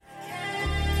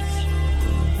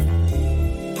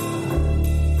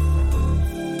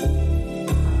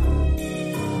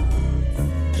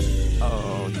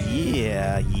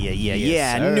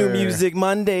Yes, New Music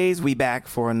Mondays. We back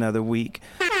for another week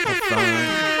of fun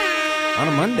on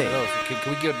a Monday.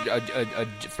 Can we get a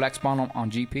flex bomb on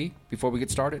GP before we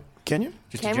get started? Can you?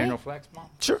 Just a general flex bomb?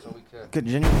 Sure. So we could. Good,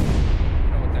 genuine. You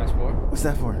know what that's for? What's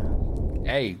that for?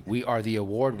 Hey, we are the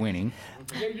award-winning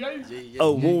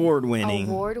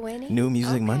New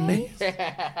Music Monday. Is that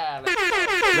right?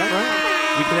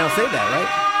 We can now say that, right?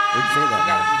 We can say that.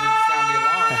 Sound the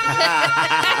alarm.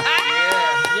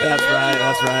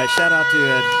 That's right. Shout out to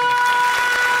it.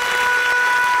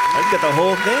 Let's get the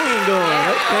whole thing going.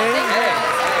 Okay.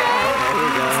 There we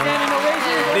go. Standing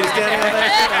ovation. Need a standing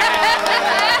ovation.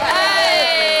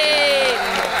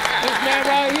 This man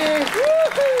right here.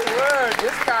 Word.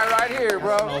 This guy right here,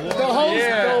 bro. The host,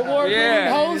 the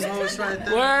award-winning host.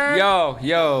 Word.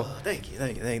 Yo. Thank you.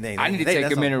 I need to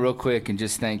take a minute real quick and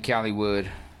just thank Cali Wood.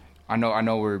 I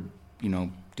know we're,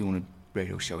 doing a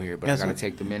radio show here, but I got to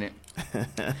take the minute.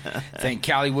 Thank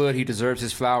Cali Wood. He deserves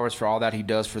his flowers for all that he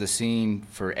does for the scene,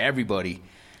 for everybody.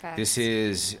 Facts. This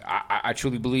is, I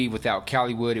truly believe without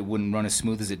Cali Wood, it wouldn't run as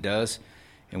smooth as it does.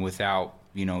 And without,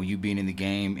 you being in the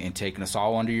game and taking us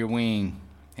all under your wing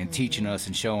and teaching us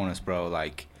and showing us, bro,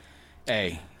 like,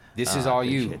 hey, this is all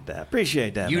you.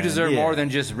 Appreciate that. You man. deserve more than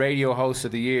just radio host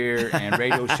of the year and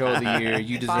radio show of the year.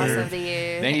 You deserve. Boss of the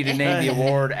year. They need to name the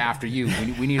award after you.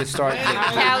 We need to start.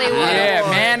 Cali Wood Yeah,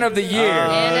 Award. Man of the Year.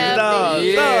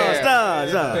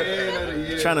 Stop.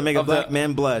 Trying to make a black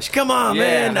man blush. Come on,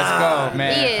 man. Let's go,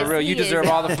 man. For real, you deserve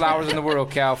all the flowers in the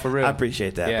world, Cal. For real. I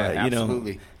appreciate that. Yeah, but,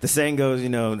 absolutely. The saying goes,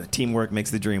 teamwork makes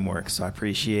the dream work. So I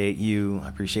appreciate you. I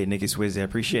appreciate Nikki Swizzy. I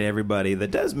appreciate everybody that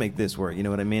does make this work. You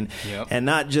know what I mean? Yep. And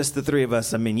not just the three of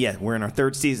us. I mean, we're in our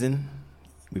third season.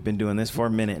 We've been doing this for a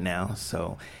minute now,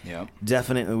 so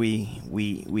definitely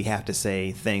we have to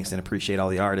say thanks and appreciate all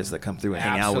the artists that come through and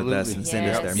hang out with us and send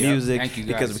us their music. Thank you,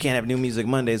 guys. Because we can't have New Music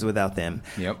Mondays without them.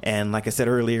 Yep. And like I said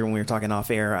earlier when we were talking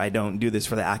off air, I don't do this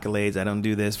for the accolades. I don't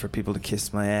do this for people to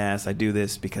kiss my ass. I do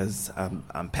this because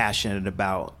I'm passionate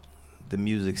about the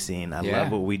music scene. I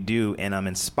love what we do, and I'm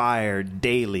inspired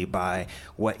daily by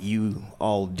what you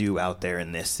all do out there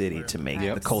in this city to make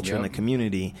the culture and the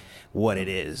community what it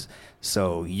is.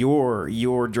 So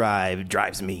your drive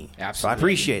drives me. Absolutely. So I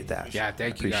appreciate that. Yeah,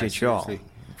 thank you. Appreciate y'all. Seriously.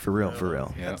 For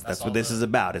real. Yeah. That's what this is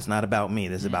about. It's not about me.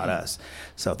 This is about us.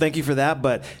 So thank you for that.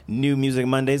 But New Music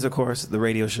Mondays, of course, the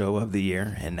radio show of the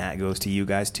year. And that goes to you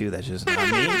guys, too. That's just not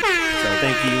me. So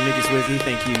thank you, Nikki Swizzy.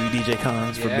 Thank you, DJ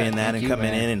Cons, for being that and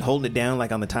coming in and holding it down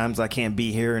like on the times I can't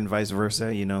be here and vice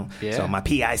versa, Yeah. So my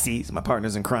PICs, my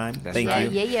partners in crime.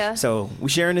 Thank you. Yeah. So we're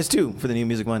sharing this, too, for the New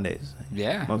Music Mondays.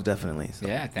 Yeah. Most definitely. So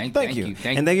Yeah, thank you.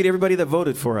 And thank you to everybody that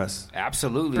voted for us.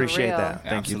 Absolutely. Appreciate real. that.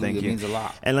 Thank you. It means a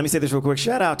lot. And let me say this real quick.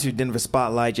 Shout out to Denver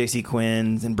Spotlight, JC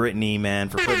Quinns, and Brittany, man,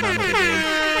 for putting on what they did.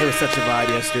 It was such a vibe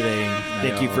yesterday.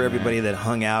 Thank you for everybody that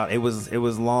hung out. It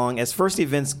was long. As first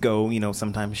events go,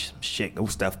 sometimes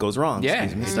stuff goes wrong. Yeah,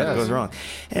 Stuff goes wrong.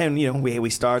 And, we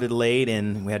started late,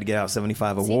 and we had to get out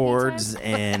 75 awards,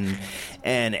 and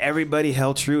everybody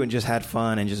held true and just had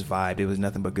fun and just vibed. It was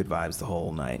nothing but good vibes the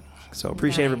whole night. So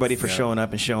appreciate everybody for showing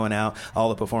up and showing out. All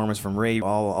the performers from Ray,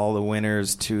 all the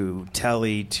winners, to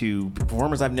Telly, to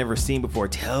performers I've never seen before.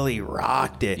 Telly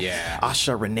rocked it. Yeah.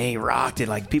 Asha Renee rocked it.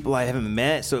 Like people I haven't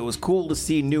met. So it was cool to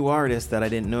see new artists that I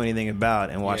didn't know anything about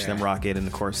and watch them rock it and,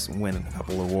 of course, win a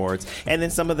couple awards. And then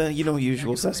some of the,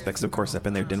 usual suspects, of course, up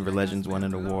in there. Denver Legends won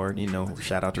an award.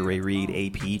 Shout out to Ray Reed,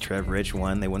 AP, Trev Rich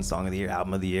won. They won Song of the Year,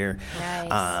 Album of the Year.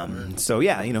 Nice. So,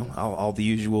 yeah, all the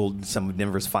usual, some of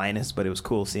Denver's finest, but it was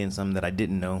cool seeing some that I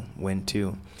didn't know win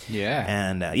too. Yeah.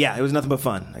 And it was nothing but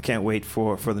fun. I can't wait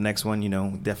for the next one.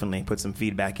 Definitely put some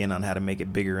feedback in on how to make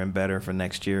it bigger and better for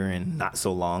next year and not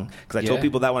so long. Because I told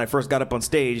people that when I first got up on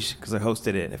stage, because I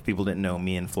hosted it. If people didn't know,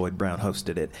 me and Floyd Brown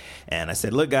hosted it. And I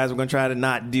said, look, guys, we're going to try to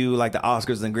not do like the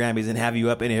Oscars and Grammys and have you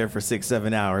up in here for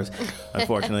 6-7 hours.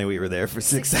 Unfortunately, we were there for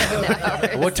 6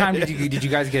 hours. What time did you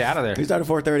guys get out of there? We started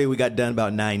 4:30. We got done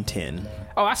about 9:10.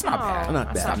 Oh, that's not bad.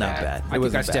 Not bad. I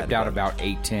think I stepped out about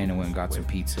 8:10 and went and got some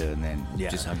pizza and then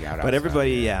just hung out. But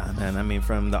everybody, man. I mean,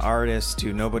 from the artists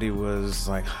to nobody was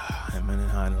like,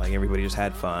 like everybody just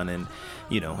had fun. And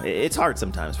it's hard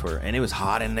sometimes and it was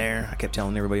hot in there. I kept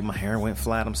telling everybody my hair went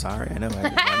flat. I'm sorry. I know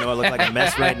I look like a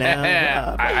mess right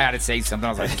now. I had to say something. I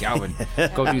was like, Calvin,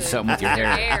 go do something with your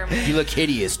hair. You look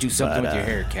hideous. Do something with your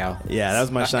hair, Cal. Yeah, that was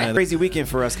my shine. Crazy weekend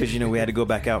for us because we had to go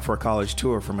back out for a college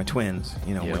tour for my twins.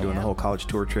 We're doing the whole college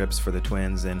tour trips for the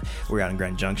twins, and we were out in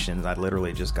Grand Junction. I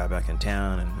literally just got back in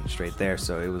town and went straight there.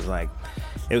 So it was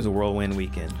a whirlwind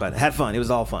weekend, but had fun. It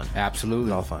was all fun. Absolutely, it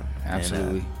was all fun.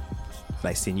 Absolutely. And,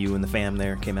 Nice seeing you and the fam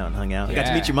there. Came out and hung out. I got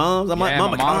to meet your moms. My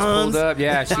mom's pulled up.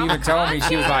 Yeah, she even told me.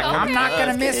 She was like, I'm not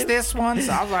going to miss this one.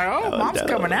 So I was like, mom's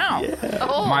coming out. Yeah.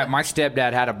 Oh. My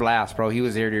stepdad had a blast, bro. He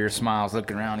was ear to ear smiles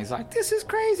looking around. He's like, this is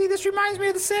crazy. This reminds me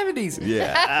of the 70s.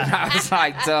 Yeah. And I was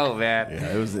like, dope, man.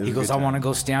 Yeah, it was he goes, I want to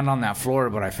go stand on that floor,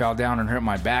 but I fell down and hurt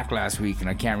my back last week, and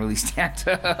I can't really stand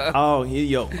up. Oh,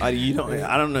 I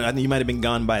don't know. I think you might have been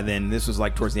gone by then. This was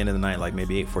like towards the end of the night, like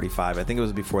maybe 8:45. I think it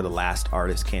was before the last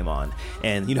artist came on.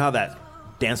 And you know how that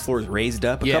dance floor is raised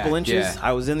up a couple inches? Yeah.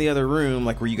 I was in the other room,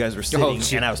 like where you guys were sitting,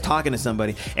 and I was talking to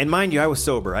somebody. And mind you, I was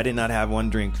sober. I did not have one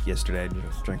drink yesterday. I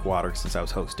just drank water since I was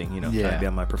hosting, trying to be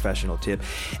on my professional tip.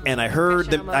 And I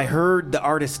heard the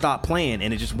artist stop playing,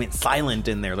 and it just went silent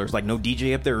in there. There was like no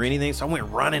DJ up there or anything. So I went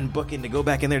running, booking to go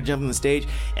back in there, jump on the stage,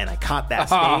 and I caught that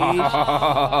stage.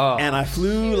 And I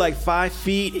flew like 5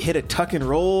 feet, hit a tuck and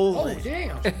roll. Oh,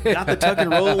 damn. Got the tuck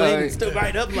and roll in, stood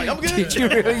right up, like, I'm good. Did you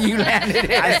landed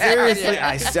it? I seriously,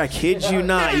 I kid you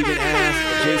not, even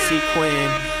asked JC Quinn.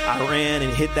 I ran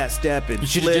and hit that step and you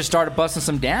should have just started busting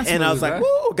some dance and moves, I was like,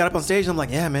 woo, got up on stage. I'm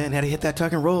like, yeah, man, had to hit that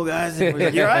tuck and roll, guys. And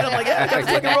like, you're right. I'm like, yeah, I got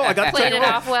the tuck and roll. I got the tuck and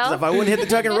roll. Off well. So if I wouldn't hit the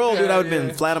tuck and roll, dude, I would have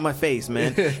been flat on my face,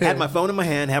 man. Had my phone in my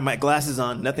hand, had my glasses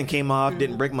on, nothing came off,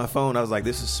 didn't break my phone. I was like,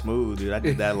 this is smooth, dude. I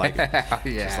did that like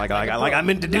I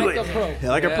meant to do it.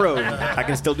 Like a pro. I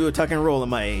can still do a tuck and roll at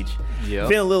my age. Yep.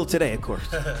 Feeling a little today, of course.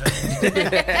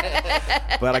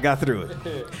 But I got through it.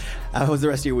 How was the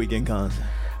rest of your weekend, Cons?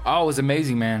 Oh, it was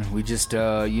amazing, man. We just,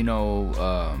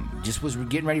 just was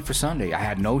getting ready for Sunday. I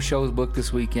had no shows booked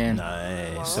this weekend.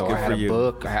 Nice. So Good I had for a you.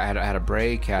 book. I had a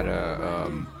break. It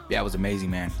was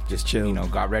amazing, man. Just chill.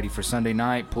 Got ready for Sunday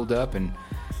night, pulled up, and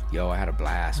I had a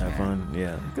blast, man. Have fun,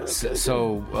 yeah.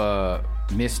 So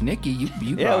Miss Nikki,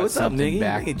 you brought what's up, something Nikki?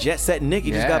 back. Jet set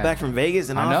Nikki just got back from Vegas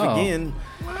and off again.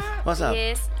 What's up?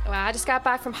 Yes. Well, I just got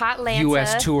back from Hotlanta.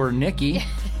 U.S. tour Nikki.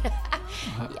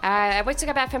 I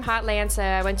got back from Hotlanta.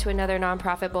 I went to another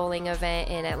nonprofit bowling event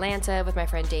in Atlanta with my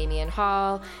friend Damian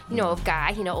Hall.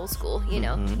 Guy, old school. You should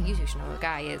know what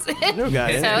Guy is. New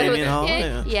guy, Damian Hall.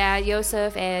 Yeah,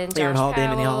 Yosef and Josh Aaron Hall, Powell.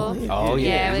 Damian Hall. Oh,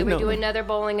 yeah. We were doing another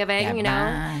bowling event,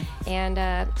 Bye. And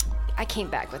I came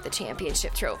back with the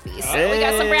championship trophy. So we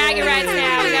got some bragging rights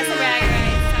now.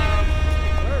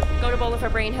 Go to Bowling for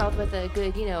Brain Health with a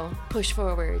good, push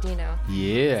forward,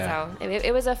 Yeah. So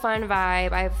it was a fun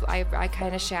vibe. I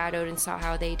kind of shadowed and saw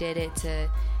how they did it to,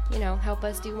 help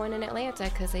us do one in Atlanta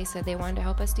because they said they wanted to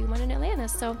help us do one in Atlanta.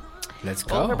 So let's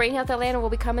go. Bowling for Brain Health Atlanta will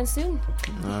be coming soon.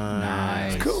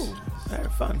 Nice. Cool.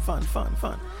 Fun.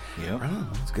 Yep.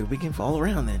 It's a good weekend all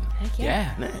around then. Heck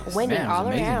Yeah. Nice. Winning all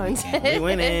around. We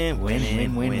winning.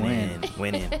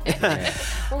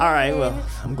 All right, well,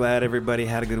 I'm glad everybody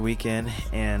had a good weekend,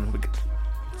 and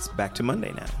it's back to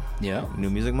Monday now. Yeah. New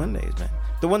Music Mondays, man.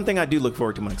 The one thing I do look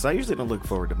forward to, because I usually don't look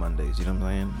forward to Mondays, you know what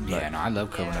I'm saying? Yeah, I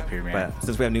love coming up here, man. But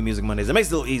since we have New Music Mondays, it makes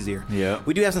it a little easier. Yeah.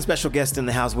 We do have some special guests in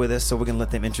the house with us, so we're going to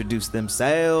let them introduce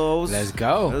themselves. Let's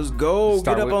go.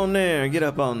 Get up on there.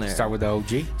 Start with the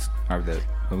OG. Start with the...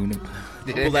 Pull that up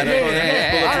on there.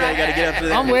 Pull up to that. You got to get up to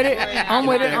that. I'm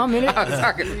in it.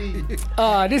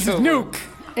 This is Nuke.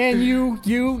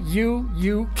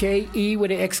 Nuuke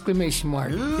with an exclamation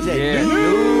mark. Yeah.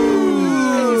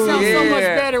 It sounds so much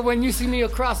better when you see me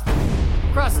across the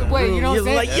way. You know what I'm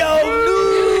saying? Like, yo,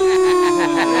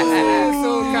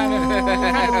 So kind of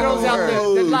throws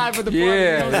out the live of the party.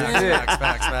 Yeah. You know what I'm saying?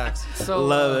 Facts. So,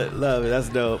 love it. That's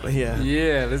dope. Yeah.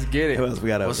 Yeah, let's get it. Who else we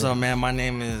got over? What's up, man? My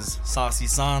name is Saucy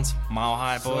Sans, Mile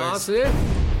High Boys. that's it.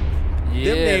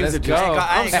 Yeah, names let's are go.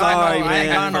 I'm sorry, I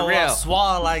ain't got man. no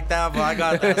swall like that, but I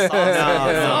got that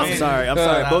sauce. I'm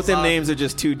sorry. Both them names are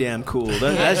just too damn cool.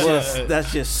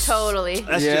 That's just Totally.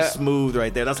 That's just smooth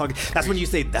right there. That's when you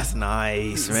say that's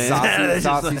nice, man.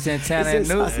 Saucy Santana and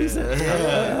Nuke.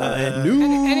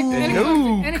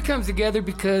 And it comes together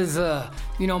because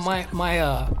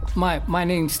my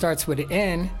name starts with an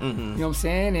N. You know what I'm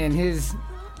saying? And his,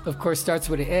 of course, starts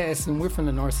with an S, and we're from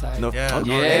the north side. No. Yeah.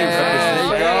 We're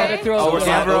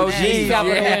capital G.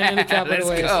 Capital N and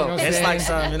capital S. Let's go. You know what I'm It's saying? like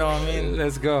some, you know what I mean?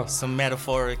 Let's go. Some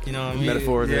metaphoric, you know what I mean?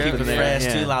 Metaphor. Keep it fresh,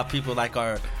 Yeah. too. A lot of people like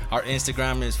our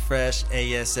Instagram is fresh,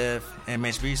 ASF,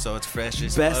 MHB, so it's fresh.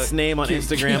 It's Best name on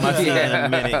Instagram I've seen in a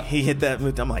minute. He hit that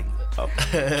move. I'm like,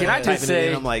 Can I just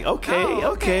say? I'm like,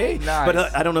 okay. Nice.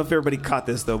 But I don't know if everybody caught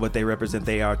this though. But they represent.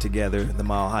 They are together. The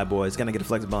Mile High Boys. Gonna get a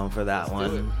flex bomb for that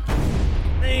one.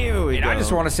 There we go. I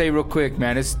just want to say real quick,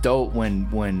 man, it's dope when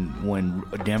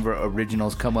Denver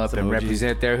originals come up and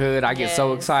represent their hood. I get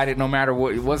so excited no matter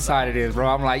what side it is, bro.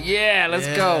 I'm like, let's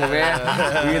go,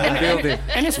 man. We in the building.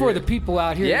 And it's for the people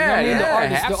out here. Yeah, you know what I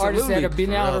mean? The artists absolutely. that have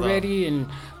been out already and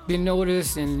been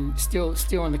noticed and still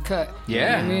on the cut. Yeah. You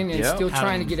know what I mean? And still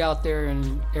trying to get out there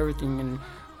and everything. And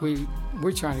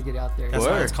we're trying to get out there. That's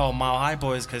why it's called Mile High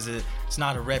Boys, because it's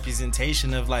not a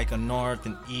representation of like a north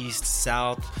and east,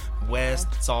 south, west.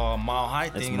 It's all a Mile High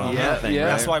thing.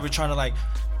 That's why we're trying to like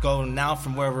go now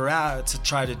from where we're at to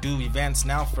try to do events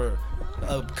now for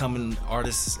upcoming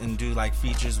artists and do like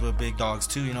features with big dogs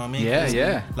too. You know what I mean?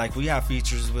 Yeah. Like we have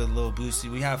features with Lil Boosie,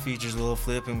 we have features with Lil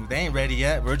Flip, and they ain't ready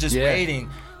yet. We're just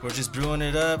waiting. We're just brewing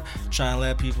it up, trying to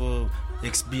let people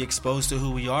be exposed to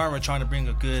who we are. And we're trying to bring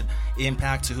a good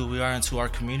impact to who we are and to our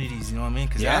communities. You know what I mean?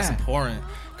 Because that's important.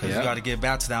 Because we got to get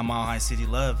back to that Mile High City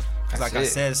love. Because like I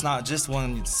said, it's not just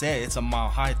one set. It's a Mile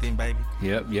High thing, baby.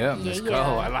 Yep. Let's go.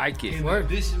 I like it. In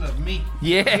addition of me.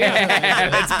 Yeah.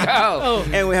 Let's go.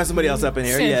 And we have somebody else up in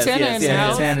here. Santana in the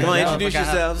house. Come on, introduce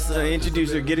yourselves.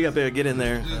 Introduce her. Get up there. Get in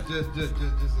there. Just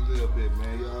a little bit,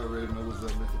 man. You already know what's up,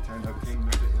 Mr. Turn Up King,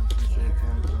 Mr. MC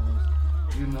Santana Jones.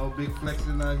 You know, big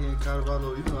flexing out here in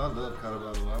Colorado. You know, I love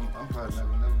Colorado. I'm probably not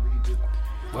gonna never leave this.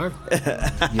 Word.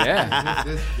 Yeah.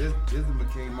 This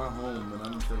became my home, and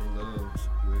I'm still in love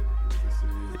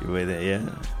with it.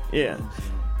 Yeah.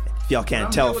 If y'all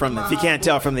can't tell from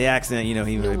the accent, you know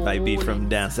he might be from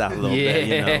down south a little bit.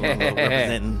 You know,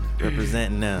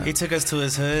 representing. He took us to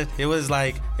his hood. It was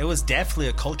definitely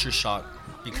a culture shock.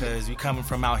 Because we coming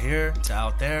from out here to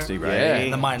out there.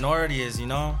 And the minority is,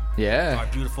 our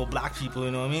beautiful black people,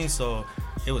 you know what I mean? So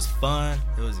it was fun.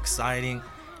 It was exciting.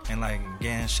 And like,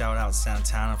 again, shout out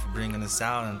Santana for bringing us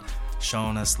out and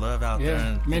showing us love out there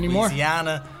in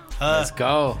Louisiana. Let's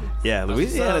go. Yeah,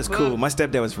 Louisiana's cool. My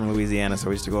stepdad was from Louisiana, so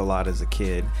we used to go a lot as a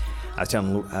kid. I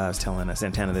was telling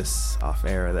Santana this off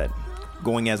air that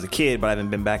going as a kid, but I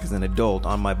haven't been back as an adult,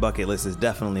 on my bucket list is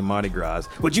definitely Mardi Gras,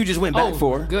 which you just went back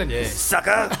for. Good. Yeah.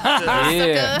 Sucker.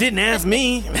 Didn't ask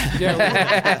me. I got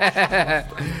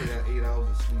 8 hours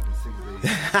of sleep in 6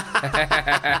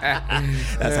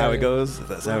 days. That's how it goes.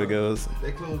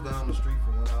 They closed down the street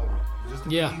for 1 hour.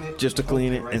 Just to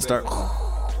clean it and start.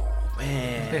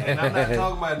 Man. And I'm not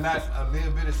talking about not a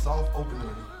little bit of soft opening.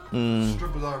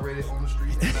 Strippers already on the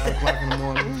street at 9 o'clock in the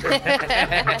morning.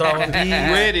 Throwing beads.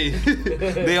 Ready.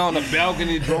 They on the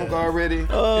balcony drunk already.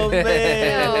 Oh,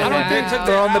 man. I don't think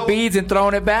throwing the beads and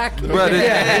throwing it back. Brother.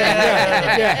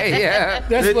 Yeah.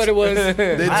 That's what it was.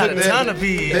 They took a ton of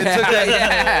beads.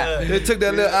 They took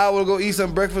that little hour to go eat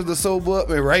some breakfast to sober up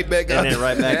and right back out. And then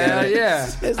right back out.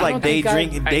 Yeah. It's like day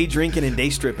drinking and day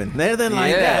stripping. Nothing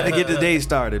like that to get the day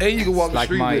started. And you can walk the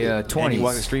street with it. And you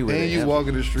walk the street with it. And you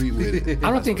walking the street with it.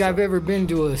 I don't think I've ever been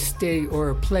to a state or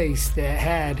a place that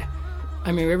had,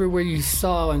 everywhere you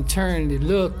saw and turned, it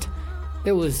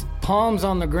was palms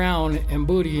on the ground and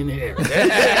booty in the air. You know what I'm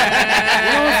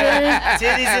saying?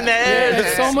 Titties in the air.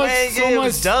 So much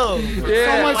dope.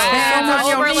 So much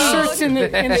shirts in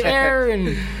the air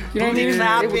and you know what I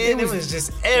mean? It was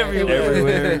just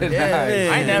everywhere. Nice.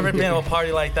 I ain't never been to a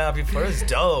party like that before. It's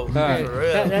dope. For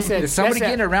real. Is somebody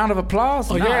getting a round of applause?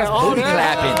 Oh, yeah. Booty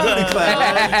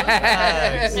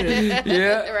clapping.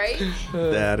 Yeah. Right?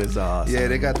 That is awesome. Yeah,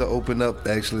 they got to open up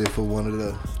actually for one of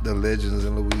the legends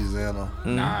in Louisiana.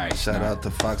 Nice. Shout out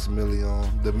to Fox Million,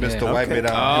 the Mr. Wipe It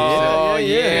Out. Oh,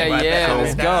 yeah.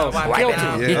 Let's go.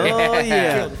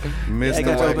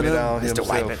 Mr. Wipe It Out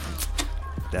himself.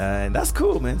 That's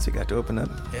cool, man. So you got to open up.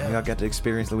 Y'all got to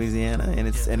experience Louisiana and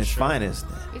its finest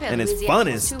and its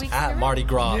funnest at Mardi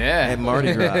Gras. At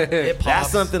Mardi Gras.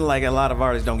 That's something like a lot of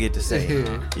artists don't get to say. You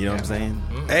know what I'm saying?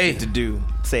 Hey,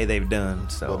 say they've done.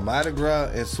 So but Mardi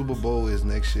Gras and Super Bowl is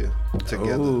next year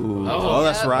together. Oh,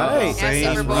 that's right.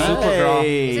 Super Bowl.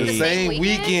 The same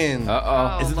weekend.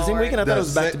 Is it the same weekend? I thought it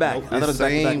was back to back. I thought it was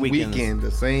back to back weekends.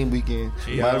 The same weekend.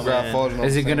 Mardi Gras falling on.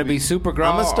 Is it going to be Super Gras?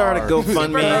 I'm gonna start a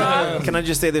GoFundMe. Can I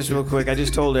just say this real quick? I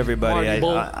just told everybody. I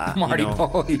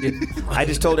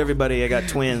just told everybody I got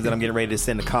twins that I'm getting ready to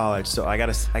send to college, so I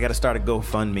gotta start a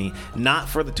GoFundMe, not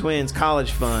for the twins'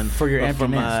 college fund, for your but for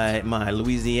my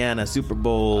Louisiana Super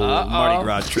Bowl Mardi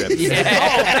Gras trip.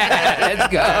 Let's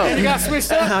go. You got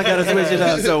switched up. I gotta switch it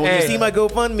up. So when you see my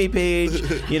GoFundMe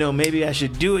page, maybe I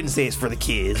should do it and say it's for the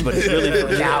kids, but it's really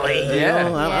for Cali. I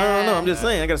don't know. I'm just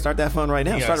saying I gotta start that fund right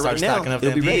now. Start it right now.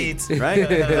 It'll be ready. Right?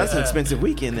 That's an expensive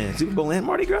weekend then. Super Bowl and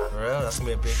Mardi Gras. That's gonna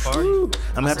be a big party. I'm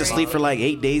gonna have to sleep for like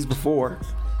 8 days before.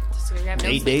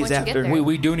 8 days after.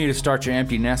 We do need to start your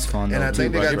empty nest fund. And I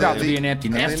think you're about to be an empty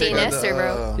nester. Empty nester,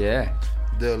 bro. Yeah.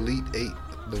 The Elite 8,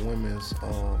 the women's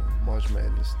March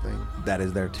Madness thing. That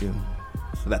is there too.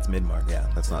 That's mid-March. Yeah,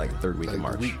 that's not like the third week of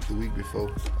March. The week before.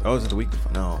 Oh, is it the week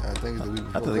before? No, I think it's the week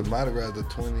before. Because Mardi Gras is the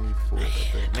 24th. I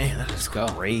think. Man, that is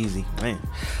crazy, man.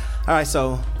 All right,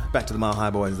 so back to the Mile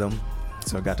High Boys though.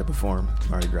 So I got to perform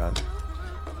Mardi Gras.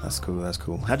 That's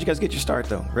cool. How'd you guys get your start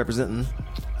though? Representing,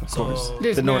 of course,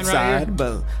 the North Side.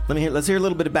 Right, but let's hear a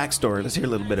little bit of backstory. Let's hear a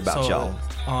little bit about y'all.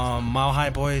 Mile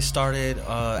High Boyz started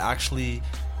actually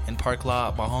in Park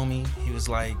Lot. My homie, he was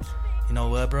like, you know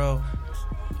what, bro?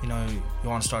 You know, you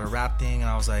want to start a rap thing? And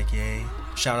I was like, yay.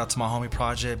 Shout out to my homie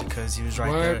Project because he was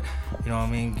right there. You know what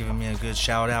I mean? Giving me a good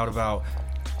shout out about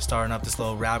starting up this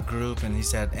little rap group. And he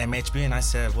said MHB, and I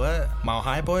said, what? Mile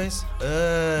High Boyz?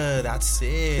 That's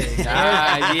sick.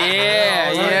 Yeah.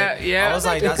 I was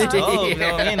like, that's dope. You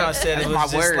know what I mean? I said it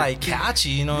was just like catchy.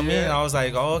 You know what I mean? And I was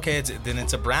like, oh, okay. Then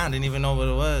it's a brand. Didn't even know what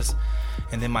it was.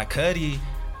 And then my cuddy,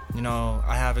 you know,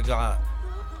 I haven't got.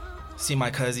 See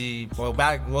my cousin. Well,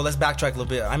 let's backtrack a little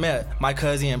bit. I met my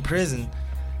cousin in prison,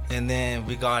 and then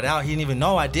we got out. He didn't even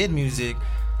know I did music,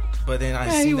 but then I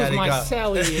seen that he got.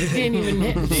 Sally. Didn't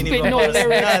even spit no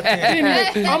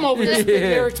lyrics. I'm over here spitting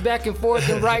lyrics back and forth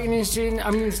and writing and shit. I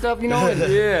mean stuff, you know.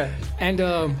 And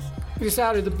just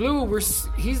out of the blue,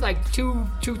 he's like two,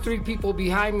 3 people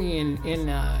behind me in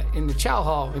the chow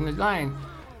hall in the line,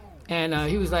 and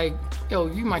he was like, "Yo,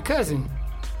 you my cousin."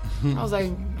 I was like,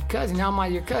 cousin, how am I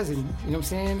your cousin? You know what I'm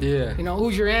saying? Yeah. You know,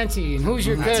 who's your auntie and who's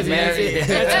your cousin? Mary.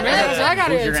 Auntie Mary. So I got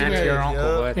an Who's your Auntie auntie Mary. or uncle? You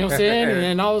know what I'm saying? And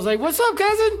then I was like, what's up,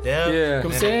 cousin? Yeah. You know what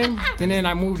I'm saying? And then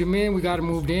I moved him in. We got him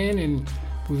moved in, and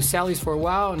we were Sally's for a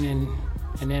while, and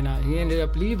then he ended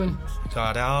up leaving.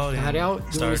 Got out.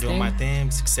 Started doing my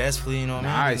thing successfully. You know what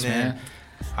I mean? Nice, man.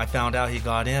 I found out he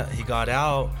got out.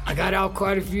 I got out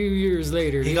quite a few years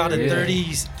later. He got a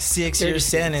 36-year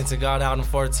sentence and got out in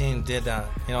 14. Did that?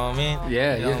 You know what I mean?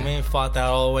 Yeah, you know what I mean? Fought that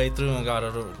all the way through and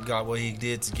got what he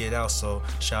did to get out. So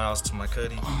shout outs to my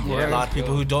cuddy. A lot of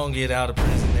people who don't get out of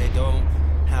prison, they don't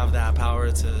have that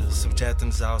power to subject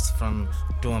themselves from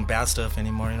doing bad stuff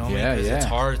anymore. You know what I mean? Because it's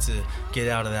hard to get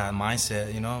out of that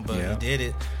mindset. You know, but he did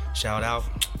it. Shout out.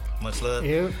 Much love.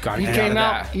 Yeah.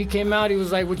 He came out. He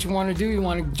was like, "What you want to do? You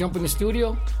want to jump in the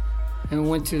studio?" And we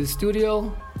went to the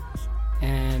studio,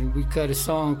 and we cut a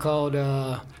song called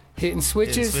 "Hitting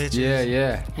Switches."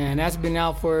 Yeah. And that's been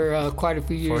out for quite a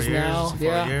few years now.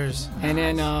 4 years. And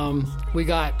then we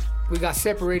got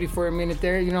separated for a minute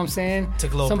there. You know what I'm saying?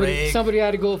 Took a little break. Somebody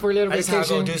had to go for a little vacation. I just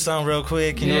had to go do something real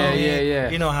quick. You know?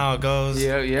 You know how it goes.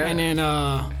 Yeah. And then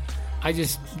I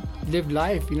just lived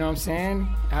life, you know what I'm saying?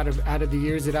 Out of the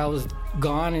years that I was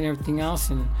gone and everything else,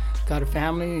 and got a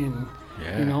family, and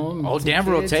you know. Old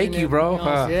Denver will take you, bro.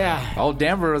 Old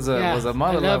Denver was a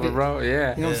mother lover, bro.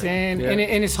 Yeah. You know what I'm saying? Yeah.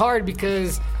 And it's hard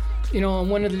because, you know, in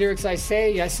one of the lyrics I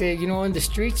say, you know, and the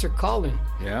streets are calling.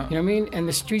 Yeah. You know what I mean? And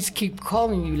the streets keep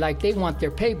calling you like they want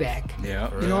their payback. Yeah.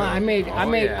 You know, I made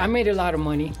a lot of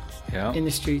money in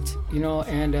the streets, you know,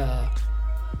 and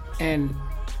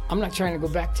I'm not trying to go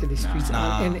back to the streets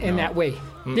in that way.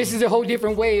 Mm-mm. This is a whole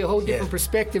different way, a whole different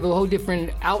perspective, a whole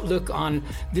different outlook on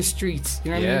the streets. You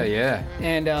know what I mean? Yeah.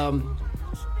 And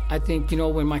I think, you know,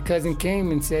 when my cousin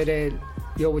came and said, hey,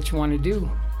 yo, what you want to do?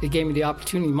 It gave me the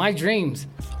opportunity. My dreams,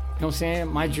 you know what I'm saying?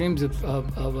 My dreams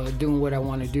of doing what I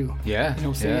want to do. Yeah. You know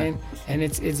what I'm saying? And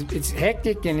it's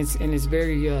hectic and it's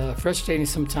very frustrating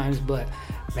sometimes, but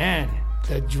man,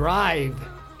 the drive.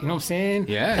 You know what I'm saying?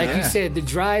 Yeah. Like you said, the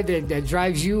drive that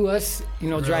drives us, you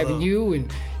know, driving you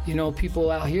and, you know, people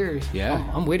out here. Yeah.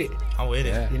 I'm with it.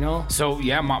 Yeah. You know? So,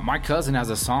 my cousin has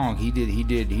a song. He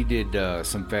did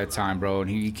some Fed Time, bro. And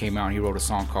he came out and he wrote a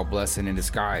song called Blessing in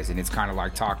Disguise. And it's kind of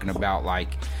like talking about,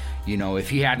 like, you know, if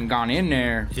he hadn't gone in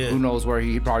there, who knows where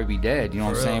he'd probably be dead. You know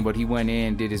what I'm saying? But he went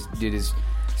in, did his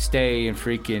stay and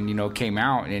freaking, you know, came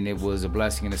out. And it was a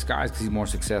blessing in disguise because he's more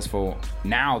successful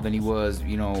now than he was,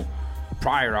 you know,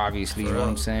 prior, obviously, you know what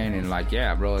I'm saying? And like,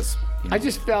 yeah, bro, it's, you know. I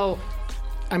just felt,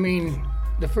 I mean,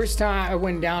 the first time I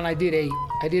went down, I did an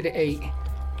 8.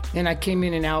 Then I came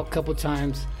in and out a couple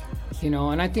times, you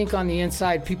know, and I think on the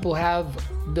inside, people have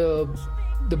the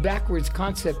backwards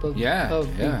concept of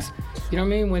things. You know what I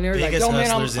mean? When they're biggest like,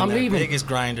 "Oh man, I'm leaving." Biggest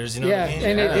grinders, you know what I mean?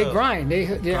 And they grind. I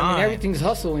mean, everything's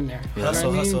hustle in there. You know what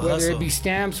I mean? Whether it be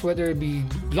stamps, whether it be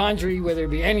laundry, whether it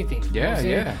be anything. You know what I'm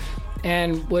saying?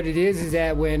 And what it is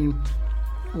that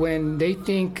when they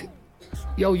think,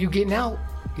 yo, you getting out,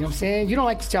 you know what I'm saying? You don't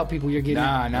like to tell people you're getting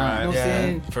out. Nah. You know what I'm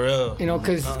saying? For real. You know,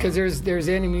 because there's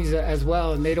enemies as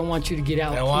well, and they don't want you to get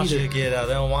out. They don't want you to get out.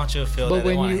 They don't want you to feel that.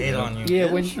 They want to hate on you.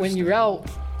 Yeah, when you're out,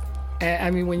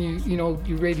 I mean, when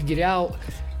you're ready to get out,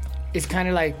 it's kind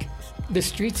of like the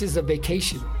streets is a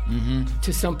vacation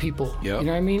to some people. Yep. You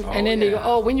know what I mean? And then they go,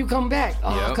 "Oh, when you come back? Oh,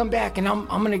 I'll come back, and I'm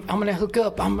gonna hook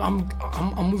up.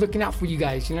 I'm looking out for you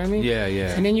guys." You know what I mean? Yeah.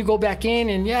 And then you go back in,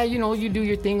 and you know, you do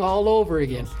your thing all over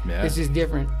again. Yeah. It's just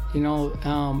different, you know.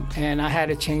 And I had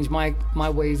to change my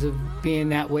ways of being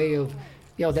that way of,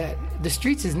 that the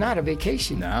streets is not a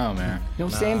vacation. No, man. You know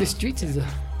what I'm saying? The streets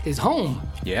is home.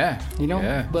 Yeah. You know?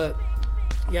 Yeah. But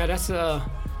yeah, that's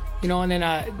you know, and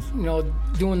then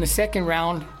doing the second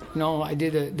round, you know, I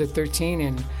did the 13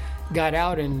 and got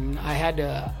out, and I had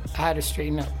to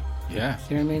straighten up. Yeah.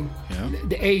 You know what I mean? Yeah.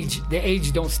 The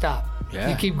age don't stop. Yeah.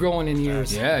 You keep growing in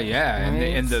years. Yeah, yeah. You know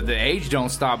And the age don't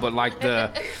stop, but like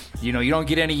you know, you don't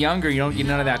get any younger, you don't get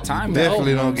none of that time.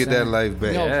 Definitely No, don't get that life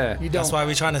back. No, Yeah. you don't. That's why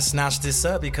we're trying to snatch this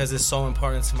up, because it's so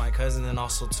important to my cousin and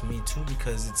also to me too,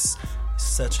 because it's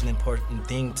such an important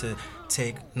thing to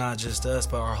take not just us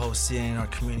but our whole city and our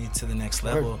community to the next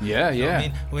level. Yeah, You know what yeah. I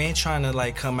mean? We ain't trying to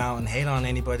like come out and hate on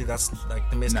anybody. That's like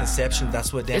the misconception. Nah.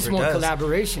 That's what Denver It's more does.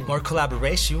 collaboration. More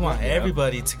collaboration. You want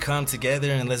everybody to come together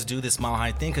and let's do this Mile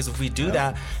High thing. Because if we do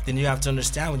that, then you have to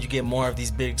understand when you get more of these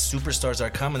big superstars that are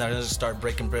coming, they're gonna start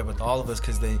breaking bread with all of us.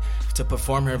 Because to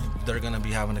perform here, they're gonna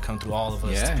be having to come through all of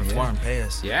us to perform, pay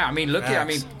us. Yeah, I mean, look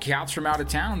at Cats from out of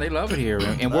town, they love it here,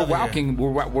 and we're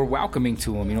welcoming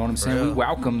to them. You know what I'm saying? We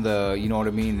welcome the, you know what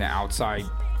I mean, the outside,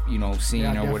 you know,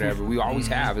 scene or whatever. We always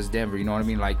have as Denver. You know what I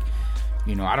mean? Like,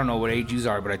 you know, I don't know what age you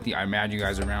are, but I imagine you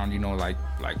guys are around, you know, like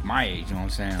my age. You know what I'm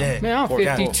saying? Yeah. Man, I'm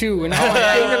 52, and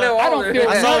I don't feel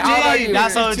That's OG.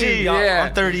 That's OG. Yeah.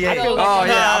 I'm 38. Oh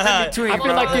yeah, I'm in between. I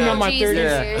feel like I'm in my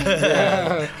 30s.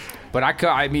 Yeah. But I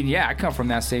come from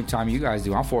that same time you guys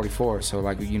do. I'm 44, so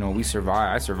like, you know, I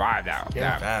survived that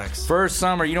Facts. first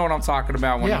summer. You know what I'm talking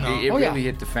about when it really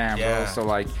hit the fan, bro. So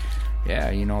like,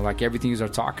 yeah, you know, like everything you are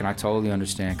talking, I totally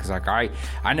understand. Cause like I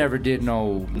never did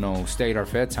no state or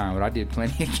fed time, but I did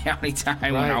plenty of county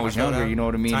time when I was younger. You know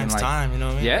what I mean? Time's like, time. You know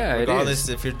what I mean? Yeah, regardless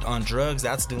it is. if you're on drugs,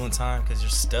 that's doing time because you're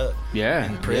stuck. Yeah,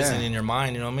 in prison in your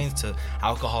mind. You know what I mean? To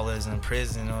alcoholism,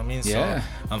 prison. You know what I mean? Yeah. So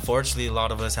unfortunately, a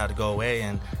lot of us had to go away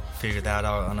and figure that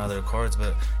out on other chords.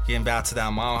 But getting back to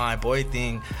that Mile High Boy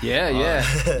thing. Yeah,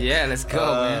 let's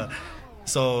go, man.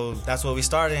 So that's what we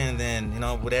started, and then, you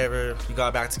know, whatever, we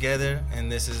got back together,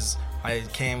 and I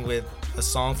came with a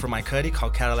song for my Cuddy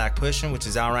called Cadillac Pushin', which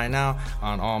is out right now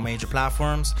on all major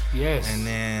platforms. Yes. And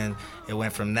then it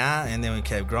went from that, and then we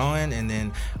kept growing, and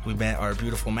then we met our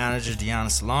beautiful manager, Deanna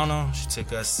Solano. She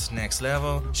took us to the next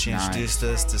level. She introduced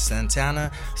us to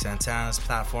Santana. Santana's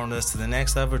platformed us to the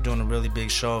next level. We're doing a really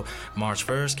big show March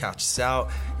 1st. Catch us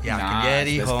out. Yak and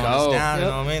Yeti holding us down. You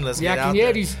know what I mean? Let's get out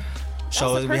there. Yeti's. That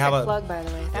was a perfect plug, by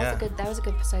the way. That was a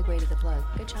good segue to the plug.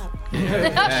 Good job.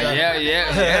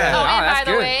 Yeah. Oh, and by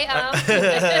the way,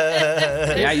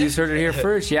 yeah, you heard it here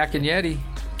first. Yak and Yeti.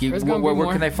 Where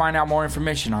can they find out more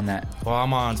information on that? Well,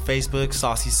 I'm on Facebook,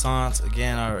 Saucy Sans.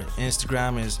 Again, our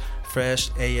Instagram is Fresh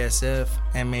ASF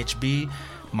MHB.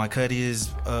 My Cuddy is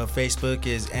Facebook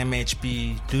is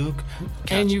MHB Duke.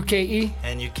 NUKE.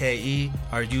 NUKE.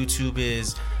 Our YouTube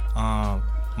is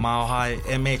Mile High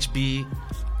MHB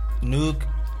Nuke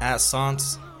at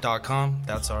sans.com.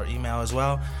 That's our email as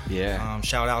well. Yeah.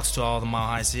 Shout outs to all the Mile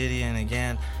High City, and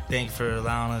again, thank you for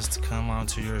allowing us to come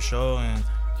onto your show and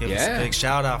give us a big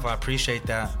shout out. I appreciate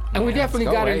that. And we definitely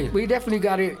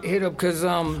got it hit up because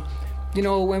you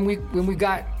know, when we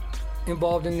got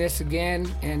involved in this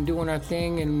again and doing our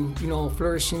thing and, you know,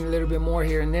 flourishing a little bit more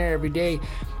here and there every day,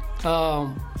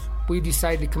 we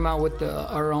decided to come out with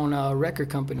our own record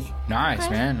company. Nice,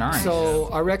 man. Nice. So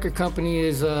our record company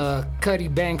is Cuddy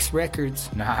Banks Records.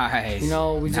 Nice. You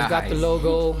know, we just got the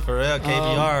logo. For real,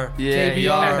 KBR.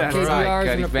 KBR. Right.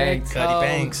 Cuddy Banks. Cuddy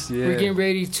Banks. We're getting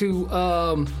ready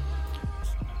to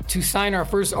sign our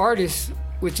first artist,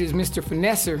 which is Mr.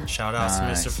 Finesser. Shout out to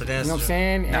Mr. Finesser. You know what I'm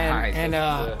saying? Nice.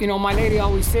 And you know, my lady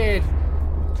always said,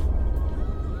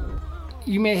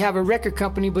 you may have a record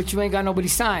company, but you ain't got nobody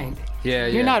signed.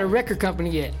 You're not a record company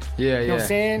yet. You know what I'm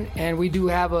saying? And we do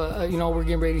have you know, we're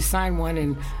getting ready to sign one,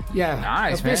 and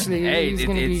nice, officially, man. Hey, it's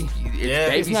going to be.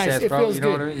 It's nice. Steps, it bro. feels you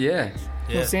know good. What I mean? Yeah. You know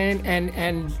what I'm saying?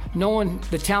 And knowing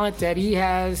the talent that he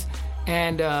has,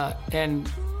 and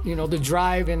you know, the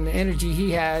drive and the energy he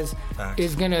has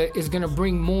is gonna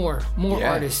bring more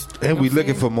artists. And we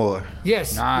looking for more.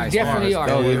 Yes, nice. we definitely are.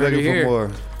 We're looking for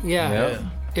more. Yeah.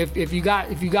 If you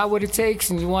got what it takes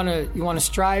and you wanna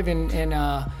strive and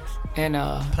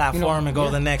platform, you know, and go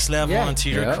to the next level into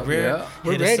your career.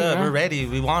 Hit us up. We're ready.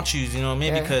 We want you. You know what I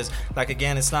mean? Because, like,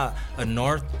 again, it's not a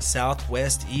north, south,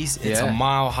 west, east. It's a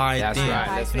mile high thing.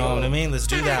 Right. You know what I mean? Let's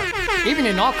do that. Even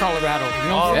in all Colorado. You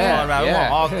know all Colorado. We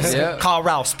want all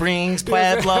Colorado Springs,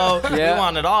 Pueblo. We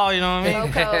want it all. You know what I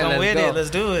mean? Come with it. Let's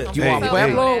do it. Do you want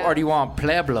Pueblo or do you want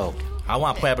Pueblo? I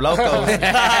want Pueblocos.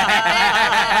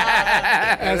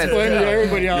 That's funny.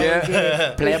 Everybody always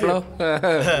says. Pueblo.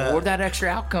 Where'd that extra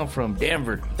out come from?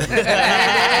 Denver.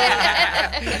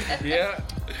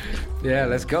 Yeah,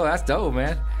 let's go. That's dope,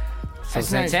 man. So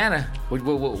Santana,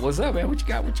 what's up, man? What you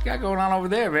got going on over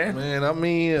there, man? Man, I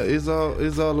mean, it's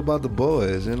all about the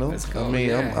boys, you know. Let's go, I mean,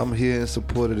 yeah. I'm here in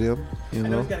support of them, you know. I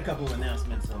know he's got a couple of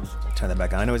announcements. Turn that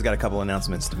back on. I know he's got a couple of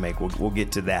announcements to make. We'll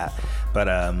get to that. But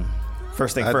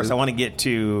first thing first, I want to get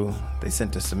to. They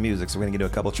sent us some music, so we're gonna get to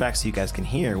a couple tracks so you guys can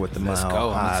hear what the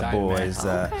Mile High Boys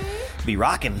be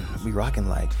rocking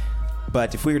like.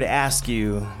 But if we were to ask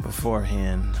you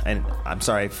beforehand, and I'm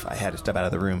sorry if I had to step out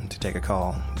of the room to take a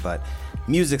call, but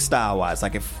music style wise,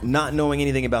 like if not knowing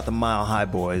anything about the Mile High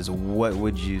Boys, what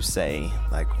would you say?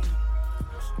 Like,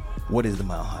 what is the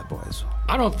Mile High Boys?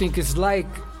 I don't think it's like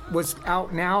what's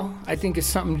out now. I think it's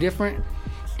something different.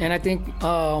 And I think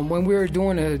when we were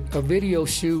doing a video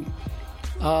shoot,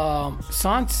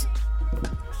 Sant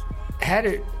had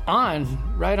it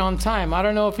right on time. I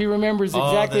don't know if he remembers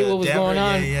exactly what was going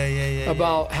on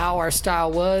about how our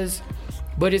style was,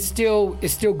 but it's still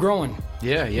growing.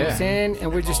 Yeah. You know what I'm saying?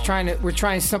 And we're just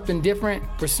trying something different.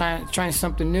 We're trying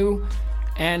something new.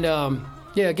 And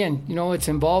again, you know, it's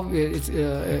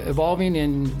evolving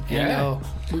and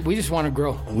we just want to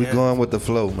grow. We're going with the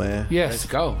flow, man. Yes. Let's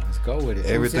go with it.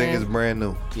 Everything is brand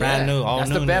new. Brand new. All That's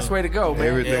new, the best way to go, man.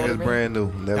 Everything is brand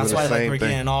new. Never That's the why same we're thing.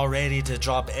 getting all ready to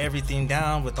drop everything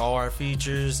down with all our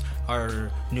features,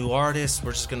 our new artists.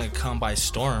 We're just gonna come by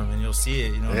storm, and you'll see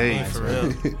it. You know what I mean? For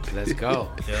real. Let's go.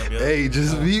 Yep. Hey,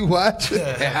 just be watching.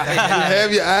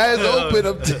 Have your eyes open.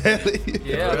 I'm telling you.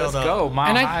 Yeah, let's go.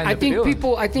 And I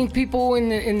think people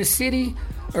in the city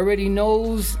already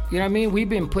knows. You know what I mean? We've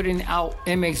been putting out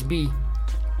MXB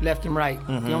left and right.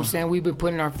 You know what I'm saying? We've been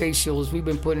putting our facials, we've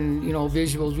been putting, you know,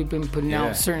 visuals, we've been putting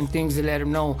out certain things to let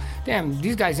them know, damn,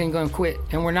 these guys ain't gonna quit,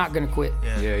 and we're not gonna quit.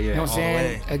 Yeah. You know what I'm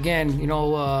saying? Again, you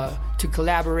know, to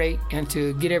collaborate and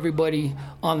to get everybody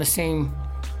on the same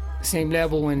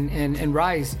level and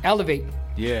rise, elevate.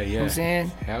 Yeah. You know what I'm saying?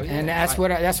 Hell yeah. And that's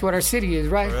what our city is,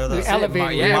 right? We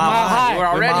elevate. We're mile high. We're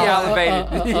already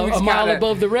elevated. A mile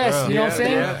above the rest. You know what I'm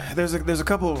saying? Yeah. There's a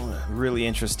couple really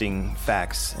interesting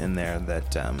facts in there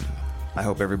that I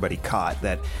hope everybody caught.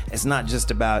 That it's not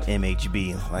just about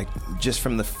MHB. Like, just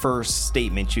from the first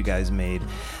statement you guys made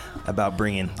about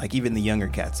bringing, like, even the younger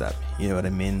cats up. You know what I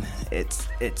mean? It's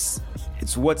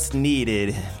what's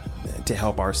needed to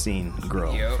help our scene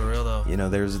grow. Yep. For real though. You know,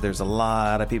 there's a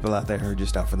lot of people out there who are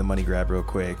just out for the money grab real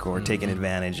quick, or taking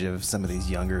advantage of some of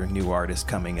these younger new artists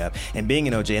coming up. And being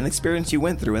an OJ, and the experience you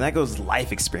went through, and that goes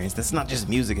life experience. That's not just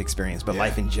music experience, but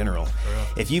life in general.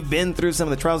 If you've been through some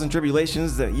of the trials and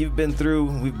tribulations that we've been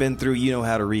through, you know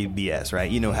how to read BS,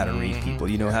 right? You know how to read people.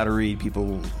 You know how to read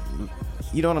people.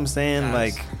 You know what I'm saying?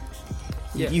 Nice. Like,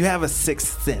 you have a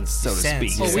sixth sense, so to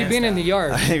speak. Well, we've been in the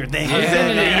yard. In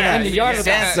the yard of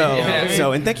that.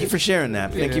 So, and thank you for sharing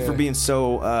that. Thank you for being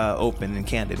so open and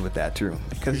candid with that, too.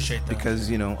 Because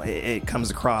you know, it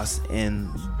comes across in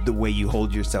the way you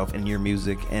hold yourself in your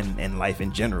music and life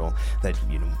in general. That,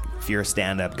 you know, if you're a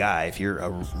stand-up guy, if you're a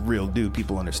real dude,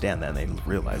 people understand that and they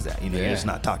realize that. You know, you're just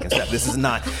not talking stuff. This is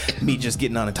not me just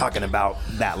getting on and talking about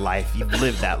that life. You've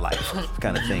lived that life,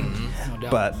 kind of thing.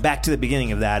 But back to the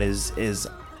beginning of that is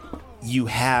you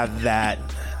have that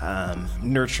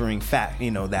nurturing fact, you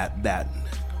know, that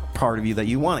part of you that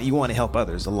you want to help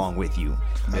others along with you,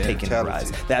 taking the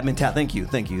rise. That mentality.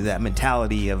 Thank you. That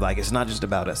mentality of, like, it's not just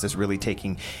about us. It's really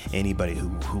taking anybody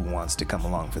who wants to come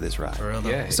along for this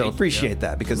ride. So appreciate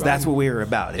that, because that's what we're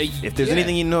about. If there's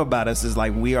anything you know about us, is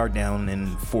like, we are down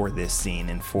and for this scene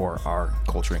and for our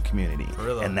culture and community,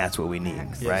 and that's what we need,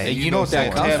 right? And you know what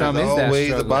that comes from is that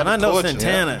struggle. And I know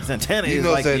Santana. Santana is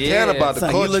like, Santana about the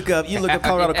culture. You look up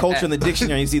Colorado culture in the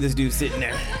dictionary, you see this dude sitting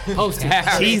there Posted.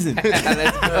 cheesing.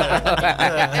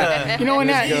 You know,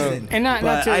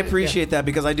 But I appreciate that,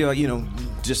 because I do, you know,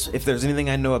 just if there's anything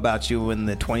I know about you in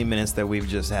the 20 minutes that we've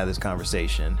just had this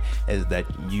conversation, is that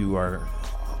you are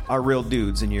real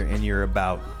dudes, and you're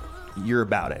about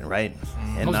it, right?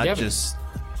 And Most not definitely. just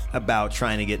about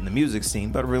trying to get in the music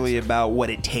scene, but really about what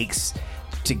it takes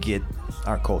to get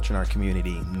our culture and our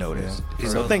community noticed.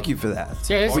 So thank you for that.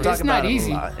 Yeah, it's not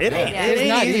easy. It ain't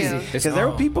not easy. easy. Because there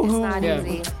are people who... It's not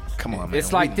easy. Come on, man.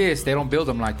 It's like this. They don't build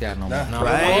them like that no more.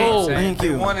 Right? Oh, Thank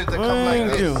you. They wanted to come like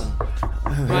this.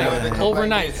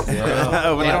 Overnight. They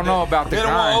don't know about the They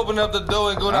don't want grind. to open up the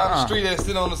door and go down the street and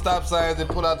sit on the stop signs and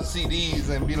pull out the CDs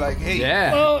and be like, "Hey."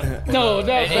 Yeah. Well, no,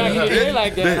 they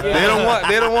like that.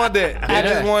 They don't want that. They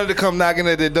just wanted to come knocking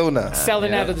at their door now.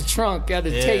 Selling out of the trunk, out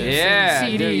of tapes Yeah.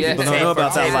 and CDs. Yeah. People don't know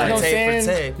about that You know life. what I'm saying?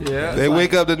 Tape for tape. Yeah. They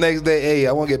wake up the next day, hey,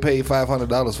 I want to get paid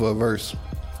 $500 for a verse.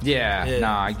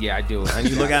 I do. And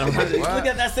you look at him, look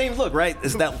at that same look, right?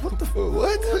 Is that what the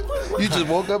what? You just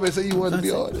woke up and said you wanted to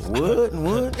be on it. What?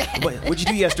 What'd you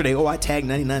do yesterday? Oh, I tagged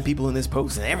 99 people in this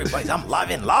post, and I'm live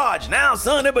in Lodge now,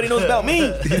 son. Everybody knows about me.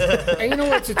 And you know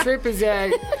what's a trip is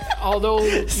that although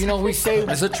we say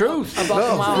it's the truth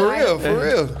about for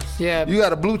real. Yeah, you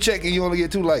got a blue check and you only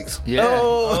get 2 likes. Yeah.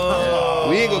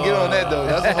 We ain't gonna get on that though.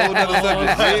 That's a whole nother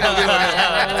subject.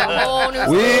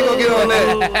 We ain't gonna get on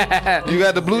that. You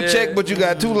got the blue check, but you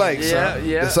got 2 likes.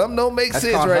 Yeah. Something don't make That's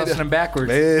sense called right hustling there. backwards.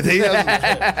 Man,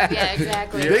 Yeah,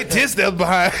 exactly. They 10 steps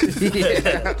behind.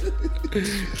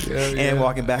 And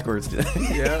walking backwards.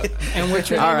 Yeah. And what's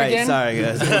your name All right, again? sorry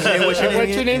guys. What's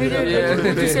your name again? Yeah. What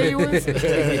did you say you was?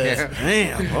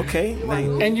 Damn. Okay.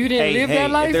 And you didn't live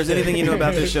that life? If there's anything you know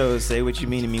about this show, say what you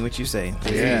mean and mean what you say.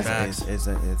 Yeah. It's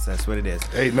that's what it is.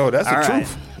 Hey, no, that's the All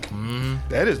truth.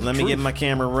 That is. Let me get my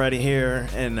camera ready here,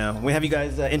 and we have you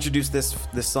guys introduce this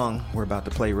song we're about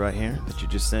to play right here that you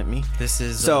just sent me. This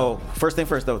is so first thing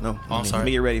first though. No, let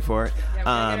me get ready for it.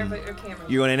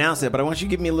 You're going to announce it, but I want you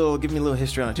to give me a little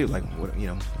history on it too, like what a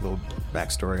little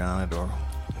backstory on it, or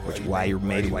why you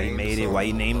made it, why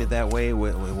you named it that way,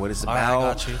 what it's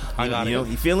about. I got you.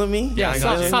 You feeling me? Yeah,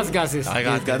 Sauce got this. I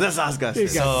got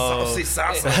this.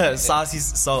 Saucy.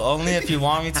 So only if you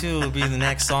want me to will be the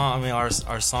next song. I mean,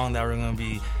 our song that we're gonna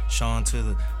be showing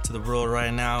to the world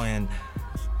right now, and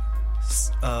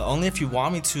only if you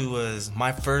want me to was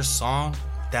my first song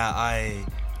that I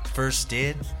first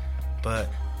did, but.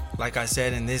 Like I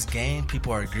said, in this game,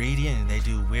 people are greedy and they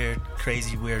do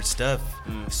crazy, weird stuff.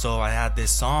 So I had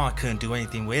this song, I couldn't do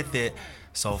anything with it.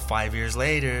 So 5 years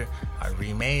later, I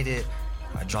remade it.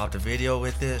 I dropped a video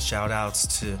with it. Shout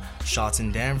outs to Shots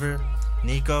in Denver,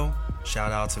 Nico.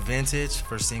 Shout out to Vintage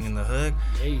for singing the hook.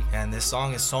 Yay. And this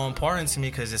song is so important to me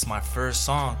because it's my first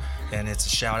song. And it's a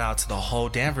shout out to the whole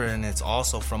Denver. And it's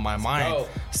also from my mind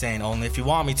saying, only if you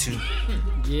want me to.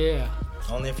 Yeah.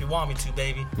 Only if you want me to,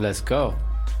 baby. Let's go.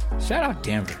 Shout out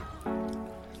Denver.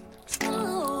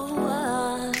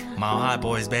 Mile High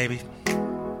Boys, baby.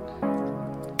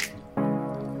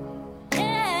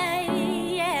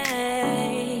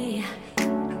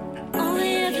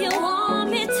 Only if you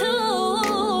want me to,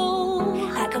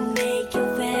 I can make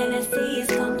your fantasies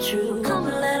come true. Come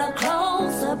a little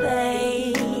closer,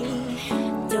 babe.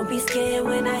 Don't be scared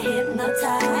when I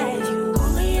hypnotize you.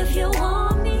 Only if you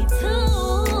want me to.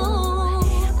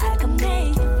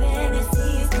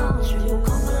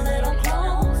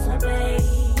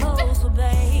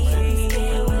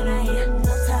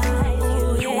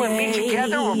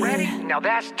 Already? Now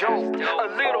that's dope. A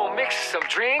little mix, some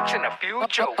drinks, and a few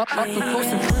jokes. Up close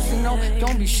and personal,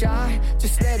 don't be shy,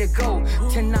 just let it go.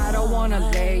 Tonight I wanna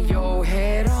lay your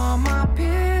head on my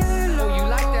pillow. You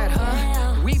like that,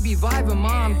 huh? We be vibing,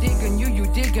 mom, digging you, you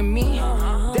digging me.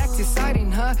 That's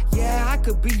exciting, huh? Yeah, I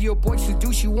could be your boy,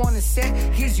 seduce you on the set.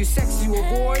 Here's your sexy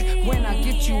reward when I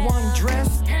get you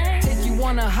undressed. Take you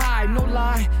on a high, no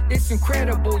lie, it's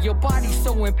incredible. Your body's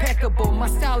so impeccable, my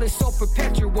style is so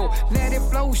perpetual. Let it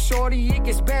flow, shorty, it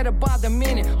gets better by the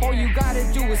minute. All you gotta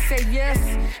do is say yes,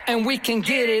 and we can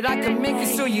get it. I can make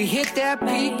it so you hit that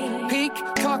peak.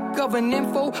 Talk of an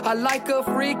info, I like a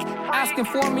freak. Asking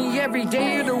for me every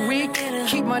day of the week.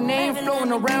 Keep my name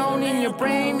floating around in your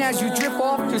brain as you drift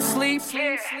off to sleep.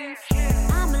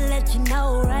 I'ma let you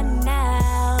know right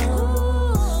now.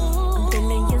 I'm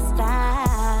feeling your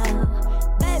style.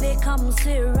 Baby, come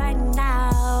sit right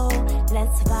now.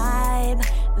 Let's vibe.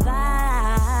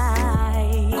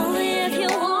 Only if you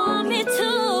want me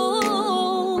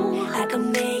to. I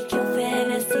can make your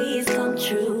fantasies come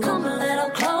true. Come a little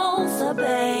closer,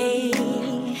 babe.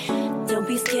 Don't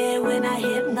be scared when I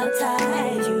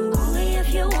hypnotize you. Only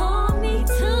if you want me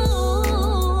to.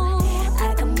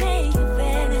 I can make your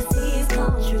fantasies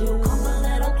come true. Come a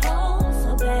little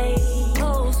closer, babe.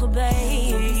 Closer,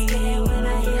 babe. Don't be scared when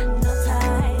I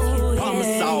hypnotize you.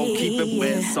 Promise I'll keep it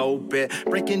wet, so bad.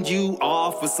 Breaking you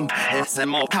off with some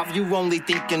SMO. Have you only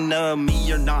thinking of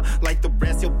me or not? Like the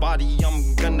rest, your body,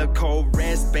 I'm gonna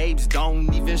caress. Babes,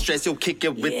 don't even stress. You'll kick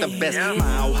it with the best.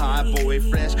 Mile high, boy,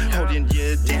 fresh. Holding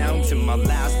you down to my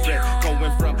last breath.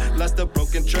 Going from lust to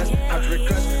broken trust. 100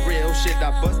 crush, real shit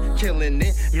I bust. Killing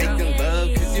it, making love.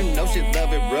 Cause you know she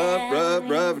love it.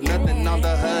 Rub. Nothing on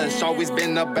the hush. Always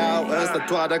been about us. The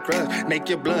twat of crush. Make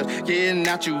your blood. Getting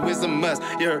at you is a must.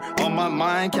 You're on my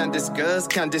mind. Can't discuss.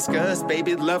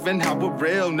 Baby, loving how a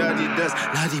real nutty does.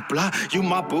 Nutty blah, you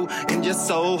my boo. And you're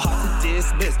so hard to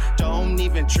dismiss. Don't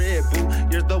even trip, boo.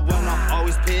 You're the one I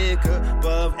always pick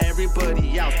above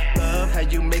everybody else. Love how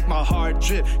you make my heart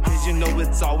drip. Cause you know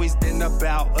it's always been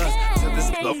about us. Till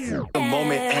this love, the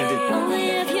moment ended. Only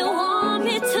if you want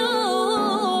me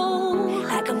to.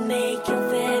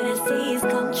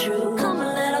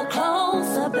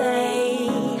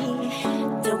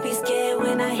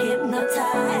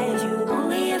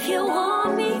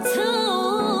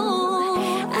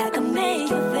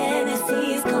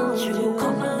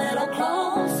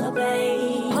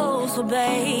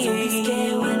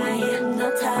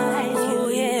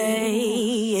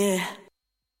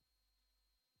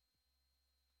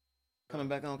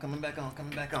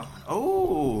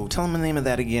 Oh, tell them the name of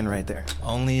that again right there.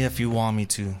 Only If You Want Me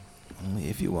To. Only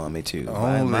If You Want Me To.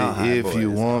 Only If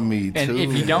You Want Me To. And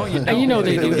if you don't, you don't. You know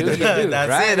they do. That's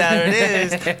right? it. There it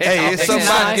is. Hey, it's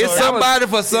somebody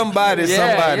for somebody.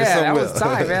 Somebody that somewhere. was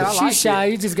tight, man. I She's shy.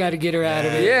 You just got to get her out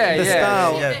of it. Yeah,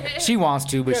 style. She wants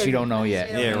to, but she don't know yet.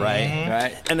 Yeah, right.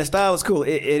 Right. And the style is cool.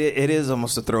 It is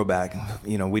almost a throwback.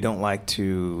 You know, we don't like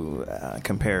to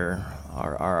compare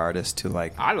our artists to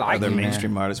like other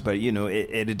mainstream artists, but you know,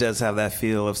 it does have that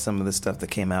feel of some of the stuff that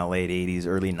came out late 80s,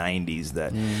 early 90s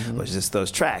that was just those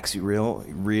tracks,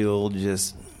 real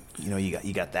just, you know,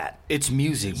 you got that. It's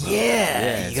music, bro.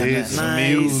 Yeah, you got it's that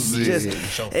nice, music.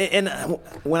 And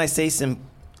when I say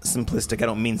simplistic, I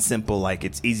don't mean simple like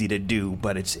it's easy to do,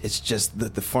 but it's just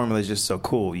the formula is just so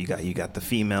cool. You got the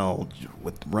female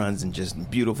with runs and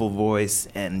just beautiful voice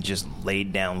and just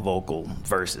laid down vocal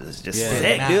verses. Just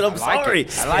sick, dude. I'm sorry.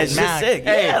 It's just sick.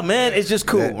 Yeah, man. It's just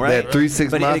cool, right? That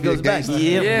 3-6 but Mafia it goes back.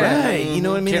 Yeah, right. You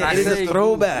know what I mean? It is a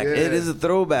throwback. Yeah. It is a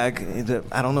throwback.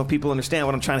 I don't know if people understand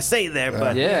what I'm trying to say there,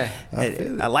 but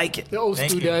I like it. The old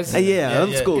school does.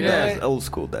 Old school does. Old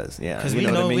school does. Yeah. Because you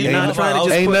know what I mean? we You're not trying to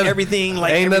just put everything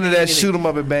like ain't none of that shoot 'em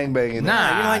up and bang bang. You're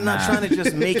like not trying to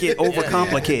just make it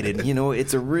overcomplicated. You know,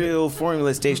 it's a real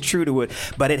formula. It stays true to it,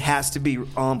 but it has to be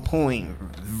on point,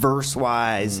 verse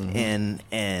wise,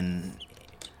 and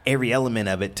every element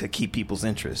of it to keep people's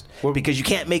interest. Because you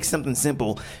can't make something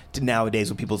simple to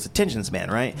nowadays with people's attention span,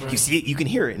 right? You see it, you can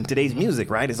hear it in today's music,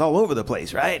 right? It's all over the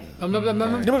place, right? And the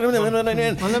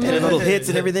little hits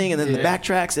and everything, and then the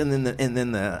backtracks, and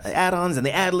then the add-ons and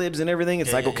the ad-libs and everything.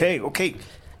 It's like, okay.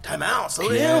 Time out.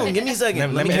 Slow down. Give me a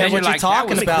second. Let me hear what you're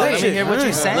talking about. Let me hear what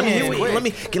you're saying. Let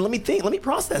me think. Let me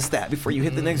process that before you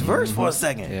hit the next verse for a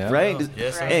second. Right?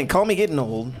 Yes, sir. And call me getting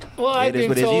old. Well, I've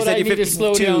been told I need to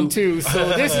slow down too, so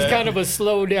this is kind of a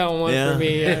slow down one for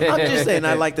me. I'm just saying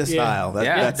I like the style.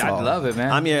 That's all. I love it,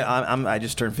 man. I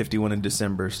just turned 51 in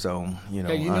December, so you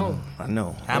know. I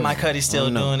know. How my Cuddy's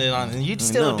still doing it on? You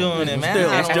still doing it,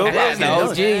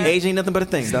 man? Age ain't nothing but a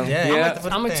thing, though.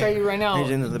 I'm gonna tell you right now.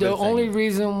 The only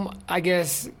reason, I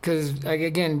guess, because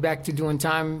again, back to doing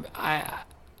time.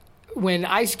 When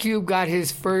Ice Cube got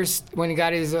his what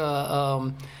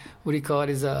do you call it?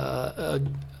 His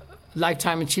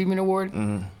Lifetime Achievement Award.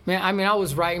 Man, I mean, I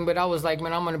was writing, but I was like,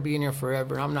 man, I'm gonna be in there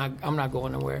forever. I'm not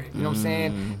going nowhere. You know what I'm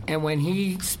saying? And when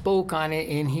he spoke on it,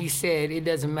 and he said, it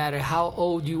doesn't matter how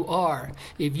old you are,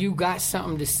 if you got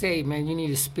something to say, man, you need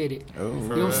to spit it. You know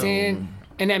what I'm saying?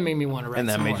 And that made me want to rap. And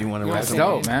that made you want to rap. That's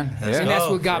dope, man. And that's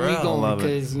what got me going,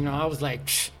 because you know, I was like,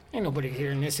 ain't nobody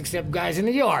hearing this except guys in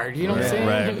the yard. You know what I'm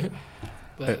saying? Right.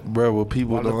 But, bro, what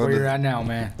people don't understand right now,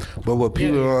 man. But what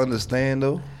people don't understand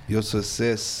though, your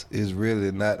success is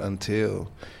really not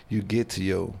until you get to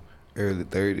your early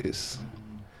 30s.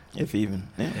 If even.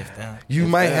 Yeah. If that. You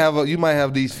might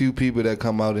have these few people that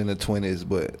come out in the 20s,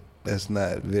 but that's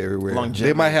not very rare. Longevity.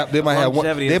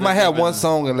 They might have one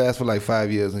song and last for like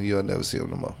 5 years, and you'll never see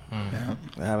them no more. Yeah.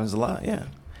 That happens a lot. Yeah,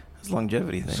 it's a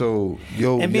longevity thing. So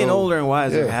being older and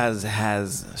wiser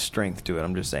has strength to it.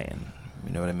 I'm just saying.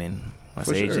 You know what I mean? I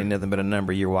say age ain't nothing but a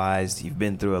number. You're wise. You've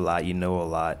been through a lot. You know a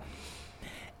lot.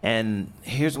 And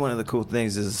here's one of the cool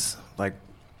things is like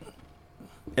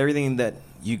everything that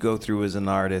you go through as an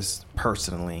artist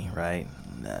personally, right?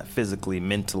 Physically,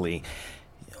 mentally.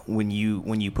 When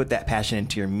you put that passion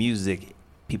into your music,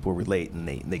 people relate and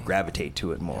they gravitate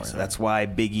to it more. Yes, that's why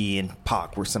Biggie and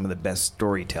Pac were some of the best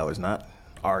storytellers, not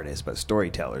artists, but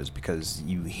storytellers, because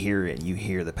you hear it, you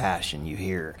hear the passion, you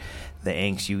hear the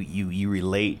angst, you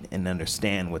relate and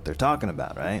understand what they're talking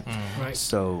about, right? Right.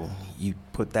 So you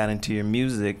put that into your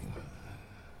music.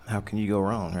 How can you go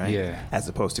wrong, right? Yeah. As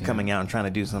opposed to coming out and trying to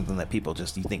do something that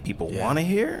you think people want to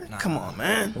hear? Nah. Come on,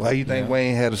 man. Why you think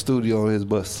Wayne had a studio on his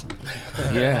bus?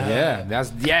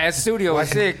 His studio was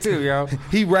sick too, yo.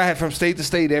 He ride from state to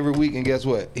state every week, and guess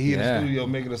what? He in the studio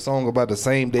making a song about the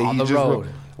same day on the road.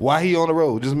 Why he on the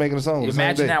road? Just making a song.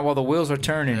 Imagine that while the wheels are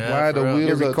turning. Why the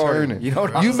wheels are turning? You know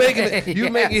what you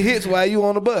making hits while you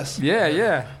on the bus.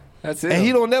 Yeah. That's it. And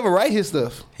he don't never write his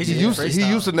stuff. He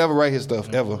used to never write his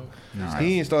stuff ever. Nice.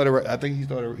 He ain't started. I think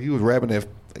he was rapping at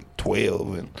like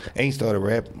 12 and ain't started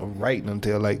writing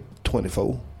until like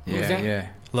 24. Yeah.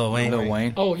 Lil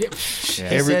Wayne. Oh yeah.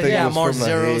 Everything he had was more from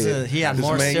zeros. The head. He had this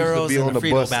more man zeros used to be on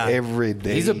the bus bag. every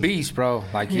day. He's a beast, bro.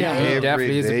 Like he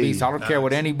definitely is a beast. I don't care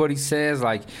what anybody says.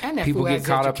 Like people get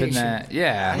caught up in that.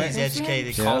 Yeah. He's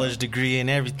educated, college degree and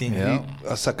everything. Yeah.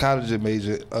 A psychology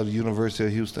major at the University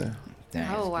of Houston.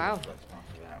 Damn. Oh wow.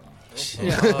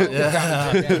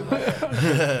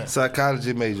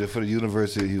 Psychology major for the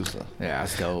University of Houston. Yeah,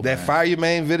 that's dope. That Fire Your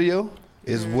Main video,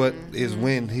 is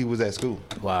when he was at school.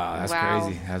 Wow, that's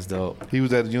crazy. That's dope. He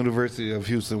was at the University of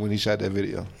Houston when he shot that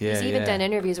video. Yeah, he's even done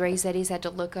interviews where he said he's had to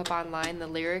look up online the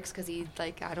lyrics because I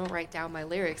don't write down my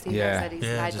lyrics. He said he's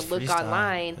had to look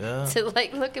online to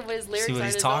look at what his lyrics are. See what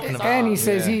he's talking about. And he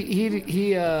says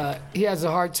he has a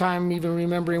hard time even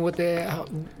remembering what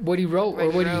he wrote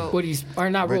or what he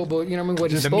spoke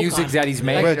the music that he's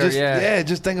made.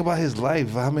 Just think about his life.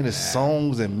 How many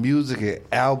songs and music and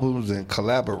albums and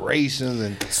collaborations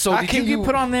and so did you get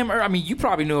put on them? I mean, you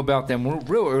probably knew about them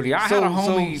real early. I had a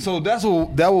homie. So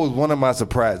that was one of my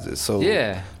surprises. So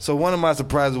one of my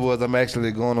surprises was I'm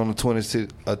actually going on a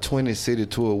 20 city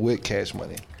tour with Cash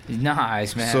Money.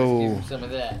 Nice, man. So some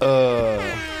of that.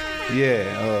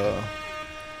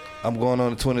 I'm going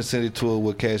on a 20 city tour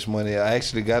with Cash Money. I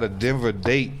actually got a Denver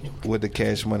date with the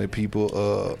Cash Money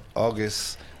people.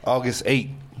 August 8th.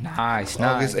 Nice.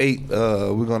 August 8th,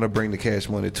 we're gonna bring the Cash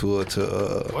Money tour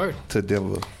to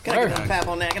Denver. Can I get a clap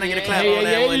on that? Can I get a clap on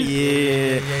that one?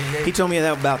 Yeah. He told me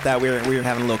about that. We were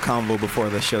having a little convo before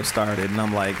the show started, and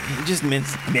I'm like, he just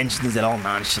mentions it all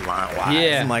nonchalant.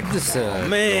 Yeah. I'm like,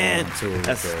 man,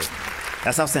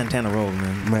 that's how Santana rolls,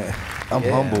 man. I'm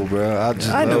humble, bro. I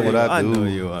know what I do. I know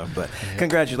you are, but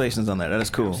congratulations on that. That is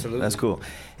cool. Absolutely. That's cool.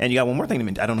 And you got one more thing to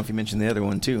mention. I don't know if you mentioned the other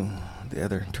one too. The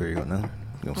other tour you're going on.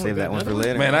 You gonna save that one for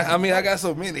later? Man, I got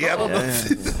so many. I don't know.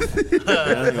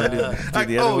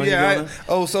 I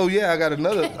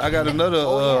got another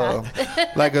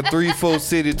like a 3-4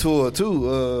 city tour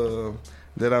too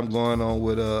that I'm going on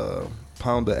with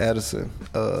Pounder Addison.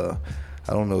 I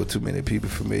don't know too many people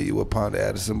familiar with Pounder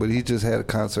Addison, but he just had a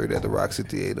concert at the Roxy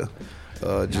Theater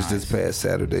just this past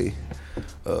Saturday.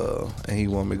 And he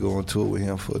wanted me to go on tour with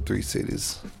him for 3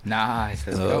 cities. Nice,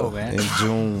 let's go, man. In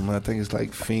June, I think it's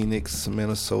like Phoenix,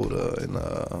 Minnesota, and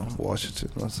Washington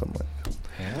or something like that.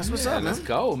 Yeah, that's what's up, man. Let's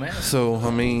go, man. So,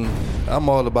 I mean, I'm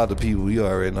all about the people. You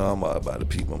already know I'm all about the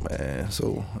people, man.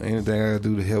 So, anything I can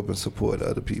do to help and support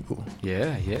other people,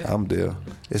 I'm there.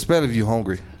 Especially if you're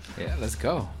hungry. Yeah, let's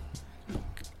go.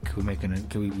 We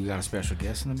got a special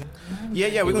guest in the middle?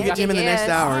 Yeah, we're going to get to him in the next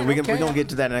hour. We're going to get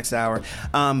to that next hour.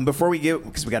 Before we get,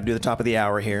 because we got to do the top of the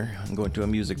hour here, I'm going to a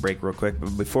music break real quick.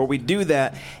 But before we do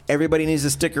that, everybody needs to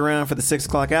stick around for the 6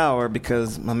 o'clock hour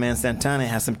because my man Santana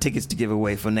has some tickets to give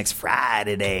away for next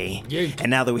Friday. Yeah. And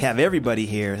now that we have everybody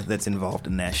here that's involved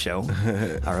in that show,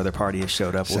 our other party has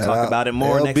showed up. We'll talk about it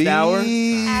more Albeez. Next hour.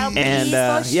 And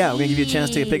we're going to give you a chance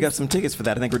to pick up some tickets for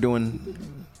that. I think we're doing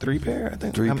 3 pairs.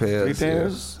 3 pairs. 3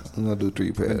 pairs. I'm going to do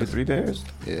 3 pairs. We're going to do 3 pairs?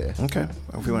 Yeah. Okay.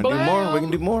 If we want to do more, we can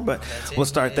do more, but we'll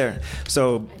start there.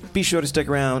 So be sure to stick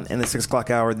around in the 6 o'clock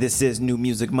hour. This is New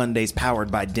Music Mondays,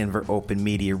 powered by Denver Open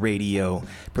Media Radio,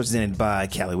 presented by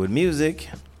Caliwood Music.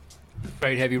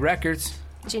 Great Heavy Records.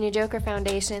 Junior Joker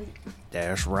Foundation.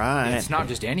 That's right. And it's not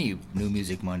just any New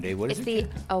Music Monday. What is it? It's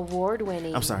the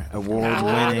award-winning. I'm sorry,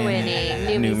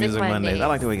 award-winning New Music Mondays. I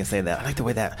like the way you can say that. I like the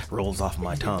way that rolls off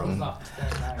my tongue.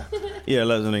 You're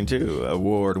listening to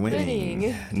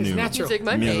award-winning New Music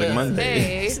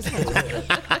Mondays.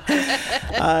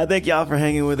 Thank y'all for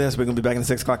hanging with us. We're going to be back in the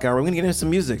 6 o'clock hour. We're going to get into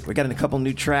some music. We got a couple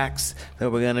new tracks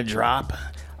that we're going to drop.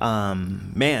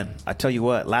 Man, I tell you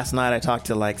what, last night I talked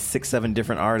to like 6-7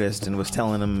 different artists and was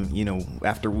telling them,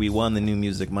 after we won the New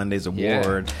Music Mondays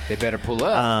award, they better pull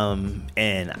up.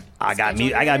 And I got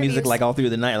music like all through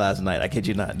the night last night. I kid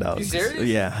you not, dog. You serious?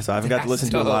 Yeah, so I haven't got to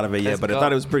listen to a lot of it yet, but I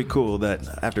thought it was pretty cool that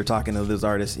after talking to those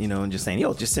artists, and just saying,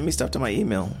 just send me stuff to my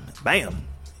email. Bam.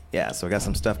 Yeah, so I got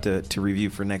some stuff to review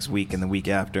for next week and the week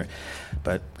after.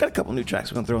 But got a couple new tracks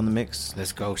we're going to throw in the mix.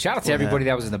 Let's go. Shout out to everybody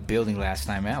that was in the building last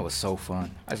night, man. That was so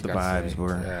fun. The vibes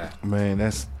were. Man,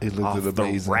 it looked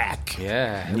amazing. The rack.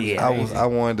 Yeah. I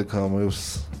wanted to come.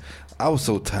 I was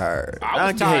so tired.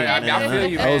 I was tired. I feel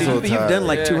you, man. I was so tired. You've done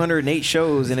like 208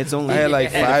 shows, and it's only I had like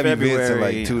 5 February. events in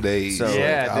like 2 days. So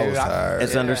I was tired.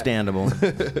 It's understandable.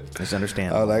 It's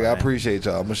understandable. I was like, I appreciate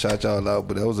y'all. I'm going to shout y'all out,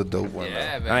 but that was a dope one.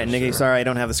 Yeah, all right, Nigga, sorry I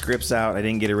don't have the scripts out. I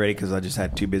didn't get it ready because I just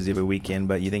had too busy of a weekend.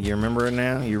 But you think you remember it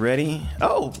now? You ready?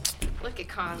 Oh. Look at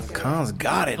Cons. Cons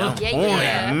got it.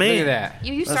 Yeah. Man. Look at that.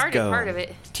 You started part of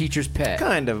it. Teacher's pet.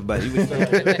 Kind of, but he was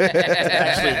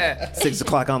actually 6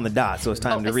 o'clock on the dot, so it's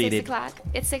time to read it. 6 o'clock?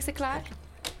 It's 6 o'clock?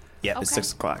 Yeah, it's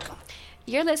 6 o'clock.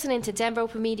 You're listening to Denver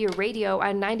Open Media Radio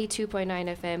on 92.9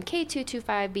 FM,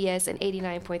 K225BS, and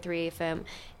 89.3 FM,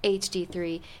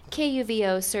 HD3,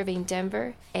 KUVO, serving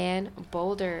Denver and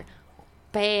Boulder.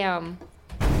 Bam.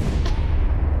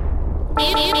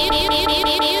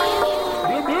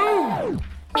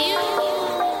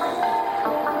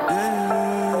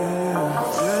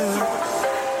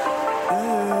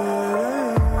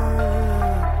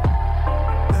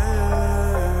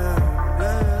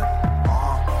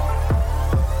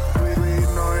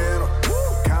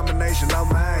 combination, no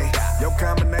man. Your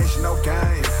combination, no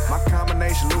game. My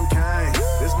combination, Luke Kane.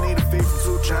 This need a feed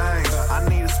from 2 chains. I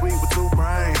need a sweet with 2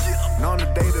 brains. And on the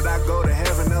day that I go to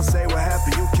heaven, they'll say what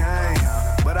happened, you came.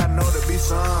 But I know there be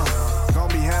some.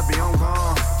 Gonna be happy, I'm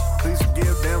gone. Please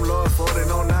forgive them, Lord, for they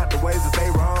know not the ways that they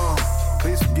wrong.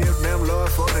 Please forgive them, Lord,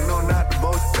 for they know not the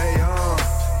boats that they on.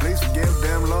 Please forgive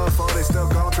them, Lord, for they still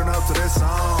gon' turn up to this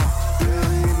song.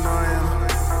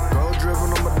 Gold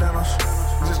dripping on my denims.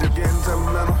 Just getting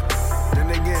temperamental. Then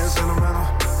they getting sentimental.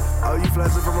 Oh, you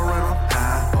flexing from a rental.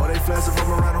 Oh, they flexing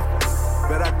from a rental.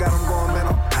 Bet I got them going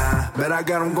mental. Bet I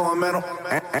got them going mental.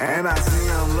 And I see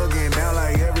them looking down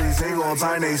like every single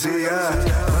time they see us.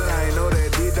 But I know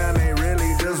that deep down they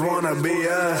really just wanna be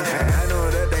us. And I know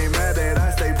that they mad that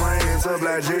I stay praying to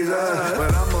Black Jesus.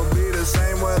 But I'ma be the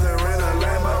same whether in a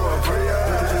Lambo or Prius.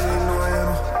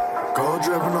 Gold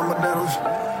dripping on my denims.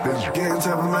 Bitch getting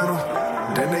temperamental.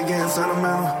 Then they getting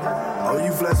sentimental. Oh,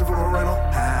 you flexing from a rental.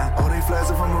 Oh, they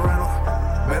flexing from a rental.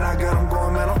 Bet I got them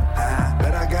going mental.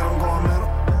 Bet I got them going mental.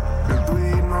 Bitch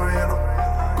bleeding Oriental.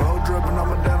 Gold dripping on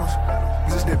my denims.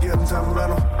 Just they getting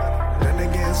temperamental. Then they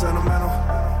getting sentimental.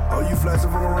 Oh, you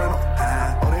flexing from a rental.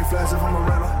 Oh, they flexing from a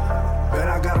rental. Bet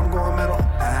I got them going mental.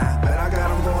 Bet I got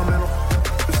them going mental.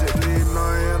 Shit bleeding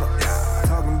Oriental.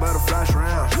 Talking butterfly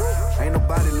shrimp. Ain't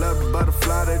nobody love the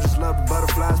butterfly, they just love the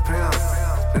butterfly's pimp.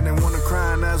 Then they wanna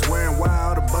cry and that's wearing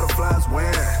wild, the butterflies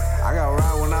win. I got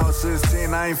right when I was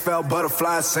 16, I ain't felt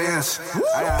butterfly since.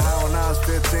 I got high when I was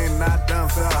 15, and I done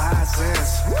felt high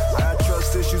since. I got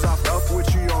trust issues, I fuck with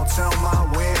you, don't tell my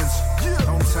wins.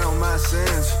 Don't tell my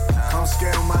sins, don't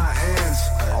scale my hands.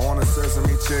 I want a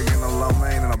sesame chicken, a low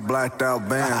main, and a blacked out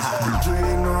band.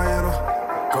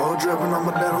 Gold dripping on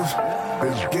my denims,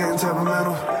 bitch getting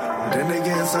temperamental. Then they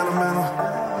getting sentimental.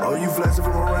 Oh, you flexing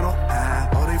from a rental.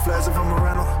 Oh, they flexing from a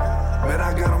rental. Bet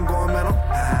I got them going mental.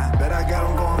 Bet I got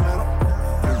them going mental.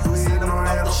 Bleeding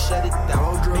Oriental.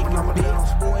 Gold dripping on my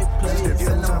denims. Just they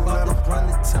getting sentimental.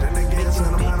 Then they getting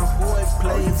sentimental.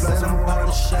 Oh, you flexing from a rental.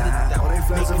 Oh, they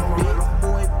flexing from a rental.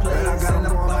 Bet I got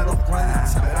them going mental.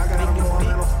 Bet I got them going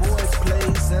mental.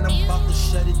 Plays and I'm about to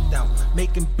shut it down.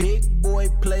 Making big boy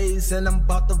plays and I'm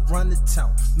about to run the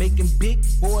town. Making big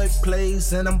boy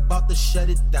plays and I'm about to shut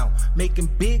it down. Making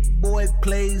big boy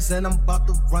plays and I'm about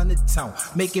to run the town.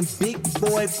 Making big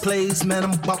boy plays, man,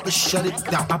 I'm about to shut it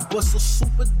down. I bust a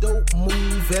super dope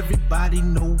move, everybody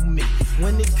know me.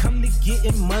 When it come to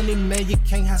getting money, man, you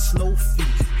can't have slow feet.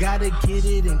 Gotta get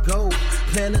it and go.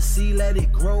 Plant a seed, let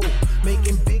it grow.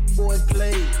 Making big boy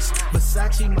plays.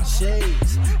 Versace my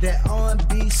shades. That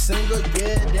R&B singer,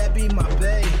 yeah, that be my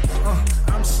bae.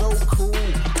 I'm so cool.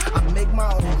 I make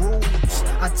my own rules.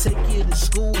 I take you to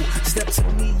school. Step to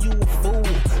me, you a fool.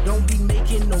 Don't be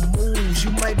making no moves.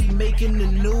 You might be making the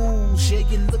news. Yeah,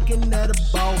 you're looking at a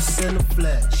boss in the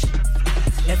flesh.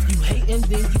 If you hating,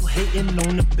 then you hating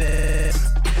on the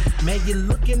best. Man, you're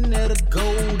looking at a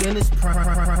gold in its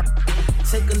prime.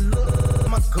 Take a look,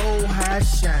 my gold high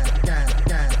shine.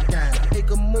 Take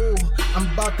a move,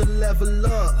 I'm about to level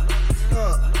up.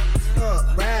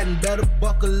 Riding, better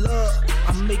buckle up.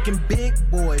 I'm making big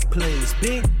boy plays,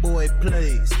 making big boy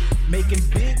plays.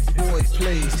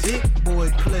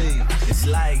 It's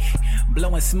like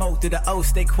blowing smoke through the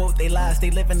oats. They quote they lies,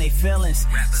 they live in they feelings.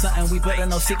 Something we better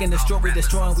know, seeking the story,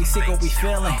 destroying. We seek what we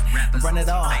feeling. Run it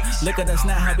all. Look at us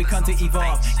now, how we come to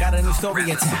evolve. Got a new story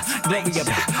in town, glory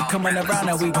about. Coming around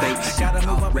and we wait. Gotta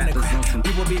move up in the crowd.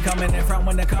 People be coming in front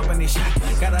when the company shot.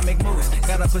 Gotta make moves,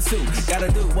 gotta pursue,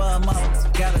 gotta do what I'm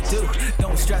up, gotta do.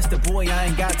 Don't stress the boy, I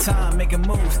ain't got time. Making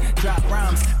moves, drop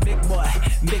rhymes, big boy,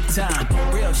 big time.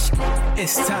 Real shit,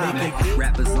 it's time.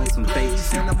 Rappers on some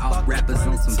fakes, all rappers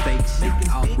on some fakes.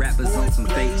 All rappers on some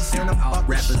fakes, all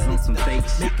rappers on some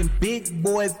fakes. Making big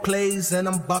boy plays and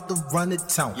I'm about to run it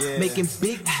town. Making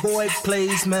big boy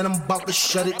plays, man, I'm about to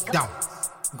shut it down.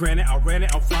 Granted, I ran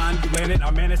it, I'm flying, you landed. I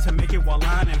managed to make it while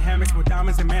lying in hammocks with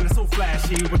diamonds and man, it's so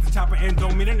flashy. With the chopper and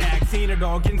don't mean an act. Seen it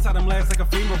all, get inside them legs like a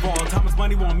femur ball. Thomas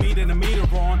Money want me to the meter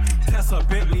on. Tesla,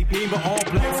 Bentley, Beamer, all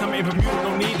black. Some in Bermuda,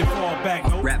 don't need to fall back.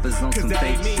 Nope. Rappers on some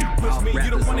fakes. Push me, you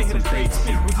don't wanna hit a trade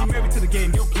speak. When you married to the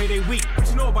game, you'll play they weak. But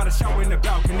you know about a shower in the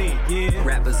balcony, yeah.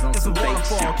 Rappers on some fakes.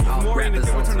 All rappers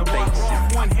on some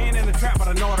fakes. One hand in the trap, but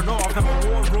I know it off. I'm a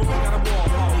war room, got a wall.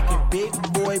 Making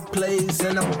big boy plays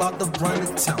and I'm about to run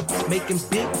the town. Making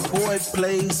big boy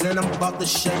plays and I'm about to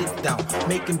shut it down.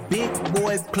 Making big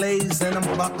boy plays and I'm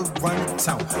about to run it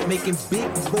town. Making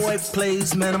big boy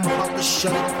plays, man, I'm about to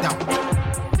shut it down.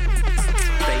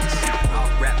 Fakes, all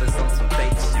rappers on some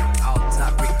fakes. All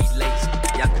top Ricky Lakes.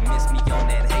 Y'all can miss me on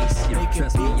that haste. You don't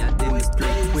trust me, I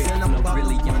demonstrate quick. Flow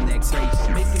really on that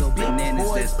crazy. So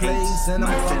bananas, that's H. My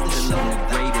sense alone the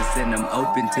greatest and I'm I'm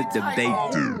open to debate.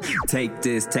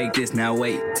 Take this, now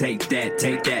wait. Take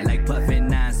that. Like puffin'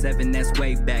 9-7, that's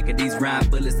way back. At these rhyme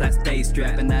bullets, I stay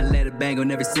strapped and I let it bang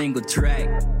on every single track.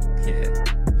 Yeah.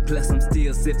 Plus I'm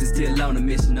still sifting, still on a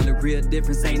mission. Only real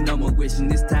difference ain't no more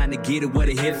wishing. It's time to get it what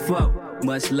it hit for.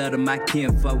 Much love to my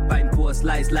kinfolk, fighting for a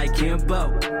slice like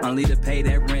Kimbo. Only to pay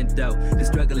that rent though. The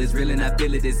struggle is real and I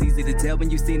feel it. It's easy to tell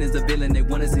when you seen as a villain. They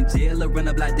want us in jail or run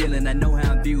up like Dylan. I know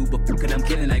how I'm viewed, but fuck it, I'm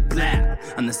killing like blah.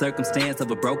 I'm the circumstance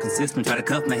of a broken system. Try to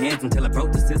cuff my hands until I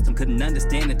broke the system. Couldn't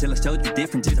understand until I showed you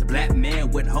different. Just a black man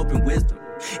with hope and wisdom.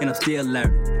 And I'm still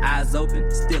learning, eyes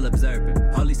open, still observing.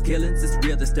 Police killings, it's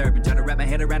real disturbing. Try to wrap my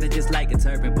head around it just like a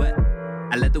turban, but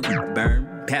I let the wind burn.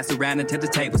 Pass around until the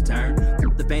tables turn.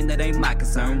 The pain that ain't my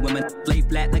concern. Women lay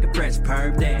flat like a fresh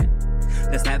perm. Damn.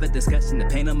 Let's have a discussion. The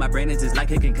pain on my brain is just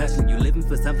like a concussion. You living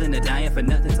for something and dying for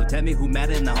nothing. So tell me who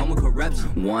matter in the home of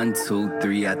corruption. 1, 2,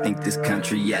 3, I think this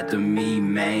country after me,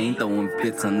 man. Throwing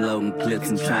fits, unloading clips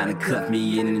and trying to cuff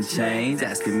me in chains.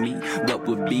 Asking me what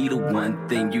would be the one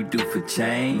thing you do for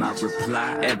change. My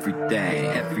reply,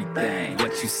 everything.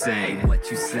 What you say, what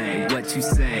you say, what you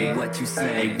say, what you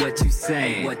say, what you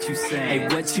say, what you say,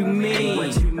 what you mean,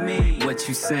 what you mean, what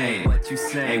you say, what you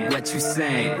say, what you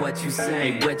say, what you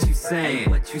say, what you say.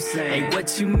 What you say,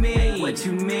 what you mean, what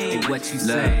you mean, what you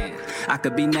say. I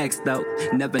could be next though,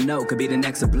 never know. Could be the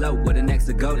next to blow, or the next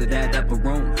to go to that upper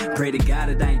room. Pray to God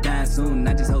that I ain't dying soon.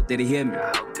 I just hope that he hear me.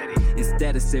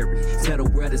 Instead of Siri, tell the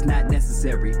world it's not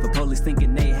necessary. For police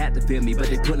thinking they had to feel me, but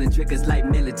they pulling triggers like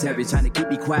military, trying to keep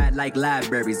me quiet like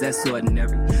libraries. That's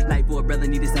ordinary. Like for a brother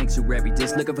need a sanctuary,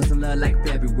 just looking for some love like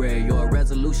February, or a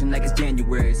resolution like it's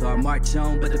January. So I march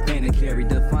on, but the pain to carry.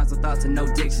 The fonts of thoughts and no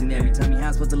dictionary. Tell me how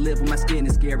I'm supposed to live when my skin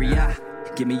is scary.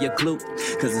 Give me a clue,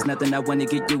 cause it's nothing I wanna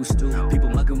get used to. People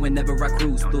mugging whenever I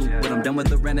cruise through, but I'm done with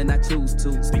the run and I choose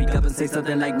to speak up and say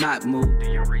something like Mahmoud.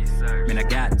 Do your research, man, I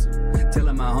got to.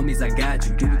 Telling my homies I got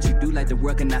you. Do what you do, like the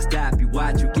world cannot stop you.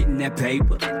 Watch you getting that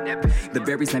paper. The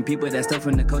very same people that stole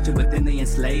from the culture, but then they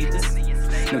enslaved us.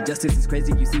 No justice is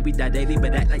crazy, you see we die daily,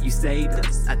 but act like you saved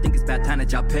us. I think it's about time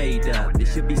that y'all paid up. It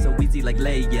should be so easy like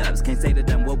layups. Can't say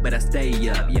that I'm woke, but I stay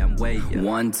up. Yeah, I'm way up.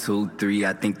 1, 2, 3,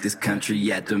 I think this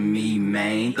country after me, man.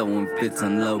 Throwing fits,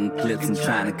 unloading clips and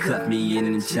trying to cuff me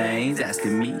in chains.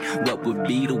 Asking me what would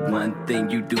be the one thing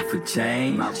you do for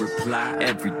change. My reply,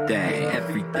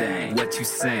 everything. What you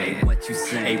say, what you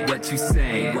say, what you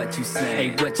say, what you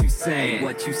say, what you say,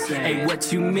 what you say,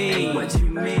 what you mean, what you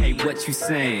mean, what you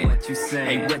say, what you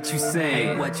say, what you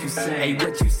say, what you say,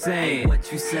 what you say,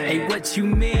 what you say, what you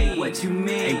mean, what you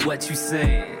mean, what you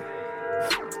say.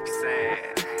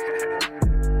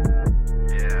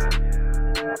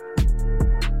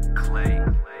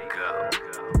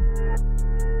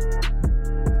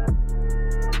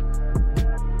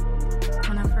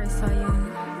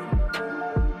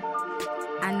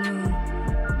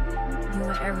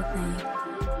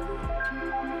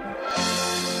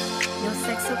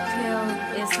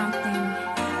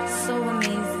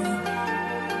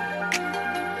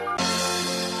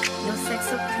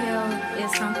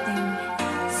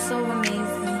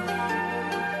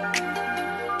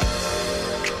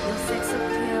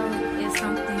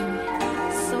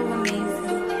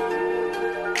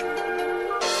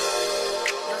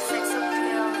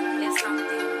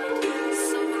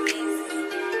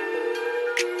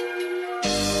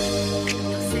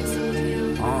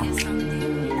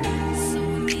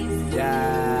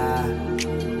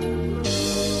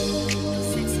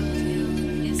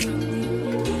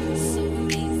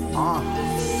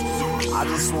 I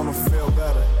just wanna feel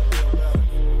better.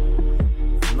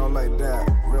 You know, like that,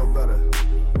 real better.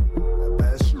 That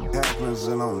bad shit happens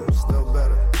and I'm still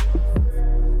better.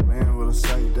 Man, what a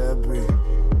sight that be.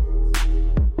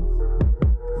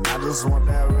 And I just want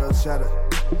that real cheddar.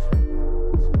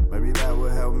 Maybe that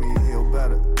would help me heal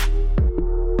better.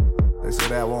 They say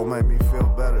that won't make me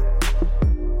feel better,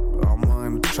 but I'm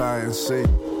willing to try and see.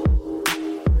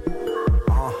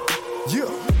 Yeah.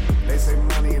 They say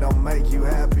money don't make you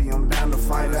happy, I'm down to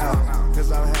find out.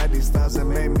 Cause I've had these thoughts that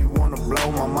made me wanna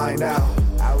blow my mind out.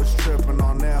 I was tripping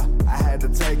on there, I had to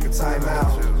take a time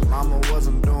out. Mama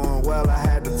wasn't doing well, I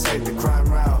had to take the crime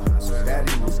route.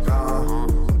 Daddy was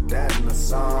gone, dad in the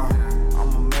song.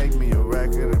 I'ma make me a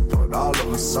record and put all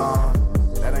of us on.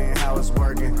 That ain't how it's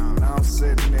working, now I'm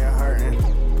sitting there hurting,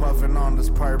 puffing on this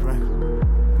purping.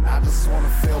 And I just wanna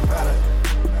feel better.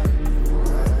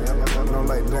 I know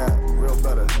like that, real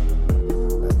better.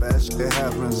 That bad shit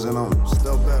happens and I'm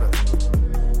still better.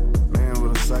 Man,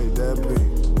 what a sight that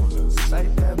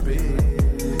be.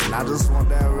 And I just want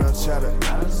that real cheddar.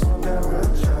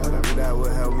 Maybe that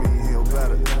would help me heal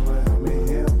better.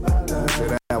 Say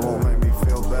that won't make me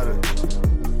feel better.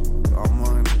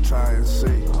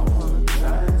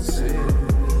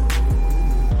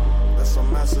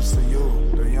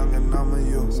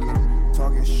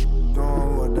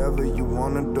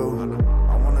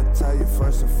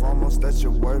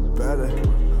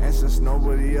 And since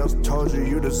nobody else told you,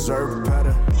 you deserve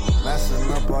better.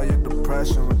 Messing up all your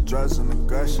depression with drugs and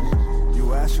aggression.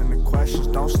 You asking the questions,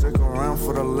 don't stick around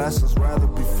for the lessons. Rather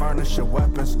be furnishing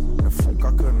weapons. And fuck,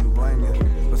 I couldn't blame you.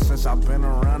 But since I've been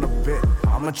around a bit,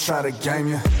 I'ma try to game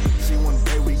you. See, one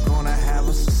day we gonna have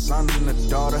us a son and a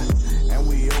daughter. And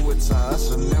we owe it to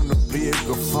us and them to be a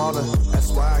good father. That's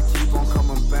why I keep on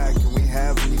coming back and we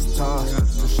having these talks.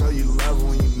 To show you love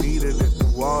when you needed it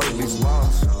through all of these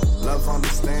laws. Love,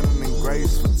 understanding, and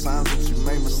grace for times that you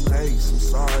made mistakes. I'm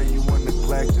sorry you were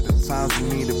neglected at times you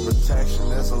needed protection.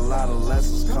 There's a lot of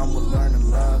lessons come with learning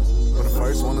love. But the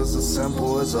first one is as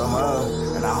simple as a hug.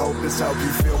 And I hope this helps you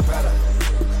feel better.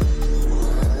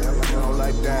 You know,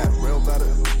 like that, real better.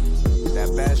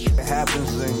 That bad shit happens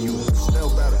and you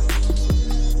still better.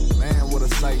 Man, what a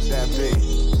sight that be.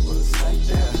 What a sight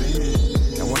that be.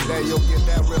 And one day you'll get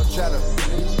that real cheddar.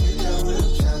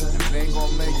 And it ain't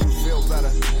gonna make you feel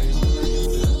better.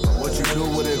 What you do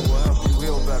with it will help you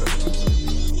heal better.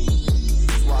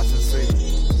 Just watch and see.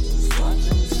 Just watch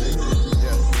and see.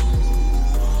 Yeah.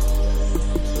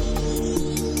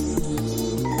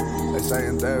 They say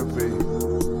in therapy,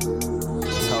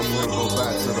 it's helpful to go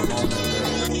back to the moment that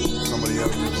somebody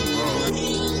else did you wrong.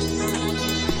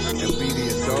 And be the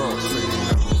adult so you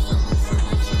never.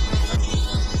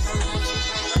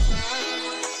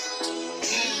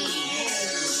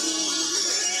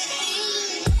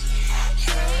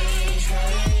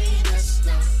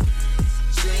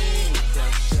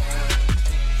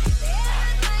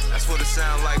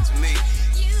 Sound like to me. So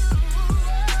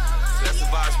that's the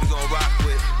vibes we gon' rock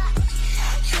with.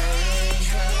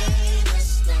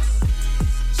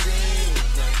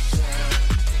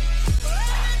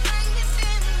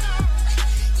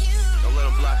 Don't let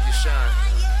them block your shine.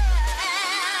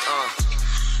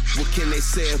 What can they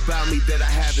say about me that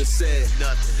I haven't said?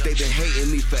 Nothing. They been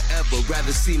hating me forever,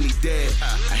 rather see me dead.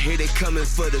 I hear they coming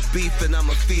for the beef and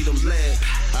I'ma feed them lead.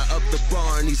 I up the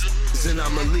bar and these and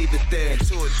I'ma leave it there.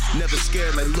 Never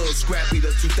scared like Lil Scrappy, the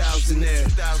 2000 there.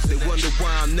 They wonder why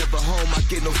I'm never home, I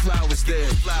get no flowers there.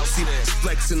 See me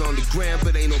flexing on the gram,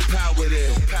 but ain't no power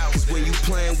there. Cause when you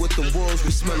playing with them wolves,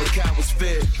 we smelling cowards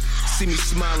fed. See me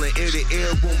smiling ear to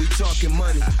ear when we talking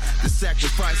money. The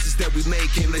sacrifices that we made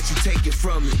can't let you take it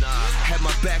from me. Had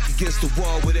my back against the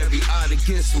wall with every odd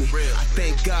against me. I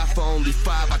thank God for only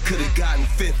 5, I could've gotten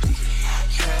 50.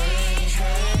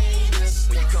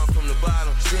 When you come from the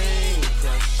bottom, you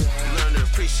learn to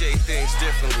appreciate things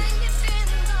differently.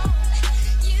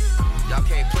 Y'all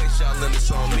can't place y'all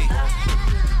limits on me.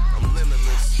 I'm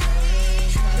limitless.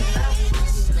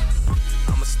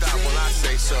 I'ma stop when I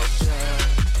say so.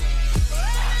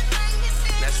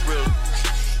 That's real.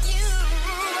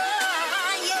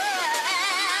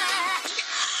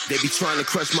 They be trying to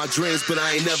crush my dreams, but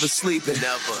I ain't never sleeping.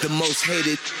 Never. The most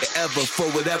hated ever for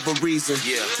whatever reason.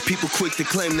 Yeah. People quick to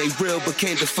claim they real, but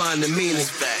can't define the meaning.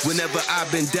 Whenever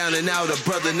I've been down and out, a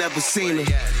brother never seen him.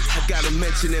 I got a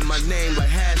mention in my name like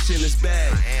hash in his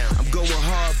bag. I'm going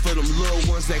hard for them little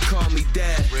ones that call me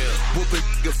dad. Whooping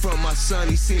nigga from my son,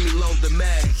 he see me load the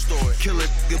mag. Kill a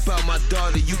nigga about my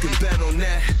daughter, you can bet on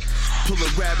that. Pull a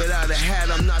rabbit out of hat,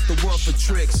 I'm not the one for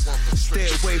tricks. Stay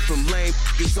away from lame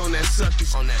niggas on that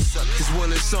suckers. Cause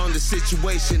when it's on, the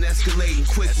situation escalating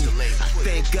quickly. I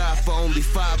thank God for only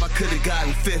 5, I could've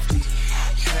gotten 50.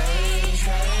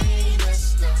 Hey,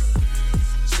 let's go.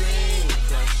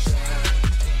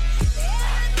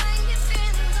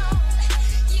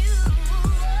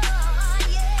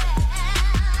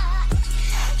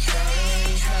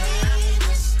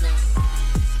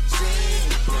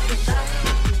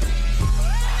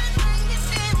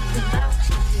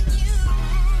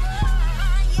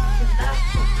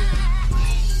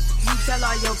 Tell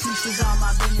all your pieces all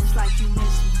my business like you miss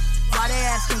me. Why they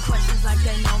asking questions like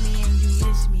they know me and you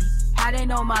miss me? How they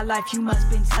know my life, you must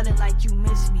been telling like you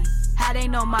miss me. How they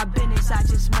know my business, I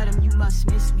just met them, you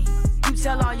must miss me. You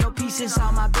tell all your pieces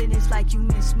all my business like you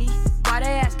miss me. Why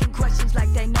they asking questions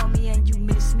like they know me and you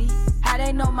miss me? How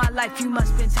they know my life, you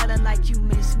must been telling like you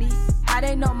miss me. How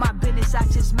they know my business, I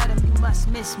just met them, you must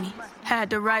miss me. Had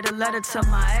to write a letter to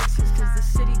my exes, cause the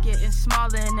city getting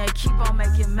smaller and they keep on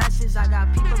making messes. I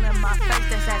got people in my face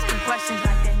that's asking questions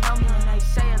like they know me, and they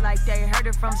say it like they heard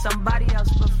it from somebody else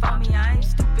before me. I ain't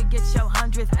stupid, get your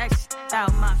 100th ex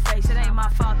out my face. It ain't my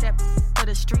fault that for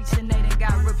the streets and they done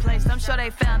got replaced. I'm sure they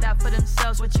found out for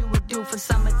themselves what you would do for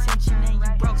some attention, and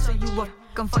you broke so you were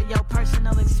f***ing for your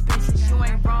personal expenses. You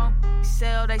ain't wrong,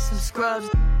 sell they some scrubs,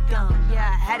 dumb. Yeah,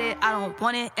 I had it, I don't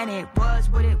want it, and it was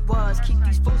what it was. Keep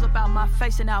these fools about my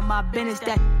face and out my business.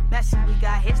 That messy, we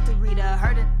got history to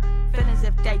hurt it. Feelings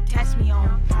if they test me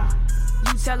on.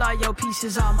 You tell all your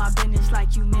pieces all my business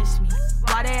like you miss me.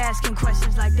 Why they they asking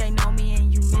questions like they know me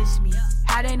and you miss me?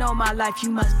 How they know my life, you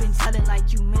must been telling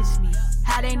like you miss me.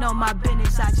 How they know my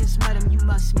business, I just met them, you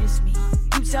must miss me.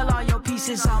 You tell all your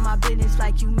pieces, all my business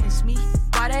like you miss me.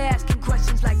 Why they asking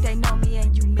questions like they know me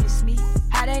and you miss me?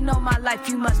 How they know my life,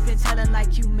 you must been telling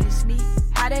like you miss me.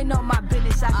 How they know my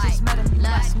business, I just met them, you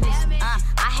must miss me.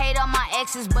 I hate all my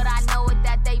exes, but I know it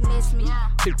that they miss me.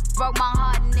 Broke my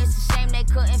heart and it's a shame they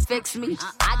couldn't fix me.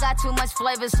 I got too much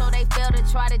flavor, so they fail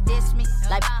to try to diss me.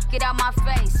 Like, get out my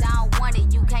face, I don't want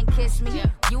it, you can't kiss me.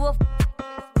 You a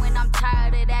when I'm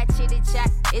tired of that chitty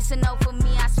chat. It's a no for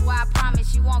me, I swear I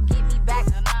promise you won't get me back.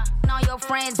 All your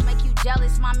friends make you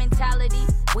jealous, my mentality.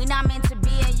 We not meant to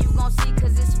be and you gon' see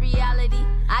cause it's reality.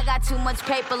 I got too much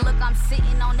paper, look I'm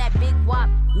sitting on that big wop.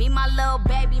 Me my little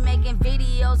baby making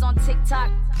videos on TikTok.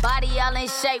 Body all in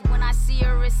shape when I see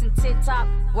her wrist and TikTok.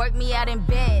 Work me out in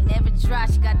bed, never dry,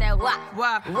 she got that wop,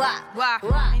 wop, wop, wop,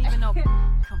 wop. Ain't even no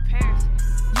comparison.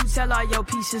 You tell all your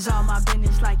pieces, all my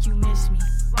business like you miss me.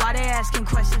 Why they asking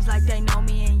questions like they know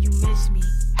me and you miss me?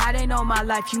 How they know my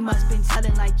life, you must been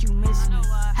telling like you miss me.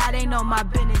 How they know my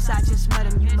business, I just met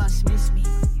them, you must miss me.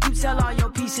 You tell all your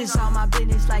pieces, all my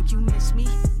business like you miss me.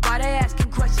 Why they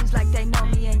asking questions like they know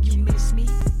me and you miss me?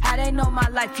 How they know my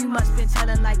life, you must been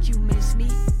telling like you miss me.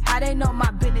 How they know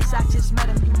my business, I just met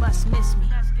them, you must miss me.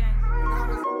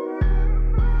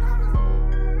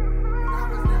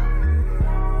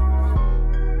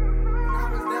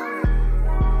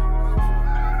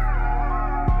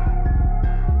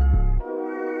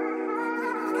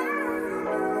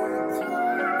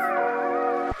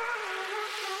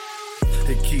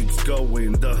 It keeps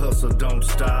going, the hustle don't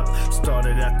stop.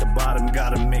 Started at the bottom,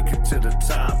 gotta make it to the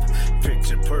top.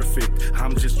 Picture perfect,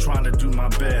 I'm just trying to do my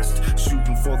best.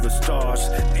 Shooting for the stars,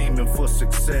 aiming for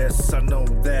success. I know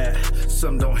that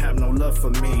some don't have no love for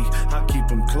me. I keep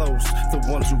them close, the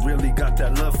ones who really got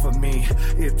that love for me.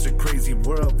 It's a crazy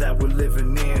world that we're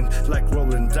living in. Like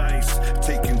rolling dice,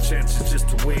 taking chances just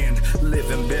to win.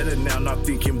 Living better now, not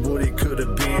thinking what it could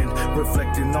have been.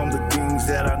 Reflecting on the things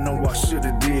that I know I should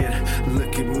have did.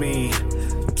 Look at me,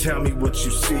 tell me what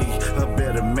you see. A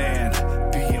better man,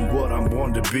 being what I'm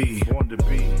born to be.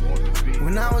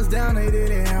 When I was down, they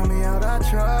didn't help me out, I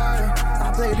tried.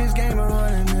 I played this game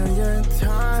 100 million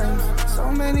times.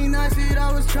 So many nights that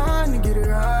I was trying to get it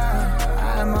right.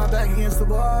 I had my back against the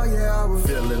wall, yeah, I was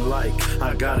feeling like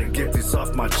I gotta get this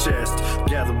off my chest.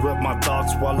 Gather up my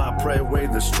thoughts while I pray away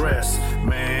the stress.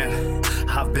 Man,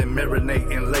 I've been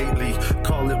marinating lately.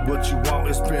 Call it what you want,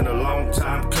 it's been a long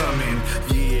time coming.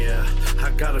 Yeah,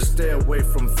 I gotta stay away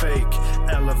from fake.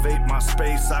 Elevate my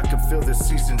space, I can feel the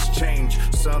seasons change.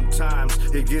 Sometimes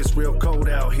it gets real cold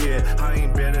out here. I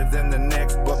ain't better than the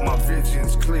next, but my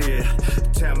vision's clear.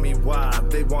 Tell me why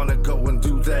they wanna go and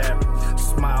do that.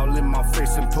 Smile in my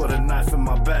face and put a knife in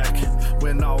my back.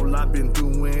 When all I've been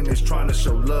doing is trying to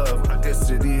show love. I guess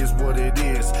it is what it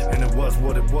is, and it was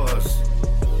what it was.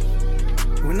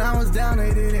 When I was down,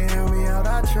 they didn't help me out,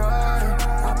 I tried.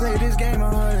 I played this game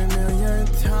 100 million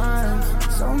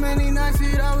times. So many nights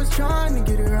that I was trying to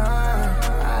get it right.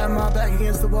 I had my back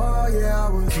against the wall, yeah, I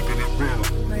was keeping it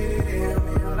real. They didn't help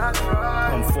me out, I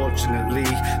tried. Unfortunately,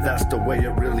 that's the way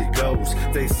it really goes.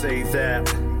 They say that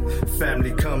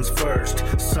family comes first.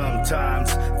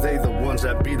 Sometimes they the ones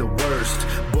that be the worst.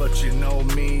 But you know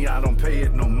me, I don't pay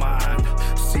it no mind.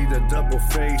 See the double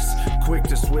face, quick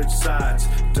to switch sides.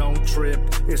 Don't trip,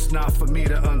 it's not for me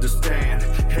to understand.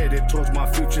 Headed towards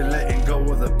my future, letting go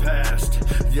of the past.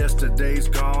 Yesterday's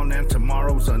gone and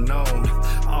tomorrow's unknown.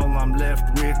 All I'm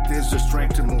left with is the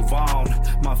strength to move on.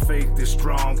 My faith is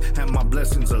strong and my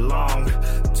blessings are long.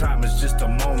 Time is just a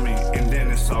moment and then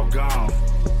it's all gone.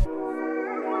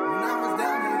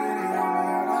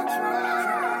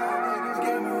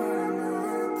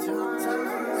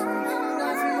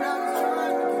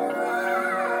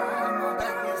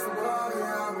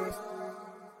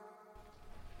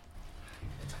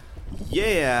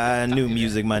 Yeah, New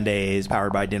Music Mondays,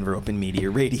 powered by Denver Open Media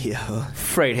Radio.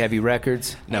 Freight Heavy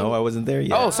Records. No, I wasn't there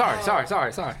yet. Oh, sorry.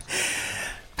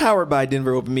 Powered by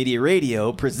Denver Open Media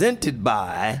Radio, presented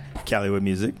by Caliwood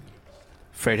Music.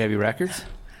 Freight Heavy Records.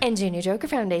 And Junior Joker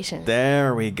Foundation.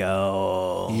 There we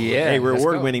go. Yeah. Hey, we're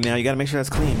award-winning now. You got to make sure that's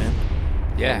clean, man.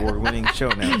 Yeah. Award-winning show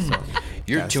now, so...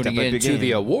 You're tuning in to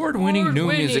the award-winning New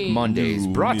Music Mondays,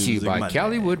 brought to you by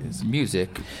Caliwood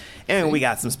Music. And we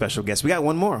got some special guests. We got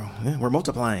one more. Yeah, we're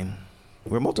multiplying.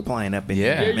 We're multiplying up in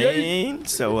here, man.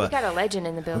 So we got a legend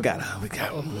in the building. We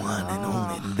got one and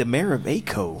only the mayor of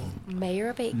ACO. Mayor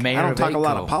of ACO. I don't talk a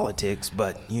lot of politics,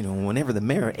 but you know, whenever the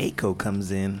mayor of ACO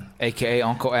comes in, AKA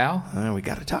Uncle Al, we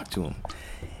got to talk to him.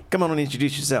 Come on and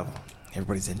introduce yourself.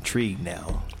 Everybody's intrigued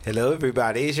now. Hello,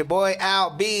 everybody. It's your boy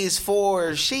Albeez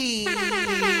for Sheez.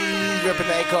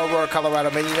 Representing Aurora,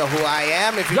 Colorado. Man, you know who I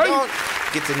am. If you don't,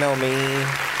 get to know me.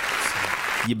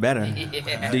 You better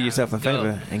do yourself a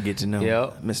favor and get to know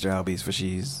Mr. Albeez for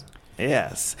Sheez.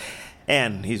 Yes.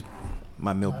 And he's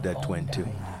my milk dud twin, too.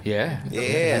 Yeah.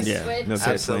 Yes. Yeah. Milk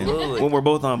Absolutely. When we're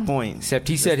both on point. Except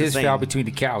he said his fell between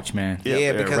the couch, man.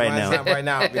 Yeah, because right mine's now. not right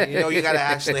now. You know, you got to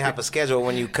actually have a schedule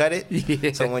when you cut it.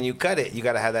 Yeah. So when you cut it, you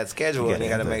got to have that schedule, and you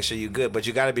got to make sure you're good. But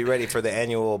you got to be ready for the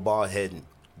annual bald head.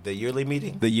 The yearly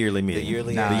meeting? The yearly meeting. The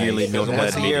yearly milk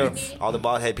once dud a year, meeting. all the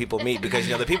bald head people meet because,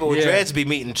 you know, the people with dreads be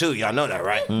meeting too. Y'all know that,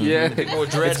 right? Yeah. People with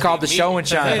dreads It's called be the show and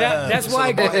shine. Hey, that's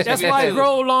why I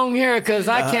grow long hair, because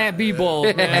I can't be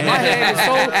bald, man. My head is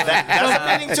so... That's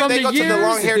the meeting too. They go to the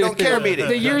long hair don't care meeting.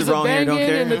 The years of banging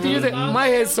and the years that... My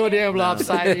head's so damn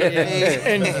lopsided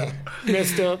and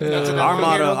messed up.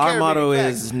 Our motto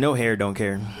is no hair, don't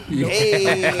care.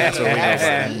 Hey. That's what we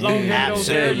say. Long hair, don't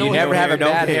care. You never have a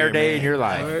bad hair day in your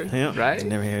life. Yeah. Right?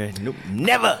 Never hair. Nope.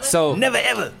 Never. So never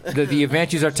ever. The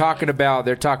event you're talking about,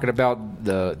 they're talking about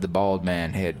the bald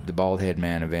head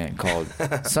man event called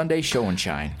Sunday Show and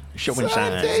Shine. Show and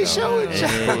shine. Sunday Show and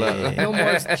shine. No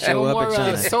more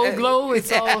soul glow.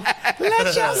 It's all...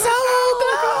 Let your soul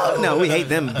glow. No, we hate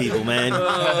them people, man.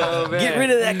 Get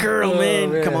rid of that curl,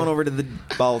 man. Come on over to the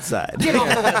bald side. Get off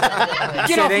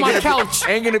my couch.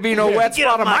 Ain't gonna be no wet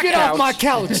spot on my couch. Get off my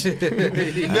couch.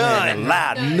 None.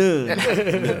 Loud.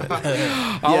 None.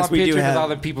 All Yes, I'm we do picturing is have. all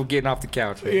the people getting off the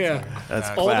couch. Yeah. That's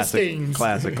All the classic. things.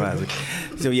 Classic.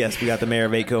 So yes, we got the mayor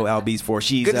of Aco, Albeez for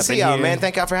Sheez. Good to up see in y'all, here. man.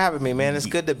 Thank y'all for having me, man. It's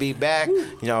good to be back.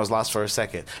 You know, I was lost for a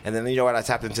second. And then, you know what? I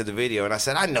tapped into the video and I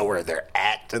said, I know where they're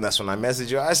at. And that's when I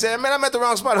messaged you. I said, man, I'm at the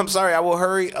wrong spot. I'm sorry. I will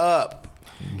hurry up.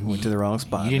 You went to the wrong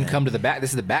spot. You didn't come to the back.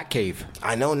 This is the back cave.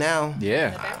 I know now.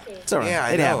 Yeah. It's all right. Yeah,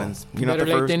 I it know. happens. You're not the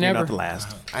Better late first. than You're never. not the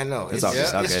last. I know. It's It's, all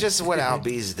good. it's just what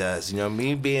Albeez does. You know,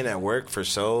 me being at work for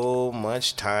so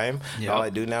much time, all I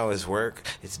do now is work.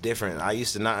 It's different. I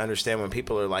used to not understand when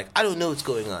people are like, I don't know what's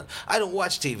going on. I don't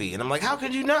watch TV. And I'm like, how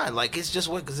could you not? Like, it's just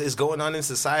what is going on in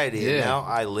society. And now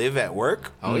I live at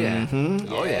work. Oh, yeah.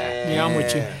 Mm-hmm. Oh, yeah. Yeah, I'm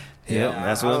with you. Yeah,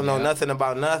 that's what. I don't know nothing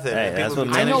about nothing. Hey, that's what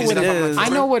I know management is. I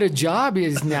know what a job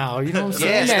is now. You know what I'm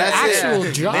saying? Yes, That that's actual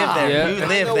it. job. Live there. Yeah.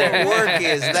 I know what work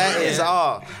is. That is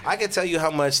all. I can tell you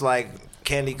how much like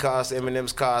candy costs,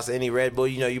 M&M's costs, any Red Bull.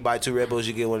 You know, you buy 2 Red Bulls,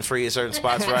 you get one free at certain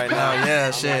spots right now.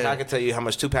 Yeah, shit. I can tell you how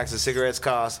much 2 packs of cigarettes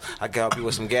cost. I can help you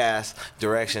with some gas,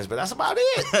 directions, but that's about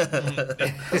it.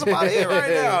 That's about it right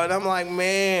now. And I'm like,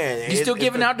 man. You still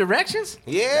giving out directions?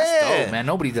 Yeah. That's dope, man.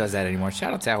 Nobody does that anymore.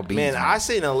 Shout out to Albeez. Man, I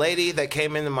seen a lady that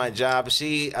came into my job.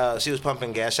 She was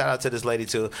pumping gas. Shout out to this lady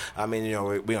too. I mean, you know,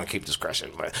 we don't keep discretion,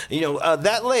 but you know,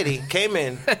 that lady came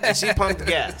in and she pumped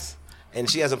gas, and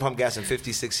she hasn't pumped gas in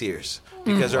 56 years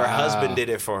because her husband did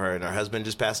it for her, and her husband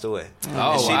just passed away.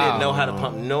 Oh, and she didn't know how to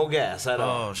pump no gas at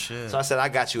all. Oh, shit. So I said, I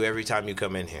got you every time you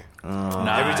come in here.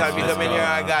 Nice. Every time you come in here,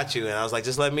 I got you. And I was like,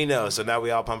 just let me know. So now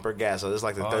we all pump her gas. So this is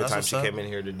like the third that's time what's she up. came in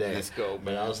here today. Let's go,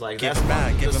 But I was like, Give that's it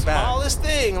back, give the it back. smallest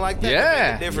thing. Like that Yeah.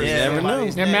 can make a difference. Yeah. in Never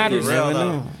somebody's It day. matters. For real, Never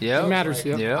though. know. Yeah. It matters.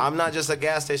 Yeah. Yeah. I'm not just a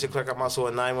gas station clerk. I'm also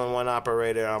a 911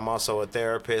 operator. I'm also a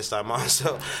therapist. I'm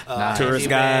also Nice. Tourist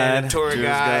handyman, guide. tour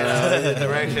guide,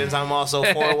 directions. I'm also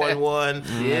 411.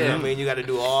 Yeah. I mean, you got to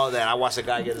do all that. I watched a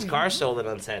guy get his car stolen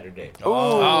on Saturday.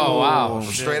 Oh, wow.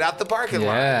 Straight out the parking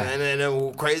lot. Yeah. And then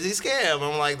a crazy scam.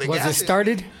 I'm like, the Was gas it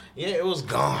started? Yeah, it was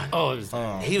gone. Oh,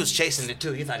 He was chasing it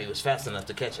too. He thought he was fast enough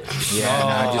to catch it. Yeah,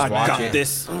 nah, just watch it.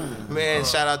 this. Man,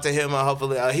 shout out to him.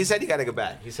 Hopefully, he said he got it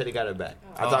back. He said he got it back.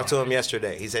 I talked to him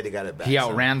yesterday. He said he got it back. He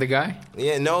outran the guy?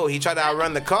 Yeah, no, he tried to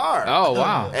outrun the car. Oh,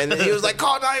 wow. And then he was like,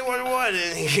 call 911,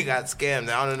 and he got scammed.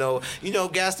 I don't know. You know,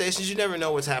 gas stations, you never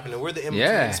know what's happening. We're the in-between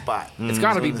Yeah. spot. It's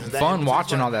got to be That fun in-between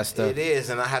watching spot, all that stuff. It is,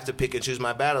 and I have to pick and choose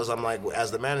my battles. I'm like,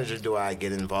 as the manager, do I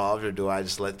get involved or do I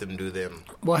just let them do them?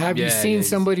 well, have you Yeah, seen yeah.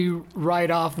 somebody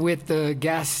ride off with the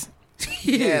gas?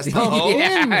 Yes, the Oh, hose.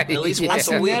 yeah. At least once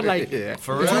a Yeah, week. like,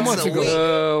 For a few once months a ago. week.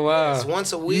 Oh, wow. It's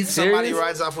once a week, You somebody serious?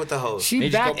 rides off with the hose. She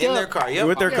just backed in up. their car. Yep.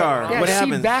 With their car. Yeah, What she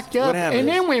happens? backed up What happens? and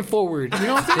then went forward. You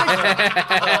know what I'm saying?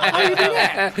 How you do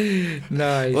that?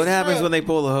 Nice. What happens when they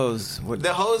pull the hose? What,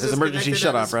 The hose there's is emergency connected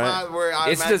at shut off, a right? spot where it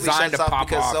It's automatically designed shuts to off pop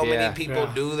because so off, many yeah. people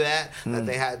do that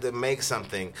they had to make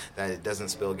something that it doesn't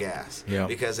spill gas. Yeah.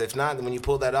 Because if not, when you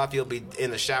pull that off, you'll be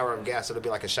in a shower of gas. It'll be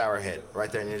like a shower head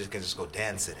right there, and you can just go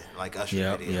dance in it like Usher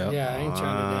Yep, video. yep. Yeah, I ain't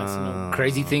trying to dance no.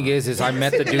 Crazy thing is I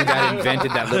met the dude that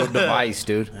invented that little device,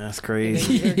 dude. That's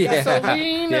crazy. Yeah.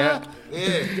 Gasolina.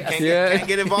 Yeah, can't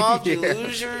get involved, you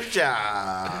lose your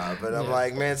job. But I'm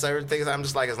like, man, certain things I'm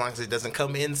just like, as long as it doesn't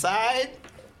come inside,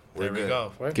 we're There we good.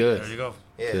 go. Good. There you go.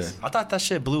 Yes. I thought that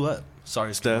shit blew up.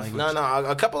 Sorry, Steph. No,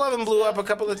 a couple of them blew up. A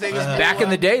couple of things. Back in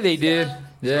the day, they did.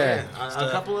 Yeah. A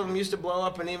couple of them used to blow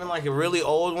up, and even like a really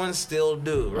old ones still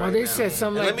do. Right Well, they now. said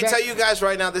something And like let me tell you guys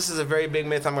right now, this is a very big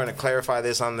myth. I'm going to clarify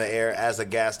this on the air. As a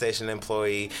gas station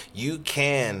employee, you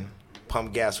can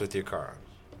pump gas with your car.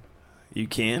 You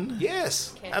can?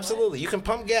 Yes, absolutely. You can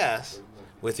pump gas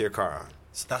with your car on.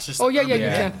 So that's just Oh, yeah, you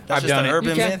can. That's just an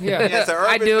urban myth. Yeah, it's an urban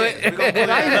I do myth. it. We're gonna put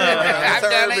I've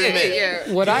done urban it. myth.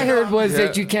 Yeah. What I heard was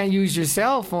that you can't use your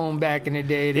cell phone back in the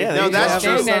day. Yeah, No, that's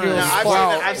true. That No, it'll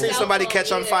I've seen somebody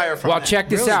catch on fire from Well, that. check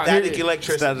this out. Static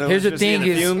electricity. Here's the thing: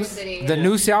 is fumes? the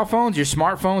new cell phones, your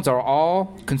smartphones, are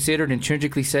all considered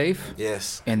intrinsically safe.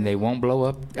 Yes. And they won't blow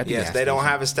up at the Yes, gas they don't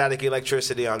station. have a static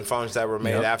electricity on phones that were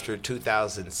made Yep. after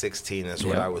 2016. That's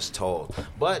what Yep. I was told.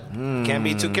 But can't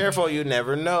be too careful. You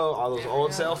never know. All those old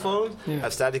cell phones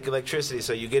have static electricity.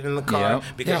 So you get in the car Yep.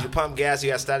 because you pump gas, you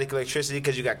got static electricity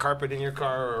because you got carpet in your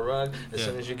car or a rug. As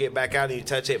soon as you get back out and you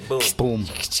touch it, boom. Boom.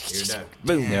 You're done.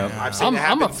 Boom. Yep. I've seen it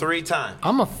happen 3 times.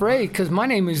 I'm afraid because my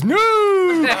name is New.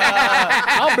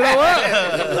 I'll blow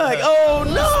up. Like, oh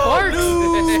no,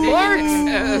 Sparks.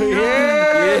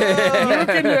 Yeah.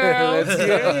 Looking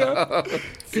now.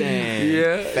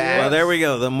 Yeah. Well, there we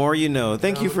go. The more you know.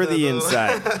 Thank you for the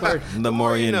insight. The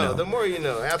more you know. The more you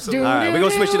know. Absolutely. All right, we're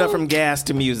gonna switch it up from gas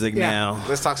to music now.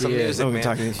 Let's talk some music, we're man.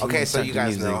 talking- Okay, so talk you to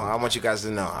guys music. know. I want you guys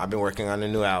to know. I've been working on a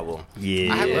new album.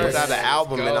 Yeah. I haven't put out an Yes.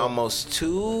 album in Go. almost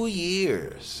 2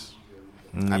 years.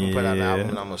 I haven't put out an album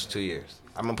in almost 2 years.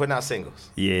 I've been putting out singles.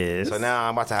 Yes. So now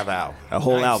I'm about to have an album. A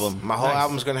whole album. My whole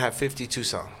album's gonna have 52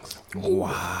 songs.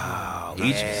 Wow.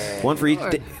 Each Yeah. one for each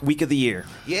week of the year.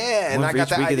 Yeah, and One I for got each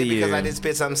that week of idea the because year. I did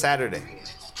Spit Something Saturday.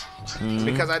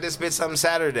 Because I did Spit Something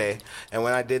Saturday, and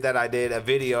when I did that, I did a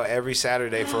video every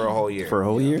Saturday for a whole year. For a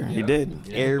whole year, you did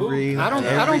every. I don't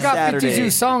every got Saturday. 52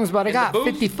 songs, but I got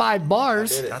 55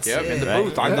 bars. That's Yep, it. in the Right.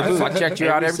 booth. I checked you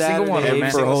out every single one of them, Saturday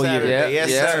man. for a whole year. Saturday. Yes,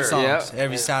 Yeah. sir. songs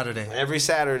every Saturday. Every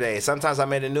Saturday. Sometimes I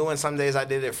made a new one. Some days I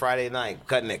did it Friday night,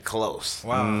 cutting it close.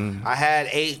 Wow. I had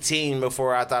 18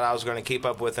 before I thought I was going to keep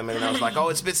up with them, and then I was like, "Oh,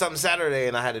 it's Spit Something Saturday,"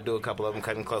 and I had to do a couple of them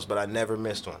cutting close, but I never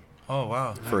missed one. Oh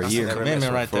wow. For a That's year. a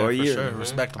commitment right For there. a For year. sure.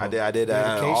 Respectable. I did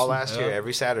all last year, Yep.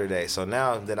 every Saturday. So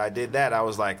now that I did that, I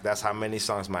was like, "That's how many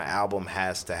songs my album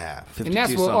has to have." And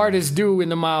that's 52 what songs. artists do in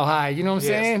the Mile High. You know what I'm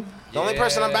Yes. saying? The only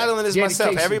person I'm battling is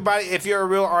myself. Dedication. Everybody, if you're a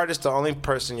real artist, the only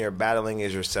person you're battling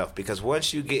is yourself. Because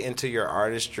once you get into your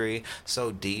artistry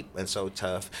so deep and so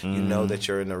tough, you know that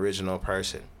you're an original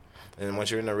person. And once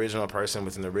you're an original person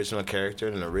with an original character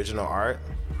and an original art,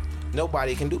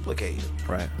 nobody can duplicate you.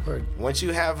 Right. Once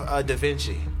you have a Da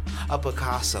Vinci, a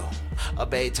Picasso, a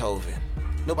Beethoven,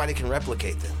 nobody can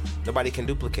replicate them. Nobody can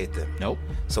duplicate them. Nope.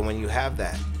 So when you have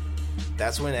that,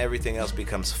 that's when everything else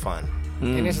becomes fun.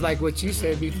 And it's like what you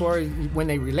said before, when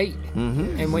they relate.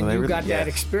 Mm-hmm. And when you got that Yes.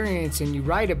 experience and you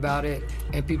write about it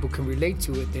and people can relate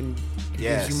to it, then it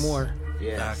Yes. gives you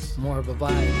Yes. more of a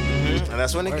vibe. And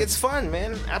that's when it Word. gets fun,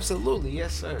 man. Absolutely.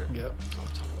 Yes, sir. Yep.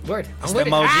 Word. That's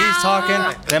them OGs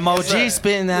talking. Them OGs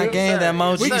spitting that game. Them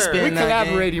OGs We spitting that game.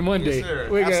 collaborating one day.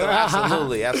 We go,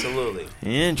 Absolutely. Absolutely.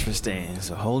 Interesting.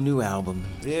 It's a whole new album.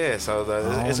 Yeah, so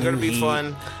All it's going to new be heat.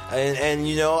 fun. And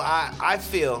you know, I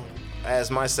feel,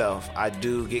 as myself, I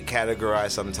do get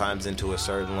categorized sometimes into a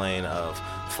certain lane of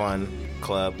fun,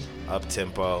 club,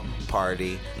 up-tempo,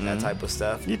 party, that type of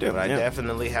stuff. You do, But I yeah.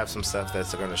 definitely have some stuff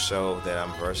that's going to show that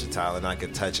I'm versatile and I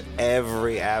can touch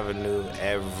every avenue,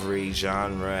 every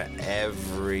genre,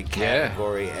 every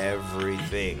category,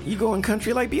 everything. You going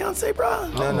country like Beyonce, bro?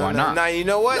 No. Now, you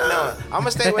know what? No. I'm going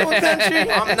to stay away from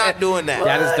country. I'm not doing that.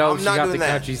 That is dope. I'm She not got doing the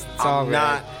that. country song I'm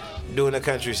not doing a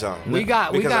country song. We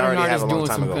got Because I an already have artist a long doing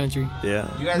time some ago. country. Yeah.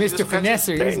 You guys do Mr. some country?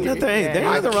 Finesser. There's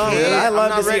nothing wrong with I it. I I'm love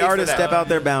not to see ready for artists that. step out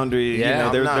their boundary. Yeah, you know,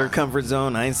 I'm their not. comfort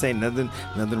zone. I ain't saying nothing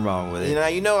wrong with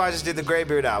it. You know, I just did the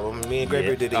Graybeard album. Me and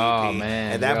Graybeard did the EP. Oh,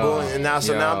 man. And that Yo. boom, and now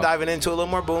I'm diving into a little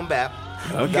more boom bap.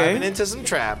 I'm Okay. diving into some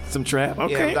trap. Some trap. Yeah,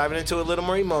 I'm Okay. diving into a little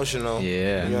more emotional.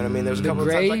 Yeah. You know what I mean? There's a The couple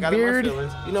of times I got in my Graybeard?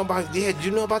 feelings. You know about do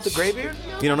you know about the Graybeard?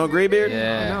 You don't know Graybeard?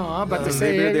 Yeah. No, I'm about to No,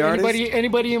 say, Graybeard, the artist?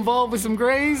 anybody involved with some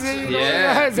grays?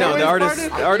 Yeah. Is that No, what the it's artist-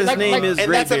 part of? the artist's name is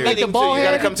And that's a Graybeard. meeting too. bald You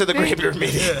gotta head come to the thing? Graybeard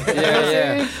meeting.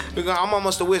 Yeah. I'm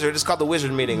almost a wizard. It's called the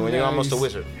wizard meeting when you're almost a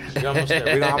wizard. You're almost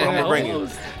there. I'm gonna bring you.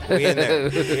 We in there.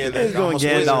 It's going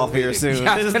Gandalf here soon.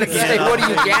 I was gonna say, what are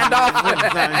you, Gandalf?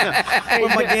 Where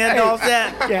my Gandalf's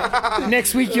at? Yeah.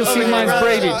 Next week you'll see mine's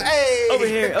braided. Hey, Over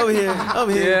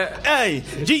here. Hey,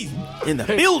 Jeez, in the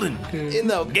building. in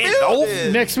the Gandalf.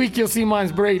 building. Next week you'll see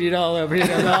mine's braided all over here.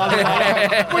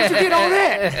 Where'd you get all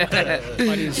that?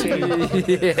 Funny as shit.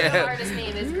 The artist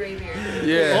name is Graybeard.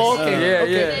 Yeah. Oh, okay.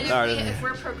 And then Alright. if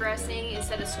we're progressing,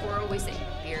 instead of squirrel, we say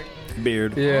beard.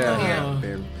 Beard. Yeah.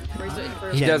 Beard.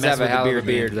 He does have a hell of a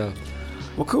beard, though.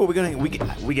 Well, cool. We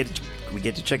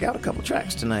get to check out a couple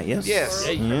tracks tonight. Yes. Yes.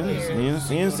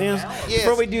 Yes.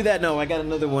 Before we do that, no, I got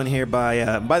another one here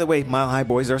by the way, Mile High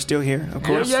Boys are still here, of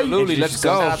course. Absolutely. Let's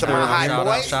go. Shout out to Mile High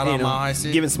Boys. Shout out Mile High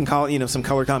City. Giving some some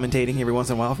color commentating every once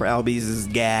in a while for Albeez's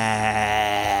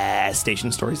gas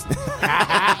station stories.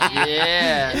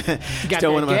 Yeah.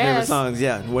 Still one of my favorite songs.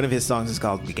 Yeah, one of his songs is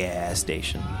called "The Gas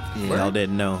Station." Y'all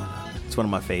didn't know. It's one of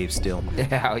my faves still.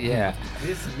 Hell yeah.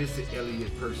 This Missy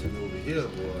Elliott person over here,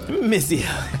 boy. Missy. Boy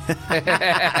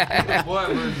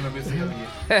version of Missy Elliott.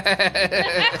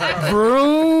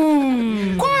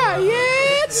 Vroom.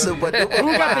 Quiet. Who got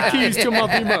the keys to my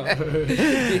beamer?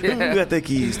 Who got the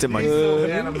keys to my? So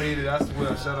animated, I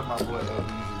swear. Shout out my boy.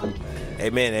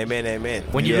 Amen.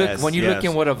 When you look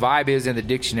in what a vibe is in the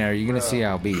dictionary, you're gonna see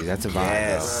Albeez. That's a vibe.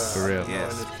 Yes. For real.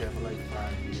 Yes.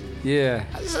 Yeah.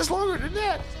 It's longer than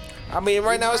that. I mean,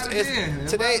 right now it's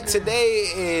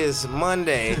today is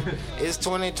Monday. It's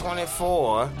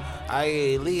 2024.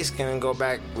 I at least can go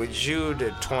back with you to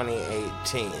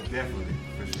 2018. Definitely,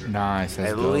 for sure. Nice.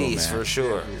 That's At dope, least, man. for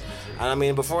sure. I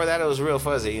mean, before that, it was real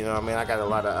fuzzy. You know, I mean, I got a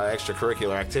lot of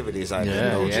extracurricular activities I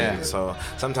indulge in. So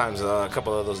sometimes a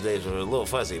couple of those days were a little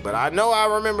fuzzy. But I know I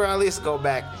remember at least go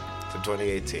back to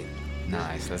 2018.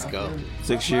 Nice. Let's go.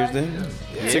 6 years then?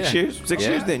 Yeah. 6 years? 6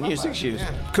 years then? Yeah, 6 years.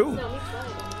 Cool.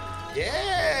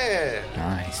 Yeah.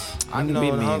 Nice. I've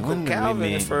known Uncle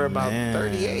Calvin for about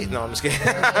 38. No, I'm just kidding.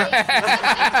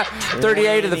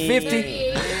 38 of the 50.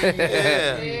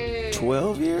 Yeah.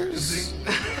 12 years?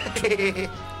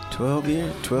 12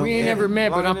 years? 12 We ain't never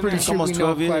met, but I'm pretty sure almost we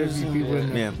know 12 quite a years. few people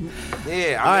in there.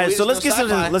 Yeah. All right, so let's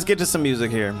get to some music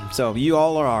here. So you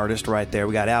all are artists right there.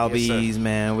 We got Albeez,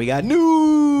 man. We got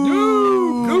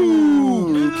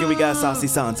and we got Saucy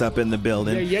Sans up in the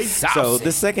building. So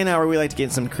the second hour, we like to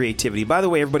get some creativity. By the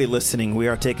way, everybody listening, we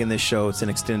are taking this show. It's an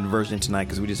extended version tonight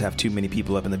because we just have too many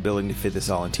people up in the building to fit this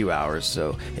all in 2 hours.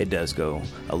 So it does go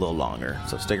a little longer.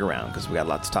 So stick around because we got a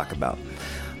lot to talk about.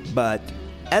 But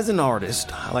as an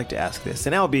artist, I like to ask this.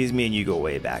 And Albeez, me and you go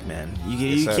way back, man.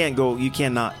 You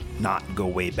cannot not go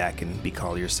way back and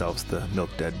call yourselves the Milk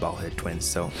Dud Ballhead Twins.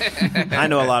 So I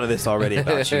know a lot of this already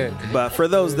about you. But for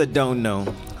those that don't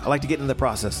know, I like to get into the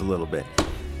process a little bit.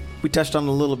 We touched on it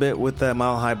a little bit with the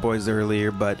Mile High Boys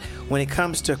earlier, but when it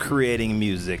comes to creating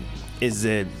music, is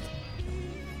it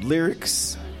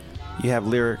lyrics? You have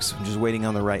lyrics, just waiting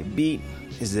on the right beat?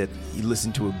 Is it you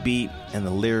listen to a beat and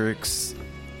the lyrics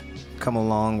come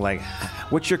along? Like,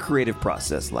 what's your creative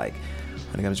process like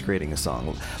when it comes to creating a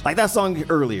song? Like that song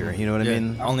earlier, you know what I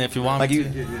mean? Only if you want like me you,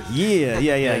 to.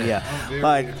 Yeah.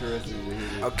 Like,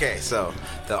 okay, so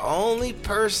the only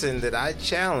person that I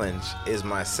challenge is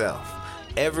myself.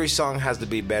 Every song has to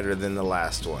be better than the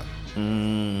last one.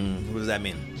 What does that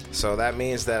mean? So that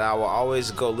means that I will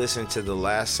always go listen to the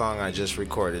last song I just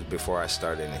recorded before I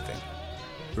start anything.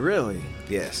 Really?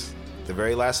 Yes. The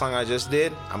very last song I just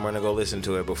did, I'm going to go listen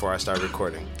to it before I start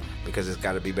recording because it's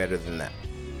got to be better than that.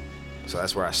 So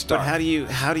that's where I start. But how do you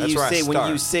say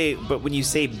when you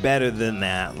say better than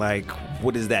that, like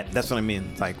what is that? That's what I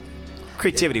mean. Like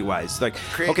creativity wise. Like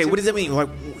okay, what does that mean? Like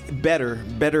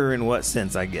better in what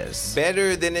sense, I guess?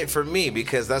 Better than it for me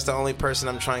because that's the only person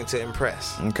I'm trying to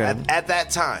impress. Okay. At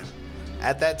that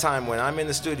time when I'm in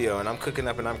the studio and I'm cooking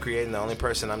up and I'm creating, the only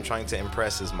person I'm trying to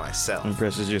impress is myself.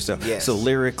 Impresses yourself. Yes. So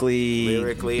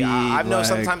lyrically, I know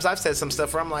sometimes I've said some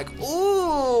stuff where I'm like,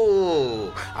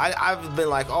 ooh. I've been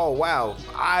like, oh wow,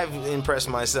 I've impressed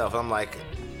myself. I'm like,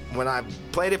 when I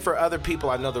played it for other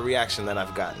people, I know the reaction that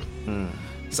I've gotten.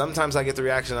 Sometimes I get the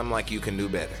reaction, I'm like, you can do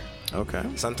better. Okay.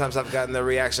 Sometimes I've gotten the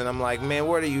reaction, I'm like, man,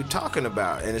 what are you talking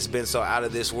about? And it's been so out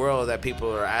of this world that people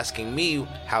are asking me,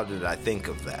 how did I think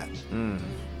of that?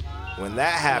 When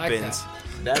that happens,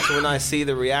 that's when I see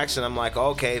the reaction. I'm like,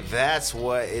 okay, that's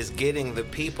what is getting the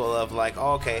people of like,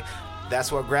 okay,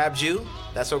 that's what grabbed you?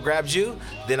 That's what grabbed you?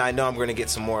 Then I know I'm going to get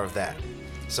some more of that.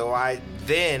 So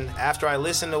after I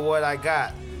listen to what I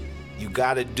got, you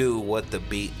got to do what the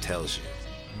beat tells you.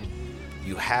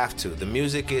 You have to. The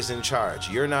music is in charge.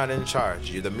 You're not in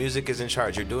charge. The music is in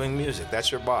charge. You're doing music.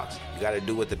 That's your boss. You got to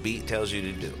do what the beat tells you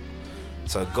to do.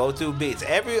 So go through beats.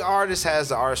 Every artist has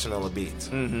the arsenal of beats.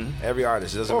 Mm-hmm. Every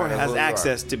artist. It doesn't or matter has who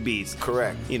access to beats.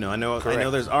 Correct. You know, I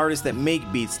know there's artists that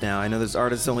make beats now. I know there's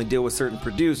artists that only deal with certain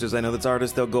producers. I know there's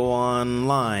artists that'll go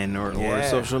online or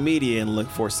social media and look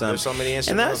for some. There's so many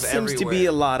instrumentals and that seems to be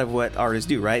a lot of what artists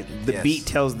do, right? The beat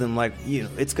tells them, like, you know,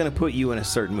 it's going to put you in a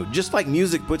certain mood. Just like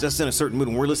music puts us in a certain mood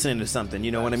when we're listening to something,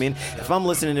 you know what I mean? If I'm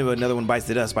listening to Another One Bites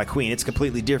the Dust by Queen, it's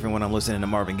completely different when I'm listening to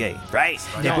Marvin Gaye, right?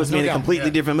 It puts me in a completely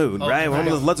different mood, right?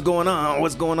 What's going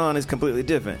on is completely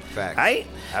different. Fact. Right?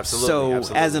 Absolutely.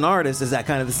 So as an artist, is that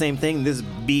kind of the same thing? This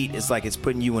beat is like it's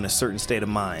putting you in a certain state of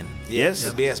mind.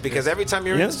 Yes? Yes, because every time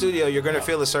you're in the studio, you're going to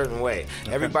feel a certain way.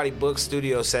 Okay. Everybody books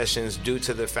studio sessions due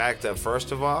to the fact that,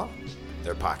 first of all,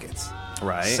 their pockets.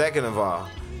 Right. Second of all,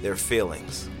 their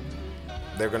feelings.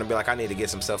 They're going to be like, I need to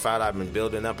get some stuff out. I've been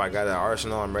building up. I got an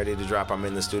arsenal. I'm ready to drop. I'm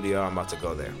in the studio. I'm about to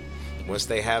go there. Once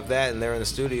they have that and they're in the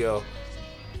studio,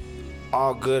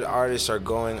 all good artists are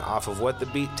going off of what the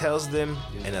beat tells them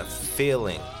and a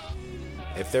feeling.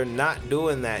 If they're not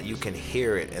doing that, you can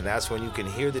hear it, and that's when you can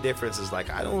hear the difference. It's like,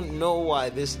 I don't know why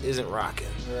this isn't rocking.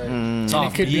 Right.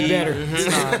 It could be better.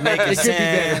 It's not making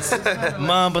sense.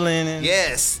 Mumbling. And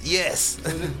yes.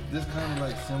 So this kind of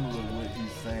like similar to what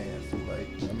he's saying. So like,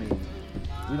 I mean,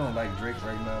 we don't like Drake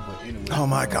right now, but anyway. Oh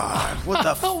my God! What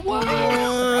the?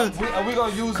 Are we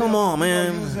gonna use? Come him? on,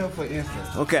 man. Use him for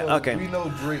instance. Okay. We know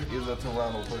Drake is a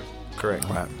Toronto person. Correct.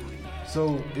 Right.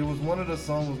 So it was one of the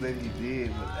songs that he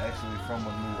did was actually from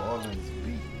a New Orleans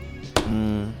beat.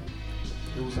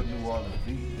 It was a New Orleans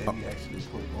beat that he actually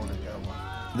put on the album.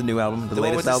 The new album, the one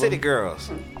latest with album. The City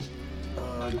Girls.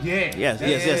 Yeah. Yes.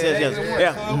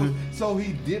 Yeah. So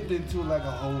he dipped into like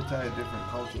a whole entire different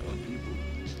culture of people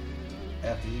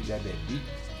after he got that beat.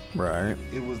 Right.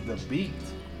 It was the beat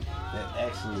that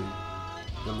actually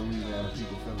the Louisiana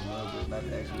people fell in love with, not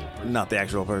the actual person. Not the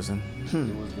actual person.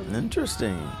 It was the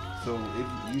Interesting. So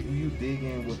if you dig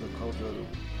in with the culture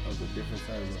of the different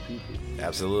sizes of people.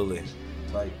 Absolutely.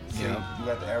 Like, you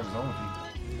got the Arizona people.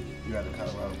 You got the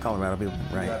Colorado people,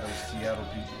 right. You got the Seattle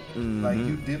people. Like,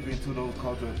 you dip into those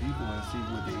cultural people and see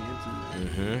what they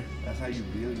into. That's how you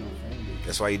build your fan base.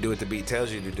 That's why you do what the beat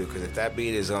tells you to do. Because if that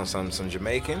beat is on some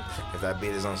Jamaican, if that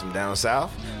beat is on some down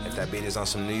south, if that beat is on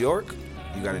some New York,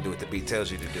 you got to do what the beat tells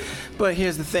you to do. But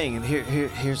here's the thing.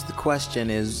 Here's the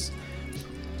question is,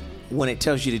 when it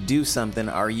tells you to do something,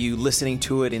 are you listening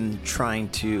to it and trying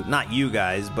to, not you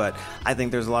guys, but I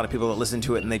think there's a lot of people that listen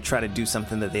to it and they try to do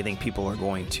something that they think people are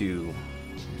going to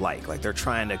like they're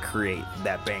trying to create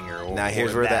that banger. Or, now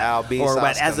here's or where that, the Albeez or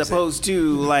sauce as comes opposed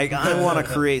to like I want to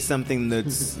create something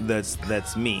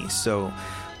that's me. So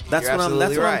that's what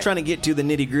I'm trying to get to, the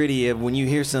nitty gritty of when you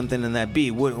hear something in that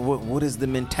beat. What is the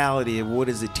mentality of what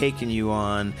is it taking you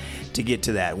on to get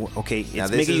to that? Okay,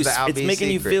 it's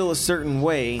making you feel a certain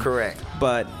way. Correct.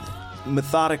 But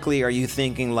methodically, are you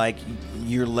thinking like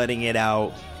you're letting it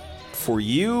out for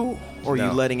you, or are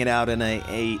you letting it out in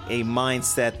a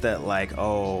mindset that like,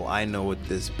 oh, I know what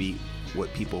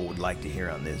people would like to hear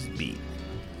on this beat?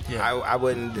 Yeah. I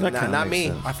wouldn't. Not me.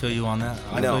 Sense. I feel you on that.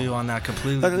 I feel you on that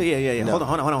completely. Yeah. No.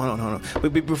 Hold on.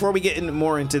 But before we get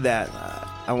more into that,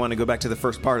 I want to go back to the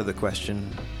first part of the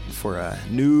question for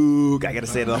Nuke. I got to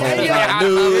say it the whole time.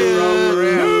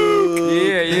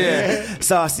 Nuke. Yeah.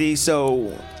 Saucy.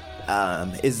 So,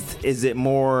 is it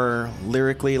more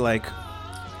lyrically like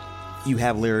you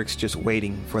have lyrics just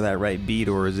waiting for that right beat,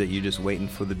 or is it you just waiting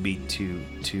for the beat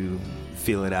to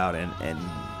feel it out and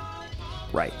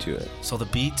right to it? So the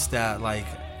beats that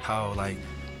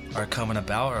are coming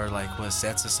about are like what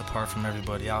sets us apart from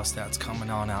everybody else that's coming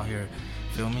on out here,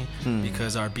 feel me?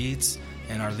 Because our beats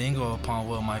and our lingo upon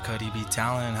what Mike Cuddy be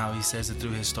telling and how he says it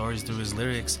through his stories, through his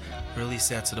lyrics, really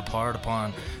sets it apart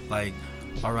upon like,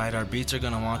 all right, our beats are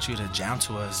going to want you to jam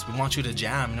to us. We want you to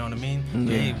jam, you know what I mean?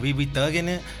 We be thugging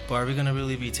it, but are we going to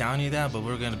really be telling you that? But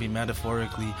we're going to be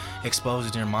metaphorically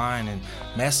exposing your mind and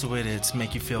mess with it to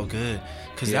make you feel good.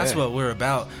 Because that's what we're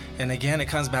about. And again, it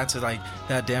comes back to like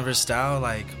that Denver style.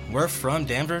 Like, we're from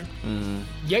Denver.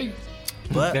 Yay.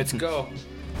 But let's go.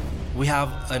 We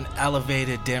have an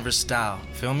elevated Denver style.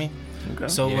 Feel me? Okay.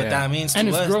 So what that means to us.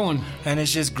 And it's growing. And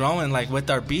it's just growing. Like with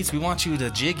our beats, we want you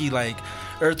to jiggy like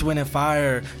Earth, Wind, and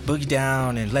Fire, Boogie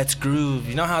Down, and Let's Groove.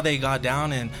 You know how they got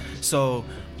down? And so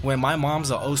when my mom's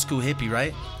an old school hippie,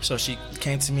 right? So she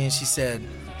came to me and she said,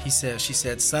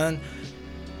 son,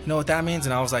 you know what that means?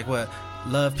 And I was like, what?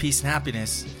 Love, peace, and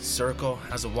happiness. Circle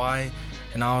has a Y.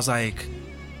 And I was like,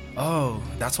 oh,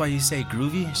 that's why you say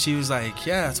groovy? She was like,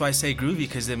 yeah, that's why I say groovy,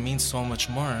 because it means so much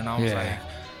more. And I was like,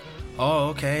 oh,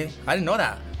 okay. I didn't know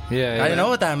that. Yeah, I didn't know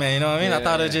what that meant. You know what I mean? I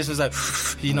thought it just was like,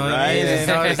 you know what I mean? You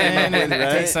know what I'm saying? And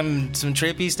take some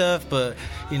trippy stuff, but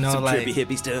you know, some like trippy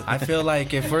hippie stuff. I feel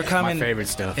like if we're coming, my favorite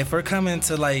stuff. If we're coming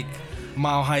to like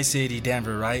Mile High City,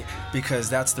 Denver, right? Because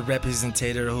that's the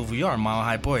representative of who we are, Mile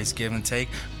High boys, give and take,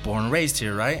 born and raised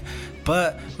here, right?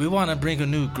 But we want to bring a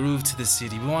new groove to the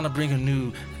city. We want to bring a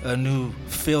new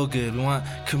feel good. We want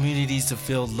communities to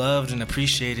feel loved and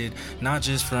appreciated, not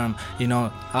just from, you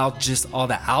know, all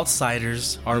the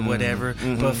outsiders or whatever,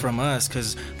 but from us,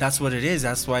 because that's what it is.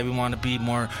 That's why we want to be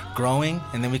more growing,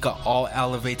 and then we can all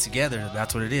elevate together.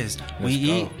 That's what it is.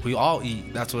 We all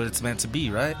eat. That's what it's meant to be,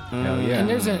 right? Hell yeah. And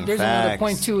there's another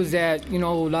point too, is that, you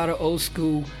know, a lot of old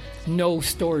school know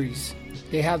stories.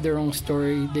 They have their own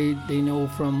story. They know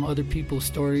from other people's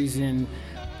stories, and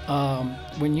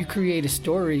when you create a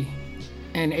story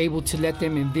and able to let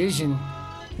them envision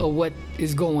what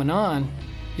is going on,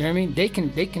 you know what I mean? They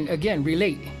can again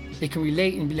relate. They can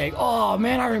relate and be like, oh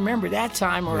man, I remember that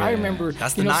time, or I remember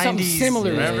something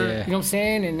similar. Remember? You know what I'm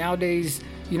saying? And nowadays,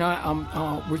 you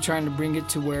know, we're trying to bring it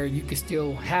to where you can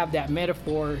still have that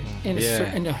metaphor in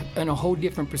a whole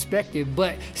different perspective,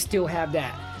 but still have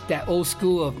that old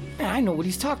school of, man, I know what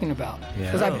he's talking about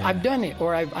because I've done it,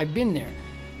 or I've been there,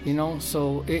 you know.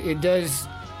 So it does,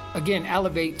 again,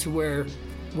 elevate to where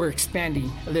we're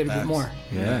expanding a little bit more.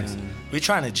 Yes. We're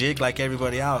trying to jig like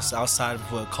everybody else outside of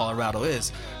what Colorado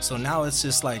is. So now it's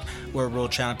just like we're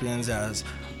world champions as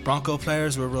Bronco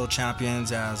players, we're world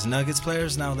champions as Nuggets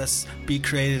players. Now let's be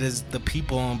created as the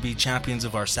people and be champions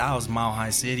of ourselves, Mile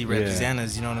High City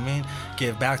representatives, you know what I mean?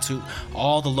 Give back to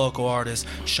all the local artists,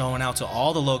 showing out to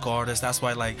all the local artists. That's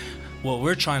why, like, what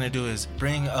we're trying to do is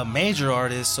bring a major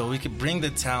artist so we can bring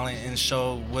the talent and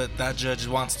show what that judge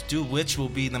wants to do, which will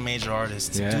be the major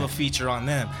artist, to do a feature on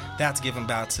them. That's giving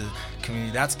back to the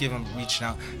community. That's reaching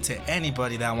out to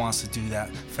anybody that wants to do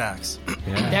that. Facts.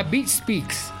 That beat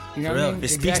speaks. You know For real. I mean? It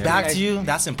speaks back to you.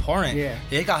 That's important. Yeah.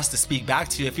 It got to speak back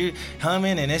to you. If you're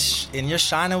humming and you're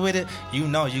shining with it, you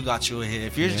know you got you a hit.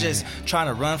 If you're just trying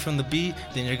to run from the beat,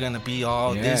 then you're gonna be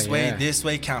all this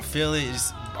way, can't feel it.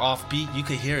 It's off beat. You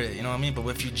could hear it. You know what I mean? But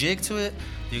if you jig to it,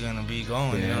 you're gonna be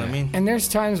going. You know what I mean? And there's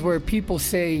times where people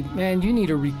say, man, you need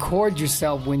to record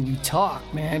yourself when you talk,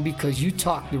 man, because you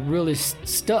talk the realest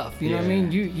stuff. You know what I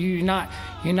mean? You're not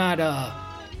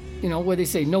you know what they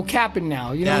say, no capping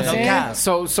now. You know what I'm saying? Cap.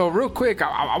 So real quick,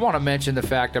 I want to mention the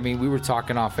fact. I mean, we were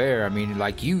talking off air. I mean,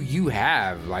 like you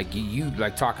have like you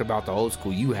like talking about the old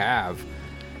school. You have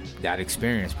that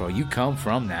experience, bro. You come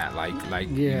from that, like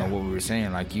you know what we were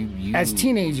saying. Like you as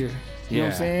teenager. You know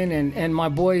what I'm saying? And my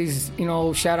boys, you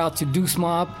know, shout out to Deuce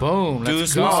Mob. Boom.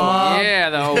 Deuce Mob. Yeah,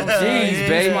 the OGs, baby.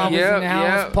 Deuce Mob was in the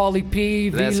house. Paulie P,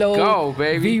 Let's V-Lo, go,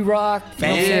 baby. V-Rock,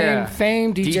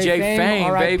 Fame, DJ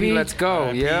Fame, baby. Let's go.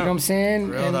 Yeah. You know what I'm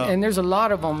saying? And there's a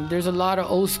lot of them. There's a lot of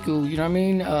old school, you know what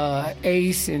I mean?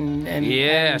 Ace and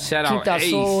shout out Quinta Ace.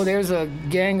 Soul. There's a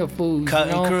gang of fools.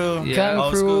 Cutting Crew.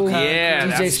 Cutting Crew. Yeah.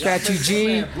 DJ Scratchy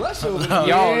G.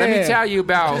 Yo, let me tell you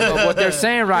about what they're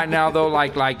saying right now, though.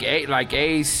 Like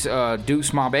Ace,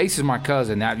 Deuce Mob. Ace is my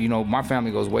cousin. That, you know, my family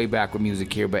goes way back with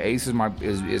music here, but Ace is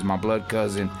my blood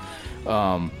cousin.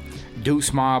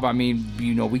 Deuce Mob, I mean,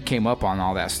 you know, we came up on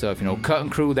all that stuff. You know, Cutting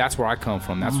Crew, that's where I come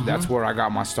from. That's where I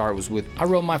got my start, was with. I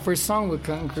wrote my first song with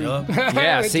Cutting Crew.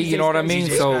 Yeah, see, you know what I mean?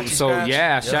 So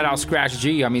yeah, shout out Scratch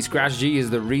G. I mean, Scratch G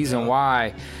is the reason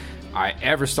why I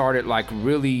ever started, like,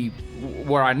 really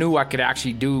where I knew I could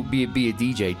actually be a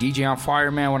DJ. DJ on Fire,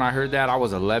 man, when I heard that, I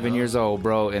was 11 years old,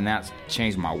 bro, and that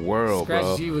changed my world, Scratch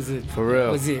bro. G was it. For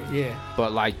real. Was it, yeah.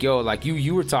 But, like, yo, like,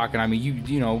 you were talking, I mean,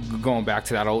 you know, going back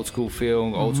to that old school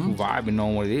feel, old school vibe and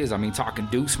knowing what it is. I mean, talking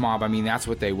Deuce Mob, I mean, that's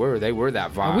what they were. They were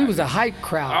that vibe. And we was a hype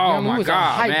crowd. Oh, my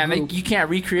God, man. You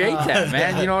can't recreate that,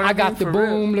 man. You know what I mean? I got the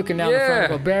boom looking down the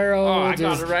front of a barrel. Oh, I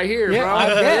got it right here, bro.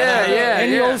 Yeah.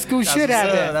 Any old school should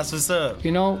have that. That's what's up.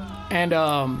 You know? And,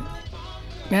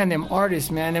 man, them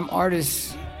artists, man,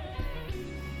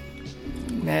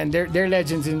 they're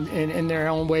legends in their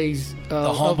own ways. The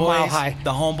Of Mile High.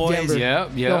 The Homeboys. Denver. Yeah.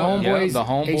 The Homeboys.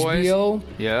 HBO.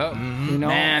 Yeah. You know,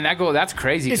 man, that's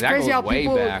crazy. It's that crazy goes how way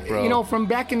people, back, bro. you know, from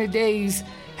back in the days,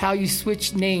 how you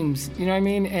switch names. You know what I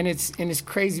mean? And it's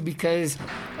crazy because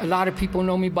a lot of people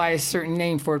know me by a certain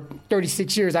name. For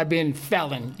 36 years, I've been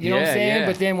Felon. You know what I'm saying? Yeah.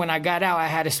 But then when I got out, I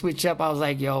had to switch up. I was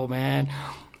like, yo, man,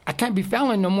 I can't be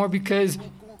Felon no more because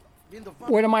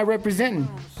what am I representing?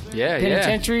 Yeah,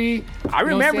 Penitentiary. I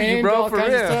remember you, bro, for real.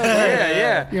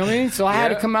 Yeah. You know what I mean? So I had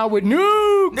to come out with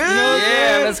Nuke.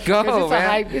 Yeah, let's go,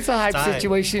 man. It's a hype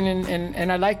situation,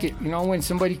 and I like it. You know, when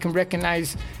somebody can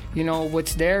recognize, you know,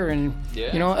 what's there, and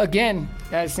you know, again,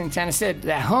 as Santana said,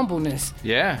 that humbleness.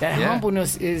 Yeah. That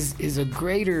humbleness is a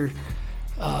greater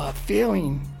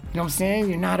feeling. You know what I'm saying?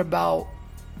 You're not about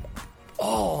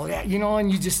that, you know,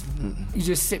 and you just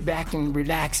sit back and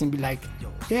relax and be like,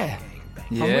 yeah.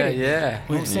 Yeah. You know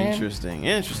what I'm saying?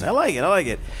 Interesting. I like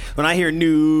it. When I hear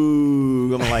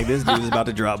new, I'm like, this dude's about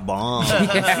to drop bombs. Hey,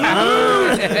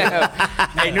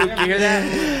 Nuke, you hear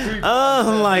that?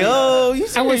 I'm like,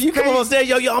 you come on stage,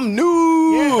 yo, I'm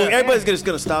new. Everybody's just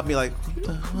gonna stop me like,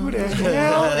 who the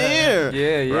hell here?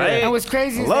 Yeah. Right? And what's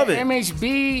crazy is Love that it.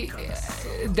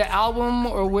 MHB, the album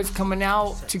or what's coming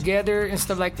out together and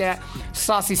stuff like that.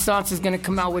 Saucy Sans is gonna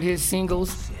come out with his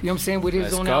singles. You know what I'm saying? With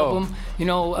his own album. You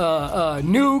know,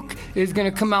 Nuke is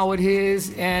gonna come out with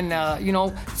his, and you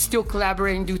know, still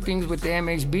collaborate and do things with the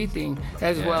MHB thing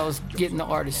as well as getting the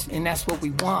artists, and that's what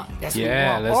we want. That's what we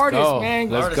want. Let's Artists, go. man.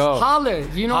 Let's go. Holla.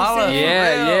 You know what I'm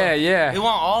saying? Yeah. We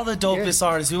want all the dopest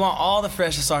artists. We want all the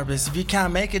freshest artists. If you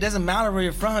can't make it, it doesn't matter where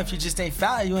you're from. If you just ain't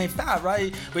fat, you ain't fat,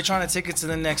 right? We're trying to take it to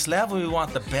the next level. We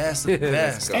want the best of the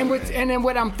best. And then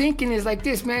what I'm thinking is like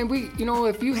this, man. You know,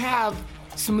 if you have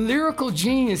some lyrical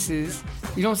geniuses,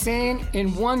 you know what I'm saying,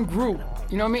 in one group,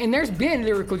 you know what I mean? And there's been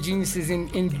lyrical geniuses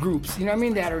in groups, you know what I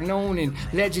mean, that are known and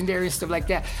legendary and stuff like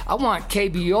that. I want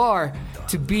KBR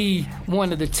to be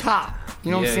one of the top,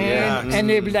 you know what I'm saying? Yeah. And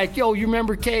they'd be like, yo, you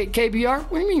remember KBR?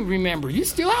 What do you mean remember? You're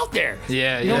still out there.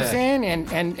 Yeah, You know what I'm saying?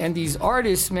 And these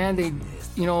artists, man, they,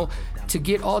 you know, to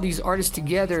get all these artists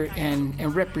together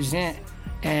and represent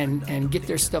and get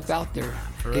their stuff out there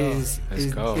is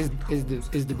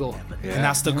the goal. Yeah. And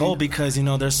that's the goal, because you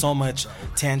know there's so much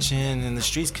tension in the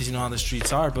streets, because you know how the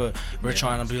streets are, but we're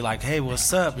trying to be like, hey,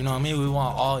 what's up? You know what I mean? We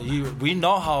want all you. We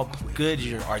know how good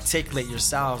you articulate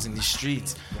yourselves in these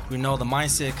streets. We know the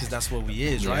mindset, because that's what we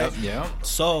is, right? Yep.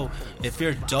 So if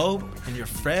you're dope and you're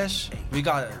fresh, we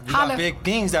got big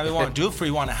things that we want to do for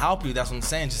you. We want to help you. That's what I'm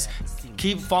saying. Just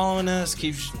keep following us.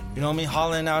 Keep, you know what I mean,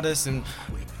 hollering at us, and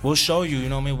we'll show you, you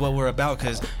know what I mean, what we're about,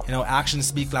 because, you know, actions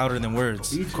speak louder than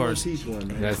words, of course. Teach one,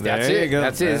 man. That's it.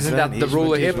 That's it. Isn't that the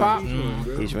rule of hip hop?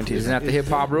 Isn't that the hip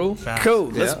hop rule? Cool.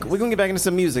 We're gonna get back into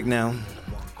some music now.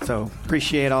 So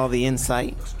appreciate all the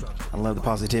insight. I love the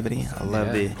positivity. I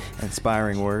love the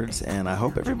inspiring words, and I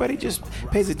hope everybody just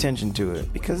pays attention to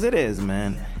it, because it is,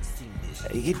 man.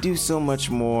 You could do so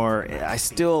much more. I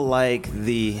still like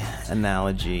the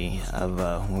analogy of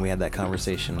when we had that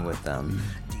conversation with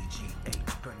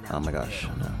oh my gosh,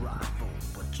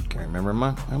 can't remember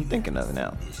I'm thinking of it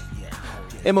now.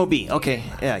 MOB, okay,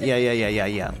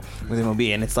 yeah. With MOB,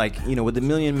 and it's like, you know, would the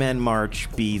Million Man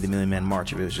March be the Million Man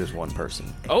March if it was just one person?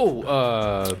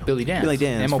 Billy Dance. Billy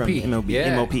Dance MOP. from MOB.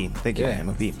 Yeah. MOP. Thank you,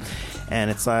 MOP. And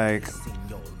it's like,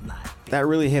 that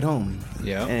really hit home.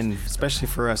 Yeah. And especially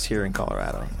for us here in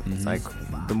Colorado. It's like,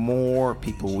 the more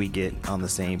people we get on the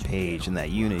same page and that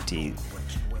unity,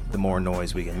 the more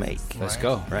noise we can make. Let's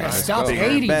go. Right? Stop Bigger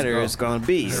hating. and better it's going to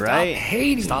be, right? Stop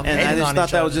hating. Stop And I hating just on thought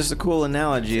each that other. was just a cool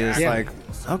analogy. It's like,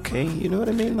 okay, you know what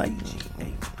I mean? Like,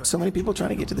 so many people trying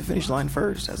to get to the finish line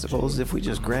first, as opposed to if we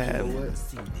just grab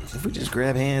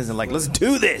hands and like, let's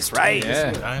do this, right?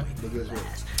 Yeah.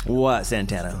 What,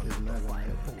 Santana?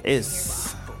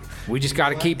 We just got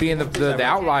to keep being the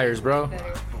outliers, bro.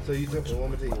 So you took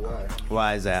one tell you why.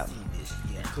 Why is that?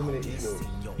 Too many egos.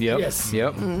 Yep. Yes.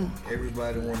 Yep.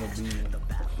 Everybody want to be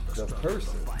the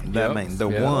person. That mean the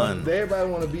one. Everybody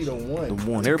want to be the one. The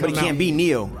one. Everybody can't be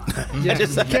Neo. Yeah,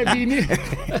 can't be Neo.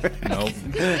 Nope.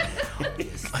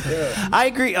 I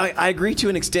agree. I agree to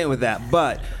an extent with that,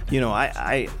 but you know,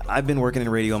 I've been working in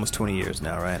radio almost 20 years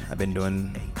now, right? I've been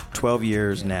doing 12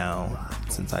 years now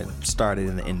since I started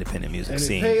in the independent music And it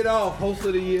scene. paid off, host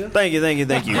of the year. Thank you.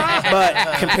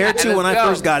 But compared to when I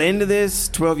first got into this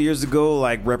 12 years ago,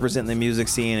 like representing the music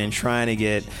scene and trying to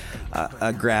get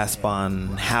a grasp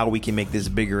on how we can make this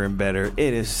bigger and better,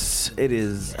 it is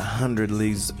 100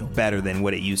 leagues better than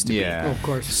what it used to be. Of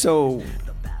course. So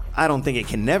I don't think it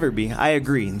can never be. I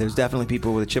agree. There's definitely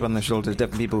people with a chip on their shoulder. There's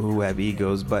definitely people who have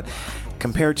egos. But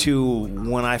compared to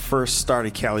when I first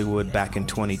started Caliwood back in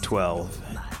 2012,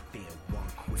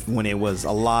 when it was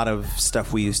a lot of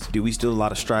stuff we used to do, we used to do a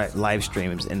lot of live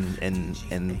streams and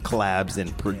collabs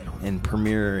and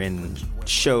premiere and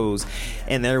shows,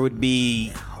 and there would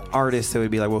be artists that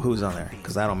would be like, well, who's on there?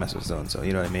 Because I don't mess with so-and-so,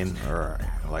 you know what I mean? Or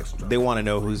Like they want to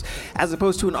know who's, as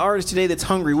opposed to an artist today that's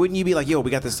hungry. Wouldn't you be like, yo,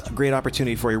 we got this great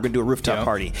opportunity for you. We're gonna do a rooftop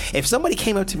party. If somebody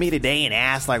came up to me today and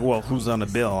asked like, well, who's on the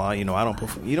bill? I don't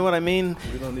perform. You know what I mean?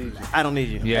 We don't need you. I don't need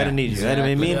you. Yeah, I don't need you.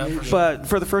 exactly. I mean, Yeah, for sure. but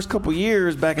for the first couple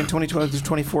years, back in 2012 through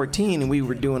 2014, and we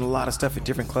were doing a lot of stuff at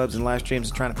different clubs and live streams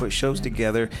and trying to put shows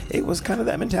together. It was kind of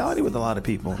that mentality with a lot of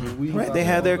people, right? They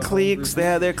had their cliques, they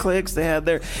had their cliques, they had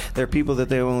their people that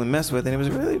they only mess with, and it was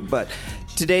really. But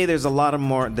today, there's a lot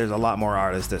more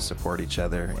artists that support each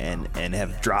other and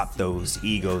have dropped those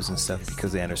egos and stuff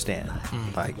because they understand.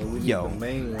 Like, yo,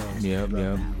 Yep.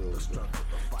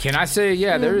 Can I say,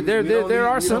 there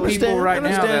are some people right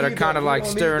now that are kind of like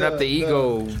stirring up the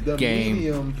ego game.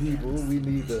 Medium people, we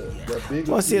need the big.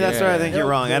 Well, see, that's where I think you're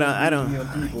wrong. I don't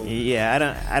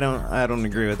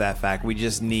agree with that fact. We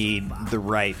just need the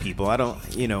right people.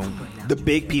 The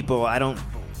big people. I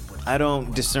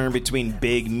don't discern between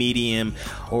big, medium,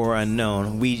 or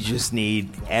unknown. We just need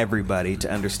everybody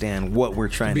to understand what we're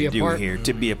trying to do here,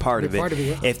 to be a part of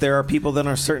it. If there are people that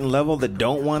are a certain level that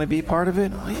don't want to be part of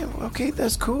it, okay,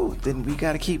 that's cool. Then we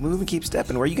got to keep moving, keep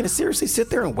stepping. Are you going to seriously sit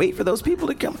there and wait for those people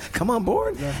to come on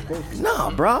board?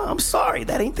 No, bro. I'm sorry.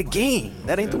 That ain't the game.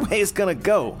 That ain't the way it's going to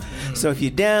go. So if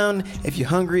you're down, if you're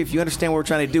hungry, if you understand what we're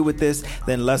trying to do with this,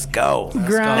 then let's go.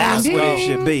 That's what it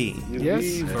should be.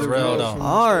 Yes. For real, though.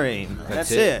 All right.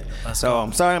 That's it. So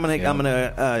I'm sorry. I'm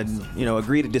gonna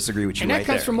agree to disagree with you. And that right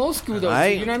comes there. from old school, though.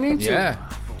 Right? You know what I mean? Yeah.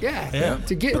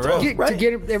 To get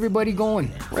everybody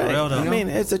going. Right. For real, though. I mean,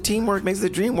 it's a teamwork makes the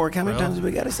dream work. How many times do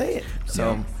we got to say it?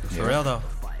 So for real though.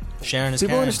 Sharing is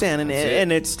people caring. understand,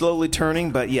 and it's slowly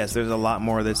turning. But yes, there's a lot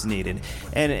more that's needed.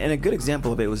 And a good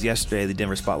example of it was yesterday, the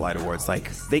Denver Spotlight Awards. Like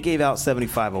they gave out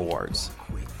 75 awards.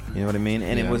 You know what I mean?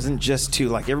 And it wasn't just to,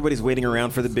 like, everybody's waiting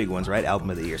around for the big ones, right? Album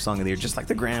of the Year, Song of the Year, just like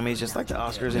the Grammys, just like the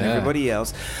Oscars and everybody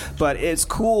else. But it's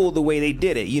cool the way they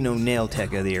did it. Nail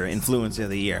Tech of the Year, Influencer of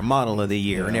the Year, Model of the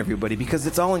Year, and everybody, because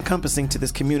it's all encompassing to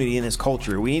this community and this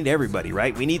culture. We need everybody,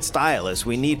 right? We need stylists.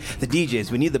 We need the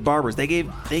DJs. We need the barbers. They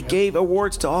gave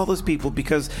awards to all those people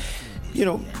because,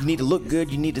 you need to look good.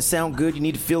 You need to sound good. You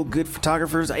need to feel good.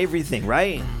 Photographers, everything,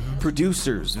 right?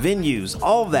 Producers, venues,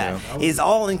 all that is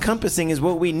all encompassing is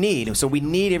what we need. And so we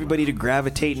need everybody to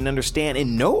gravitate and understand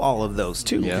and know all of those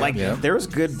too. There's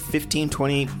good 15,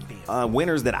 20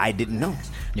 winners that I didn't know.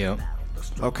 Yeah.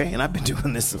 Okay, and I've been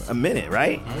doing this a minute,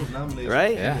 right?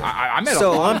 Right? Yeah. I met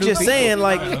so I'm just saying,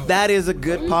 like, that is a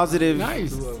good positive.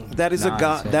 That is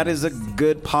a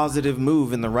good positive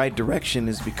move in the right direction.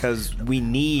 Is because we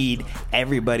need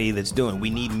everybody that's doing.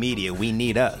 We need media. We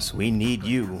need us. We need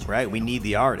you. Right? We need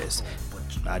the artists.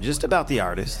 Not just about the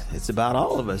artists. It's about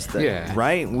all of us.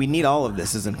 Right? We need all of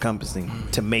this is encompassing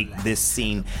to make this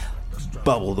scene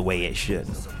bubble the way it should.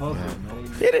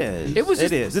 It is.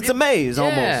 It is. It's a maze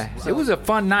almost. It was a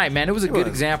fun night, man. It was a good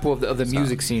example of the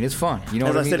music scene. It's fun. You know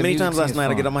As what I mean? said The many music times scene last is night, I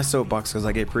fun. get on my soapbox because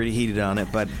I get pretty heated on it,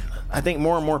 but I think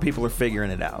more and more people are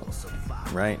figuring it out.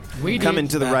 Right? We coming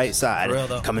did. to the right side. real,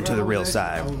 though. Coming to the real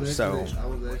side. So I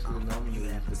was actually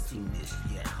nominated for 2.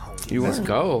 you Let's were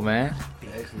go, man.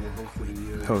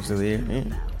 Actually, host of the year. Yeah.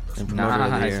 And promoter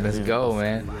of the Nice. year. Let's go,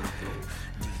 man.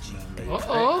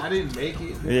 I didn't make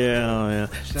it. Yeah.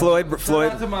 Floyd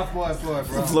Shout out to my boy Floyd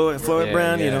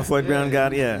Brown. Brown. Floyd Brown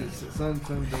got and Son,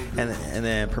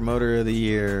 then promoter of the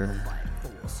year.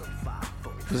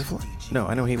 Was it Floyd? No,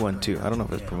 I know he won too. I don't know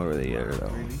if it was promoter of the year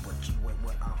though.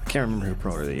 I can't remember who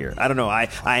promoter of the year. I don't know. I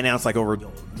announced like over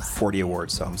 40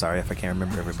 awards, so I'm sorry if I can't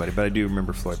remember everybody, but I do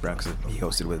remember Floyd Brown because he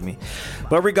hosted with me.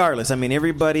 But regardless, I mean,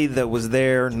 everybody that was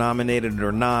there, nominated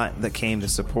or not, that came to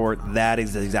support, that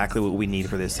is exactly what we need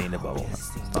for this scene to bubble.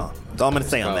 That's all I'm going to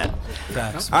say on that.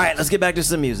 Facts. All right, let's get back to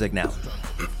some music now.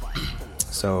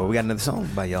 So we got another song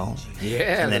by y'all.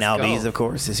 Yeah, and then let's Albeez, go. of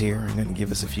course, is here and going to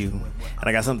give us a few. And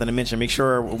I got something to mention. Make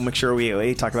sure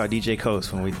we talk about DJ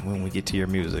Coast when we get to your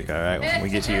music. All right, when we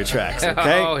get to your tracks.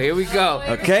 Okay. Oh, here we go.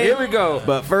 Okay, here we go.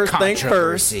 But first things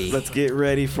first, Controversy. let's get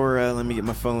ready for. Let me get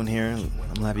my phone here. I'm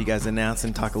gonna have you guys announce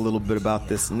and talk a little bit about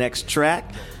this next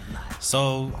track.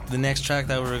 So the next track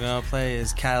that we're gonna play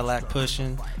is Cadillac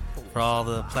Pushing. For all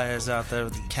the players out there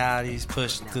with the caddies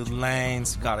pushing through the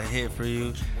lanes, got a hit for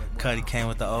you. Cuddy came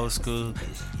with the old school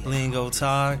lingo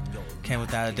talk, came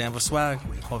with that Denver swag.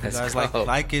 Hope you guys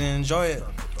like it and enjoy it.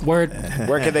 Word.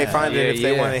 Where can they find it if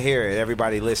they yeah. want to hear it?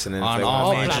 Everybody listening. On if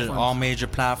they all major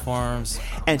platforms.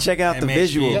 And check out the MHB,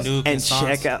 visuals.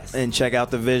 Nuke, And check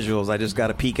out the visuals. I just got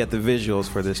a peek at the visuals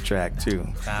for this track too.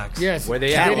 Facts. Yes. Where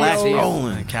they Cadillac's at?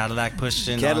 rolling. Cadillac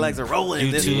Pushing. Cadillacs are rolling.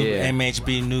 YouTube, Yeah.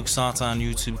 MHB, Nuke Santa on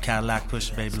YouTube, Cadillac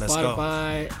Pushing, baby. Let's go.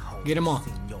 Spotify. Get them on.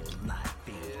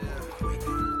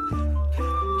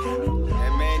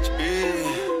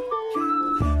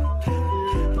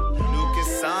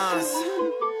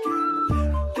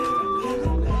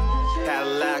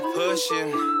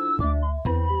 pushing.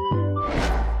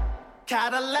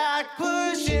 Cadillac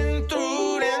pushing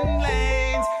through them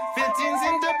lanes. 15s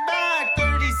in the back,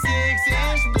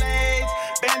 36-inch blades.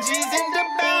 Benjis in the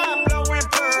back, blowing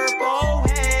purple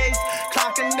haze.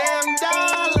 Clocking them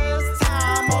dollars,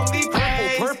 time only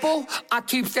pays. Purple, I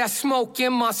keep that smoke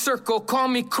in my circle. Call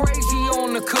me crazy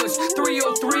on the kush.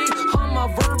 303 on my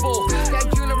verbal.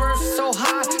 That universe so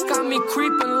high, got me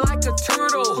creeping like a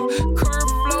turtle.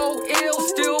 Curve flow, ill,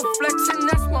 still flexing,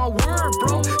 that's my word,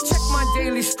 bro. Check my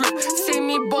daily script, see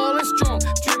me ballin' strong.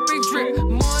 Drippy drip,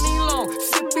 money long,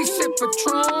 sippy sip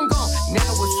Patron gone.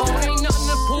 Now it's on, ain't nothing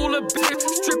to pull a bitch.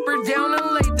 Strip her down and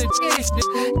lay the dish.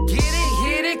 Get it,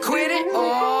 hit it, quit it.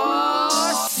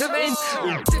 Oh, shit.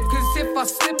 Cause if I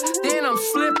slip, then I'm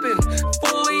slipping.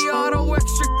 Fully auto,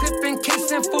 extra clip in case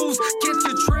them fools get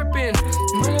to tripping.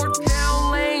 North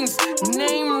down lanes,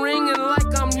 name ringing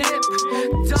like I'm Nip.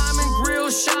 Diamond grill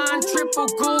shine, triple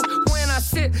gold when I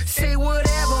sit. Say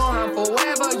whatever, I'm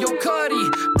forever your cutty.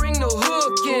 Bring the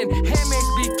hook in,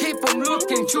 MXB, keep them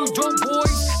looking. Two dope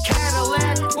boys,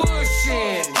 Cadillac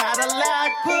pushing.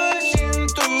 Cadillac pushing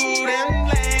through them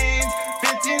lanes.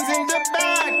 15s in the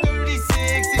back,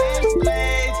 36-inch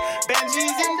blades.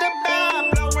 Benjis in the back,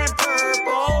 blowing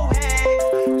purple haze.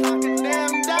 Clocking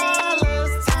them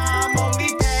dollars, time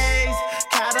only pays.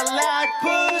 Cadillac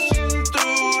pushing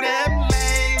through them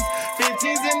lanes.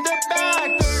 15s in the back,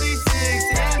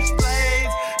 36-inch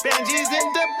blades. Benjis in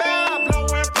the back,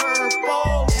 blowing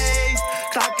purple haze.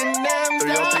 Clocking them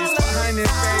dollars,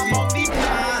 time only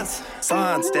pays.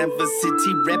 Sans Denver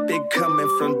City reppin' coming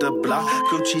from the block.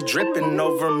 Gucci dripping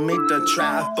over me, the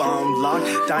trap on lock.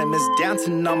 Diamonds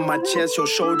dancing on my chest, yo,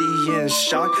 shorty in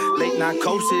shock. Late night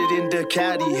coasted in the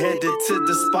caddy, headed to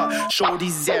the spot. Shorty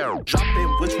zero, dropping,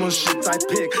 which one should I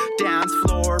pick? Dance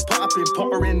floor, popping,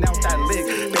 pouring out that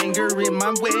lick. Banger in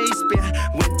my waistband,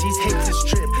 when these haters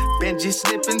trip. Benji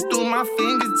slipping through my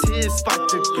fingertips, spot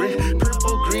the grip.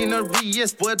 Purple greenery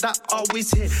is what I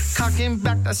always hit. Cocking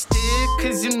back that stick,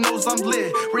 cause you know I'm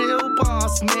lit. Real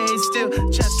boss man, still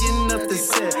checking up the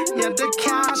set. Yeah, the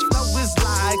cash flow is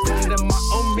like under my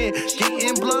own mint.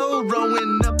 Getting blow,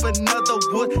 rolling up another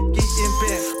wood, getting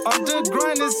bent. On the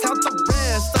grind is how the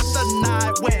rest of the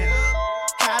night went.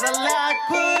 Cadillac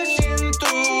pushing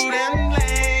through them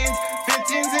lanes.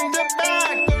 15s in the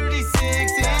back,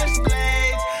 36-inch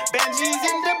blades. Benjis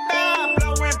in the back,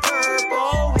 blowing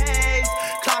purple haze.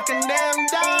 Clocking them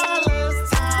dollars,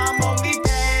 time only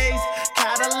pays.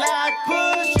 Cadillac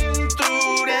pushing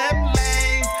through them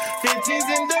lanes. 15s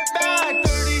in the back,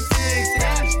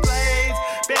 36-inch blades.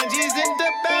 Benjis in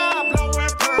the back,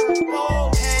 blowing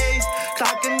purple haze.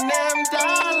 Clocking them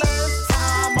dollars,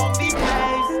 time only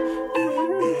pays.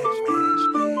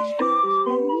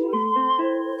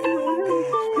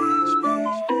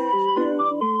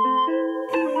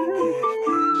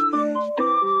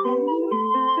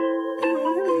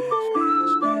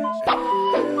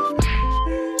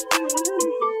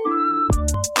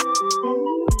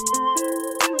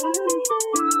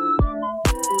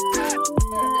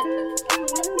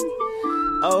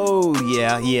 Oh,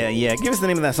 yeah. Give us the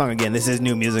name of that song again. This is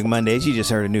New Music Mondays. You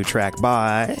just heard a new track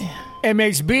by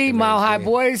MXB, Mile High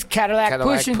Boys, Cadillac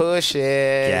pushing.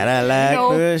 Cadillac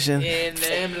pushing. In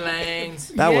them lanes.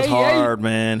 That was hard,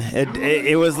 man.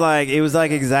 It was like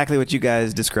exactly what you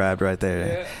guys described right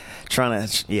there. Trying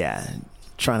to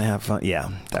have fun. Yeah,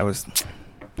 that was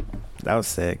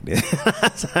sick, dude.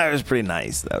 That was pretty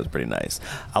nice.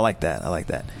 I like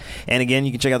that. And again,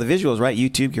 you can check out the visuals, right?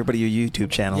 YouTube. Everybody, your YouTube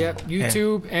channel. Yep,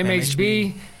 YouTube,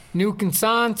 MHB, Nuke and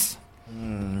Sans.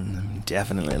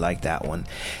 Definitely like that one.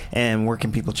 And where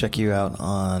can people check you out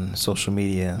on social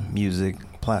media, music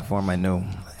platform? I know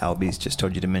Albeez just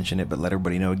told you to mention it, but let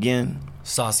everybody know again.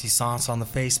 Saucy Sans on the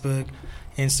Facebook.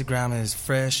 Instagram is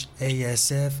fresh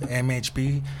ASF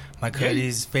MHB. My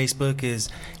Cody's Facebook is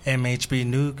MHB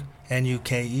Nuke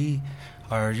NUKE.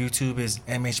 Our YouTube is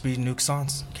MHB Nuke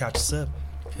Sans. Catch us up.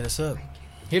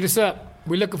 Hit us up.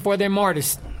 We're looking for them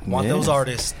artists. Want those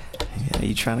artists. Yeah,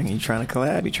 you trying to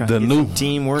collab? You trying to get some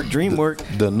teamwork, dream work?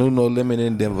 The new No Limit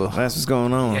in Denver. That's what's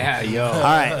going on. Yeah, yo. All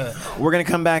right, we're gonna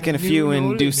come back in a few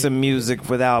and do some music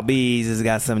with Albeez. He's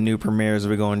got some new premieres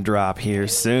we're gonna drop here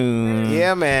soon.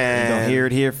 Yeah, man. You're gonna hear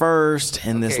it here first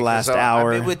in this last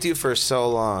hour. I've been with you for so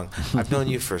long. I've known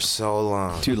you for so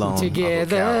long. Too long.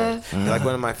 Together. You're like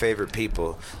one of my favorite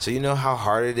people. So you know how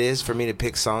hard it is for me to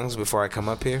pick songs before I come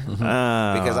up here?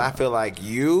 Because I feel like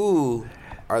you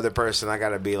are the person I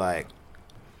gotta be like,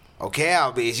 okay,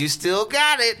 Albeez, you still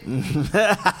got it.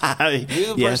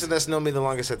 You're the person that's known me the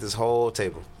longest at this whole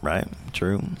table. Right,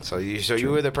 true. So you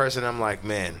were the person I'm like,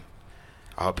 man,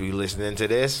 I hope you listening to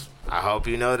this. I hope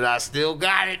you know that I still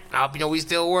got it. I hope you know we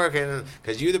still working,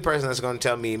 because you're the person that's going to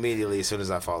tell me immediately as soon as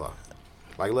I fall off.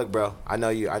 Like, look, bro, I know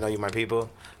you my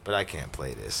people, but I can't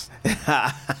play this.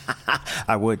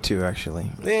 I would too, actually.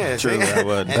 Yeah, true, I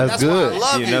would. That's good. Why I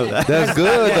love you. Know that. That's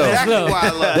good though. Exactly why I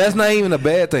love That's not even a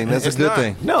bad thing. That's a good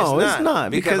thing. No, it's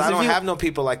not. Because I don't have no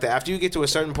people like that. After you get to a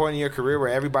certain point in your career where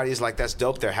everybody's like, that's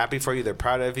dope, they're happy for you, they're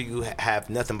proud of you, you have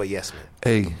nothing but yes men.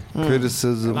 Hey,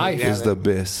 criticism is the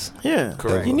best. Yeah,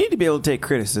 correct. You need to be able to take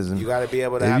criticism. You got to be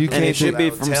able to If have you and it should be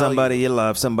that from will somebody tell you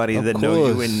love, somebody Of that know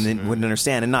you course. and wouldn't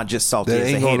understand, and not just salty That as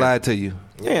a ain't gonna hater. lie to you.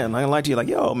 Yeah, I'm not gonna lie to you. Like,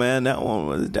 yo, man, that one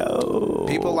was dope.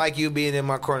 People like you being in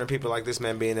my corner, people like this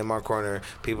man being in my corner,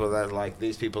 people that like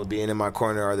these people being in my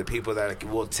corner are the people that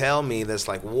will tell me that's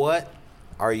like, what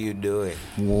are you doing?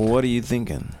 What are you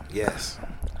thinking? Yes.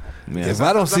 Yeah. If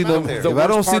I don't see no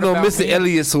Mr.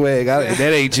 Elliott swag, that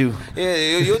ain't you.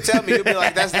 Yeah, you'll tell me. You'll be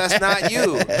like, that's not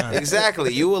you.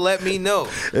 Exactly. You will let me know.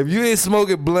 If you ain't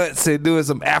smoking blunts and doing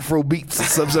some Afro beats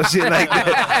or some shit like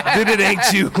that, then it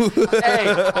ain't you.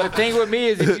 Hey, the thing with me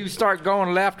is if you start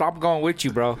going left, I'm going with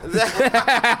you, bro. Here's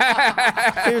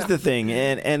the thing,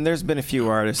 and there's been a few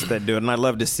artists that do it, and I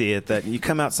love to see it, that you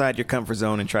come outside your comfort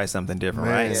zone and try something different,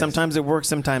 right? Yes. Sometimes it works,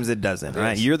 sometimes it doesn't,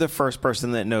 right? Yes. You're the first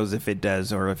person that knows if it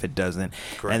does or if it doesn't.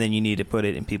 Correct. And then you need to put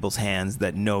it in people's hands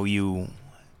that know you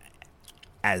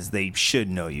as they should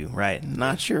know you, right?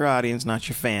 Not your audience, not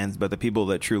your fans, but the people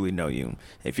that truly know you.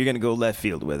 If you're going to go left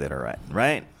field with it, all right,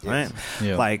 right? Yes. Right?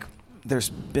 Yeah. Like,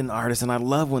 there's been artists, and I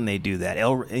love when they do that.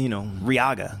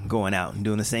 Riaga going out and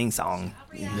doing the sing song.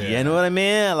 Yeah. You know what I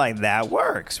mean? Like, that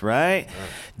works, right?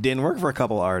 Didn't work for a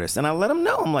couple artists. And I let them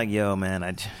know. I'm like, yo, man,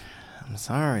 I'm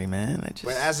sorry, man.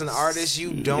 But as an artist,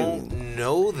 you don't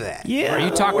know that. Yeah. Are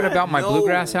you talking about my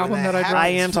bluegrass album that I dropped? I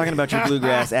am talking about your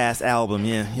bluegrass ass album.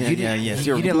 Yeah. It's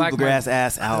your bluegrass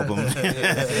ass album.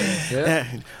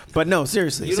 But no,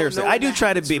 seriously. I do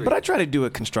try to be, but I try to do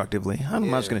it constructively. I'm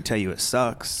not just going to tell you it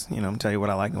sucks. I'm going to tell you what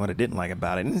I like and what I didn't like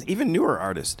about it. And even newer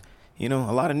artists. A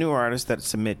lot of newer artists that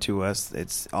submit to us,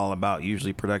 it's all about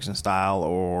usually production style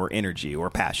or energy or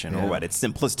passion or what. It's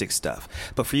simplistic stuff.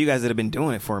 But for you guys that have been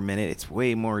doing it for a minute, it's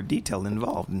way more detailed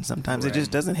involved. And sometimes it just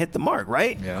doesn't hit the mark,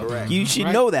 right? Yeah. Correct. You should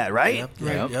know that, right?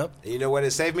 Yep. You know what?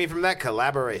 It saved me from that?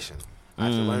 Collaboration. I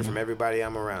have to learn from everybody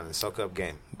I'm around and soak up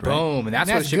game. Boom, and that's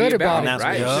what it should good be about, about it.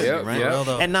 right?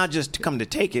 Right? And not just to come to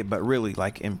take it, but really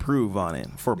like improve on it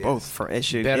for both. For it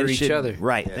should better each other.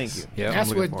 Right. Yes. Thank you. Yeah.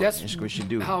 That's what we should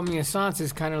do. How me and Sans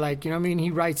is kind of like, he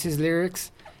writes his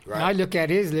lyrics. Right. And I look at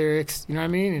his lyrics, you know what I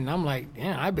mean? And I'm like,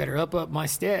 yeah, I better up my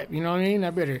step, you know what I mean? I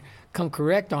better come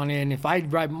correct on it. And if I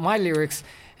write my lyrics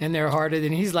and they're harder,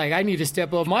 then he's like, I need to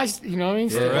step up my, you know what I mean?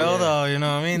 For real though, you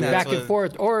know what I mean? Back and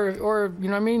forth. Or, you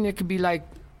know what I mean? It could be like,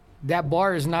 that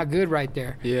bar is not good right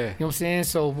there. Yeah. You know what I'm saying?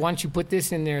 So once you put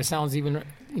this in there, it sounds even,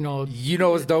 You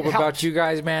know what's dope about you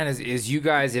guys, man, is you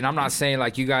guys, and I'm not saying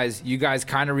like you guys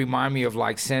kind of remind me of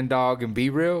like Sendog and Be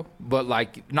Real, but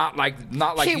like not like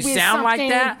you sound like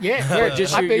that. Yeah. But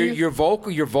just your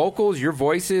vocals, your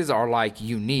voices are like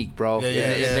unique, bro.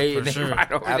 Yeah, for sure.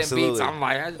 Right over Absolutely. them beats. I'm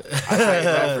like,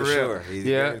 I for real. Sure.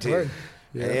 Yeah.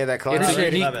 Yeah, that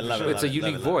It's a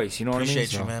unique voice. You know what I mean?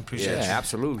 Appreciate you, man. Appreciate you.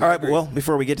 Absolutely. All right, well,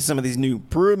 before we get to some of these new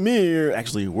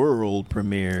world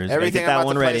premieres, Everything get that about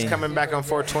one the place ready. coming back on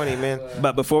 420, man.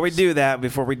 But before we do that,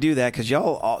 because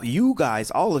you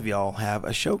guys, all of y'all have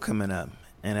a show coming up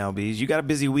in Albeez. You got a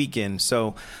busy weekend,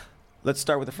 so let's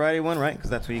start with the Friday one, right? Because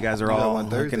that's what you guys are all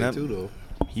hooking up. Too, though.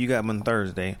 You got one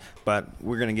Thursday, but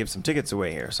we're gonna give some tickets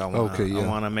away here. So I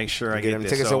want to make sure I get them this.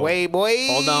 tickets so away, boy.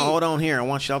 Hold on here. I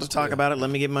want y'all to talk about it.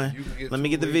 Let me get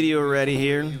the video ready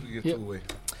here.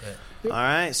 All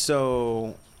right.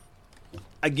 So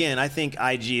again, I think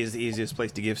IG is the easiest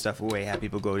place to give stuff away. Have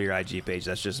people go to your IG page.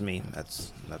 That's just me.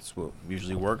 That's what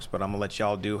usually works. But I'm gonna let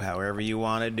y'all do however you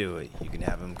want to do it. You can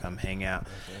have them come hang out.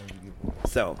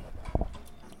 So.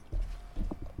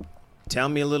 Tell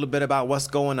me a little bit about what's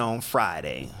going on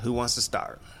Friday. Who wants to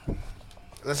start?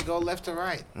 Let's go left to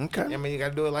right. Okay. I mean, you got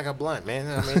to do it like a blunt, man.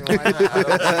 I mean, why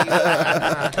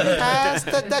not? Pass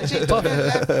the Dutchie to the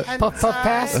left-hand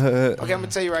pass. Okay, I'm going to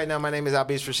tell you right now, my name is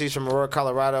Albeez for Sheez from Aurora,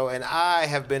 Colorado, and I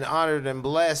have been honored and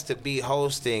blessed to be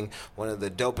hosting one of the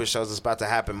dopest shows that's about to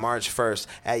happen March 1st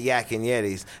at Yak and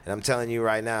Yetis. And I'm telling you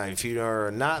right now, if you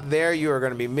are not there, you are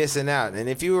going to be missing out. And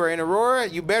if you are in Aurora,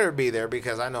 you better be there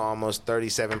because I know almost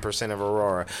 37% of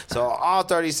Aurora. So all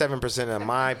 37% of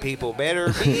my people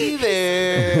better be there.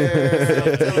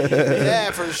 there.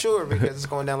 Yeah, for sure, because it's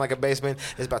going down like a basement.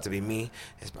 It's about to be me.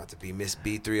 It's about to be Miss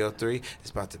B303.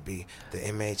 It's about to be the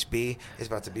MHB. It's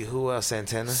about to be who else?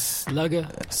 Santana? Slugger.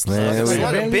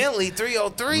 Slugger Bentley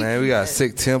 303. Man, we got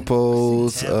Sick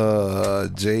Tempos,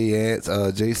 Jay Ants,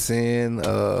 Jason,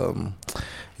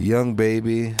 Young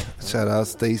Baby. Shout out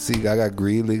Stacy. I got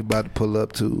Greeley about to pull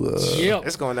up too.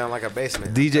 It's going down like a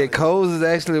basement. DJ Coles is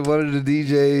actually one of the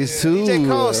DJs too. DJ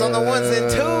Coles on the ones and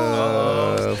twos.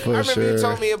 I remember you sure.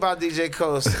 told me about DJ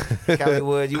Coles,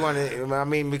 Callywood. You want to? I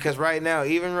mean, because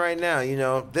even right now, you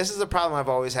know, this is a problem I've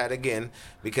always had again.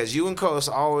 Because you and Coles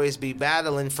always be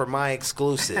battling for my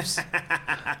exclusives.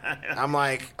 I'm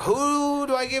like, who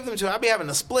do I give them to? I be having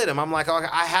to split them. I'm like, okay,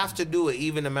 I have to do an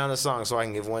even amount of songs so I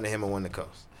can give one to him and one to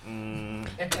Coles.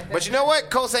 But you know what?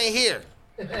 Coles ain't here.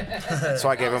 So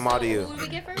I gave them all to you. Who did we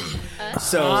get first?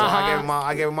 So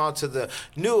I gave them all to the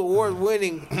new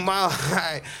award-winning Mile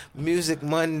High Music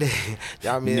Monday.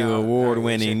 New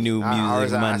award-winning New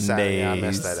Music Mondays. I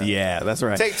messed that up. Yeah, that's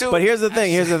right. Take two. But here's the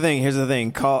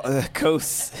thing.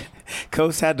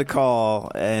 Coast had to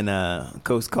call, and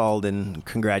Coast called and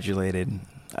congratulated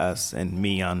us and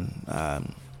me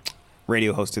on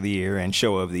Radio Host of the Year and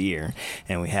Show of the Year,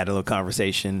 and we had a little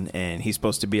conversation, and he's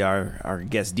supposed to be our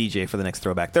guest DJ for the next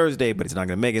Throwback Thursday, but he's not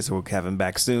going to make it, so we'll have him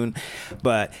back soon.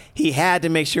 But he had to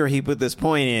make sure he put this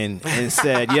point in and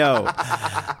said, yo,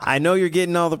 I know you're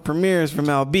getting all the premieres from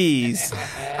Albeez,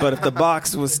 but if the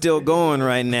box was still going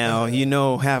right now, you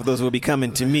know half those will be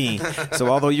coming to me. So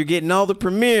although you're getting all the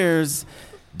premieres,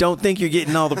 don't think you're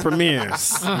getting all the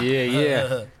premieres.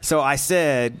 Yeah. So I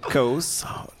said, Coast,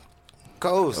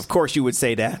 of course you would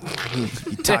say that. You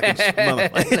talking shit,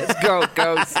 motherfucker. Let's go,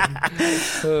 Coast.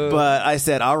 But I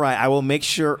said, all right, I will make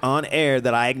sure on air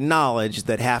that I acknowledge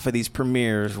that half of these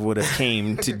premieres would have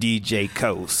came to DJ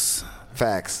Coast.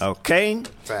 Facts. Okay?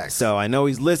 Facts. So I know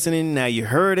he's listening. Now you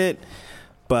heard it.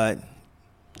 But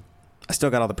I still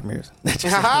got all the premieres.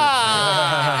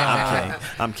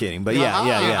 I'm kidding. But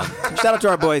yeah. Shout out to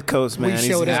our boy Coast, man. He's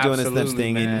doing his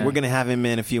thing, and we're gonna have him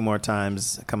in a few more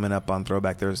times coming up on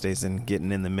Throwback Thursdays and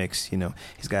getting in the mix. You know,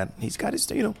 he's got his he's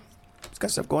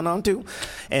got stuff going on too,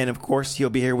 and of course he'll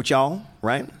be here with y'all,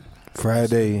 right?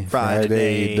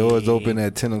 Friday. Doors open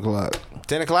at 10 o'clock.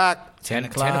 10 o'clock. 10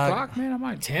 o'clock, man. I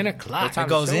might 10 o'clock. It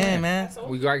goes in, man.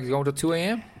 We got to go to 2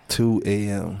 a.m. 2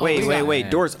 a.m. Wait.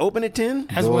 Doors open at 10?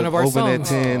 That's one of our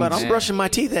songs. At 10. But I'm brushing my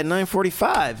teeth at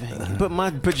 9:45. Put my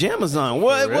pajamas on.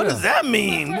 What does that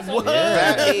mean? What?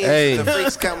 That means the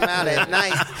freaks coming out at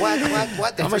night. What?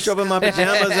 I'm gonna show up in my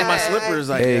pajamas and my slippers.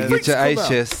 Like get your ice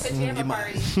chest.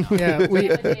 Yeah,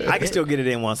 I can still get it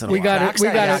in once in a while. We got I just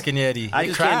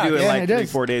can't do it like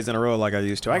 3-4 days in a row like I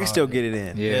used to. I can still get it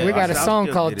in. Yeah. We got a song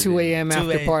called 2 a.m.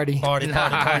 After Party. Party.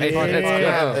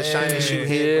 The shiny shoe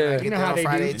hit. You know how they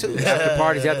Friday do. too. After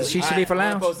parties at the Shisha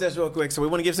Lounge. Post this real quick. So we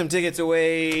want to give some tickets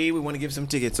away.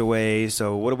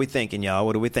 So what are we thinking, y'all?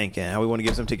 What are we thinking? How we want to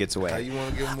give some tickets away? How you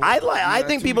want to give them away? I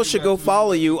think people should go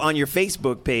follow you on your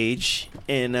Facebook page,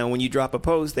 and when you drop a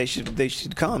post, they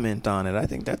should comment on it. I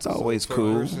think that's always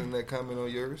cool. Person that comment on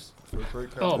yours.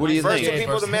 What do you First think? two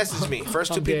people to message me.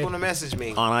 First two people to message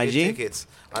me on IG. Get tickets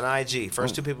on IG.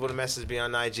 First two people to message me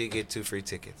on IG get 2 free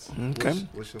tickets. Okay.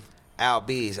 What's your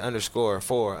Albeez _4_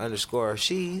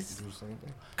 Sheez.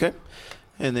 Okay.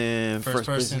 And then first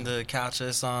person to catch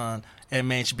us on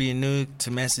MHB Nuke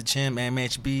to message him,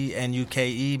 MHB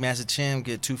NUKE, message him,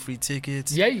 get 2 free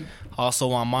tickets. Yay.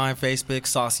 Also on my Facebook,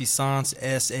 Saucy Sans,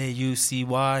 SAUCY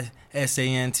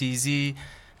SANTZ.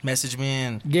 Message me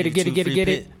and get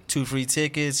it. 2 free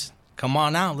tickets. Come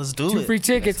on out, let's do it. 2 free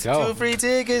tickets. 2 free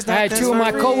tickets. I had 2 of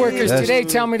my coworkers today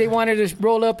tell me they wanted to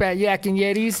roll up at Yak and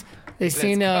Yetis. They've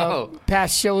seen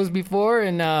past shows before,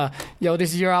 and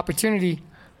this is your opportunity.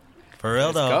 For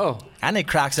real though. I need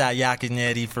Crocs out Yak and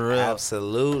Yeti for real.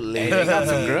 Absolutely. Hey, they got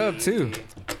some grub too.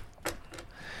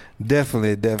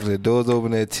 Definitely. Doors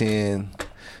open at 10.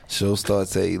 Show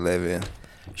starts at 11.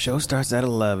 Show starts at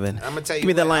 11. I'm gonna tell you. Give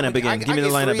me the lineup again. Give me the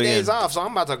lineup 3 again. days off, so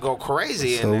I'm about to go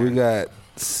crazy. So we got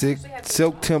Silk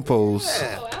Tempos.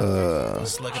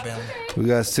 We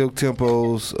got Silk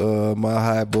Tempos, My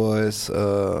High Boys,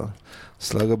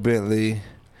 Slugger Bentley,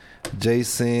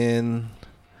 Jason,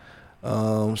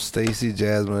 Stacy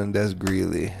Jasmine. That's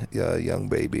Greeley, Young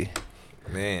Baby.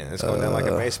 Man, it's going down like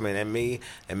a basement. And me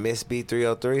and Miss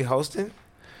B303 hosting.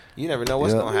 You never know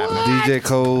what's gonna happen. DJ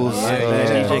Coles,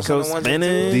 DJ Coles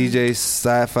spinning. DJ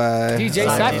Sci-Fi. DJ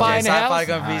Sci-Fi in the house. Sci-Fi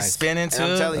gonna be spinning too.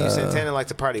 And I'm telling you, Santana liked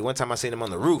to party. One time I seen him on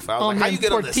the roof. I was like, "How you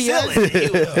get on the tortillas. ceiling?" He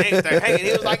was hanging.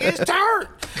 He was like, "It's turn."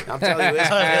 I'm telling you,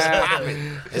 it's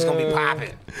popping. It's gonna be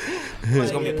popping.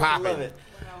 It's gonna be popping.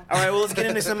 All right, well, let's get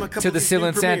into some. To the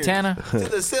ceiling Santana. To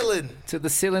the ceiling. To the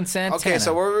ceiling Santana. Okay,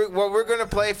 so what we're gonna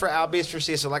play for Albeez for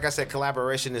Sheez. So like I said,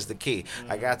 collaboration is the key.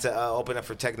 I got to open up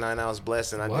for Tech 9. I was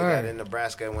blessed, and I did that in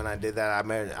Nebraska. And when I did that,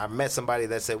 I met somebody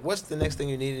that said, "What's the next thing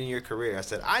you need in your career?" I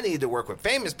said, "I need to work with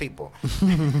famous people."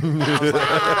 I was like,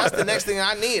 "That's the next thing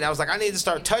I need." I was like, "I need to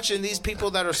start touching these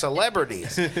people that are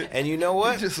celebrities." And you know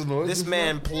what? This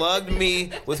man plugged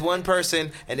me with one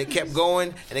person, and it kept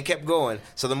going, and it kept going.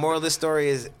 So the moral of this story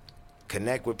is,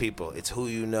 connect with people. It's who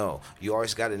you know. You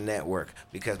always got a network,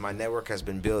 because my network has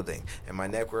been building. And my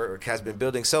network has been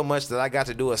building so much that I got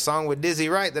to do a song with Dizzy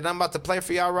Wright that I'm about to play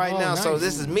for y'all right now. Nice. So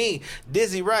this is me,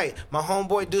 Dizzy Wright, my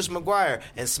homeboy Deuce McGuire,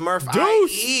 and Smurf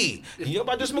IE. You know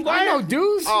about Deuce McGuire? I know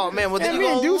Deuce. Oh, man. Well, then you're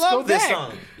going to love this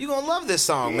song. You're going to love this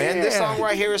song, man. This song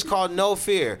right here is called No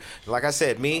Fear. Like I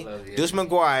said, me, Deuce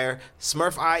McGuire,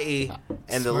 Smurf IE,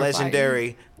 and the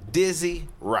legendary Dizzy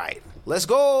Wright. Let's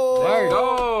go. There you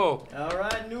go. All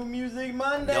right, New Music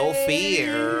Monday. No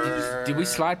fear. Did we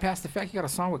slide past the fact you got a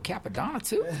song with Capadonna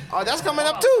too? Oh, that's coming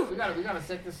up too. We gotta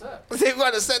set this up. We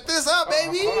gotta set this up,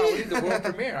 baby. Hold on, we need the world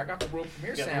premiere. I got the world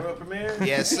premiere sample. World premiere?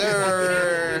 Yes,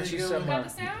 sir. You got the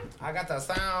sound? I got the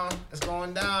sound. It's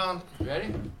going down. You ready?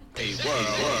 Hey, world,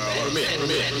 permit. Hey,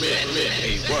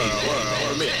 world,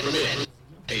 permit.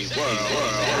 Hey, world,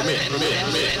 permit. Hey, world, permit.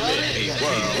 Hey,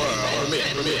 world.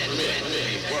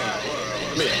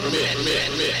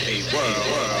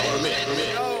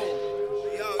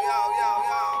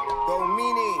 Go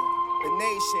meaning, the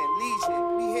nation, legion,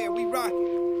 we here, we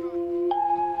rockin'.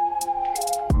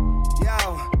 Yo,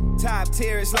 top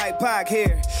tier is like Pac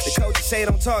here. The coaches say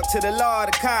don't talk to the law,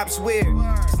 the cops weird.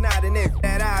 It's not an if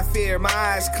that I fear, my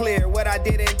eyes clear. What I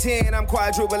did in 10, I'm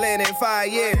quadrupling in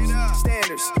 5 years.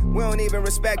 Standards, we don't even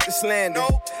respect the slander.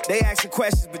 They asking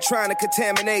questions but trying to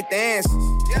contaminate the answers.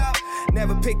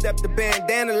 Never picked up the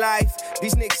bandana life.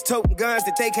 These niggas toting guns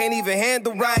that they can't even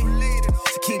handle right.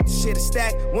 To keep the shit a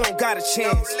stack, we don't got a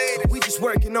chance. We just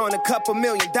working on a couple $1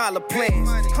 million plans.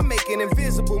 I'm making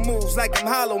invisible moves like I'm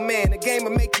Hollow Man. The game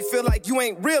will make you feel like you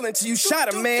ain't real until you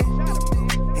shot a man.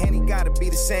 And he gotta be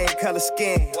the same color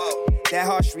skin. That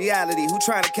harsh reality, who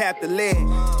trying to cap the lid?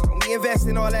 We invest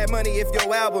in all that money if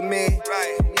your album in.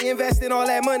 We invest in all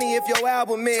that money if your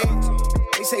album in.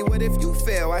 They say, what if you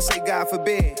fail? I say, God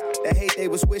forbid. That hate they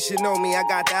was wishing on me, I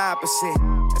got the opposite.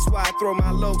 That's why I throw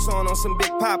my lokes on some Big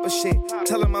Papa shit.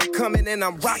 Tell them I'm coming and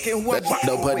I'm rocking what.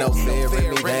 Don't put no fear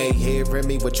in me, they ain't hearing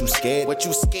me. What you scared?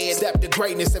 Step to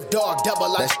greatness if dog double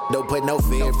up. Don't put no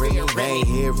fear in me, they ain't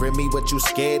hearing me. What you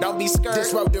scared? Don't be scared.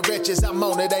 This road to riches, I'm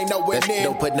on it, ain't nowhere near.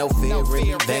 Don't put no fear in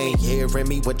me, they ain't hearing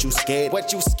me. What you scared?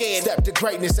 Step to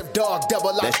greatness if dog double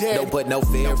up. Don't put no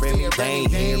fear in me, they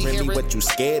ain't hearing me. What you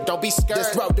scared? Don't be scared.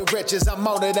 This road to riches, I'm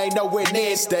on it, ain't nowhere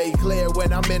near. Stay clear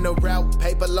when I'm in the route.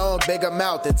 Paper long, big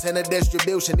amount. The 10 of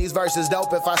distribution. These verses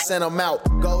dope if I send them out.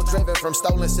 Gold driven from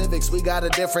stolen Civics. We got a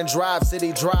different drive.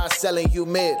 City dry, selling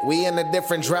humid. We in a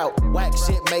different drought. Whack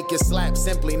shit make it slap.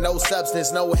 Simply no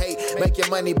substance, no hate. Make your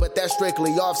money, but that's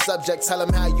strictly off subject. Tell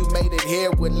them how you made it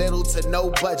here with little to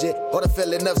no budget. Or the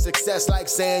feeling of success like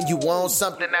saying you want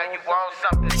something. Now you want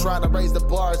something. Trying to raise the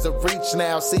bars of reach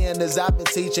now. Seeing as I've been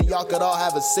teaching, y'all could all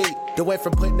have a seat. The way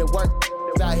from putting it work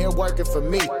out here working for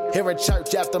me. Here in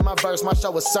church after my verse, my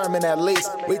show a sermon at least.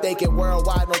 We thinking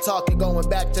worldwide, no talking, going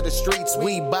back to the streets.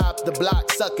 We bop the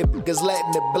block, sucking niggas,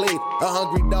 letting it bleed. A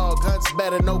hungry dog hunts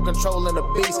better, no controlling the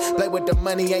beast. Play with the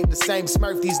money, ain't the same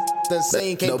Smurf these done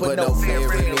seen. Can't put no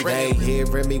fear in me, they ain't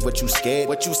hearing me. What you scared?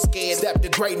 Step to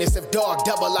greatness if dog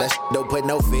double up. Don't put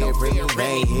no fear in me, they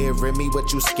ain't hearing me.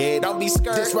 What you scared? Don't be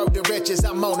scared. This road to riches,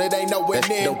 I'm on it, ain't nowhere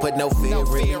near. Don't put no fear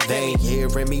in me, they ain't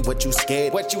hearing me. What you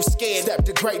scared? Step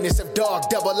to greatness if dog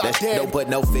double up. Don't put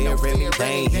no fear in me, they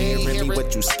ain't hearing me.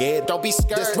 What you scared? Don't be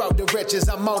scared. This road to riches,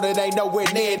 I'm on it, ain't nowhere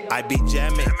near. I be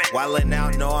jamming, wildin'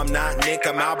 out, no I'm not Nick,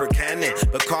 I'm Albert Cannon.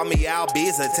 But call me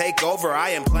Albeez, a takeover, I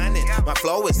am planning. My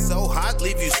flow is so hot,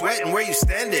 leave you sweating where you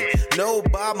standing. No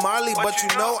Bob Marley, but you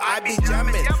know I be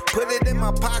jamming. Put it in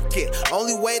my pocket,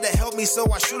 only way to help me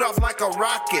so I shoot off like a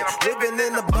rocket. Living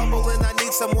in a bubble and I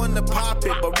need someone to pop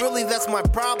it. But really that's my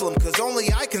problem, cause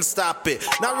only I can stop it.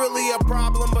 Not really a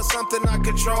problem, but something I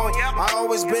control. I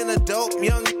always been a dope,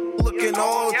 young looking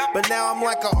old, but now I'm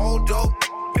like an old dope.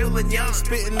 feeling young.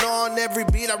 Spitting on every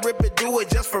beat, I rip it, do it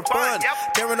just for fun.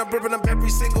 Tearing up, ripping up every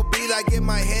single beat I get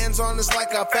my hands on. It's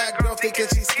like a fat girl thinking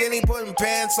she's skinny, putting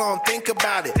pants on. Think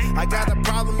about it. I got a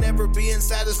problem never being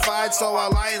satisfied, so I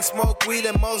lie and smoke weed,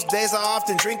 and most days I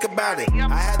often drink about it.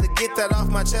 I had to get that off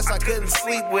my chest, I couldn't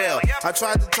sleep well. I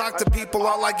tried to talk to people,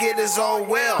 all I get is oh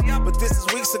well. But this is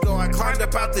weeks ago, I climbed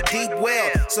up out the deep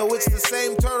well. So it's the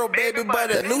same turtle, baby,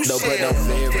 but a new shell. But no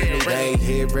fear in me, they ain't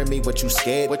hearing me. What you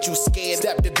scared? What you scared?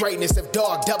 Step to greatness if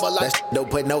dog double up. No,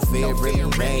 put no fear in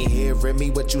me, they ain't hearing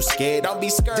me. What you scared? Don't be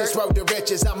scared. This road to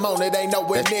riches, I'm on it, ain't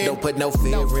nowhere near. Don't put no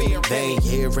fear in me, they ain't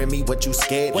hearing me. What you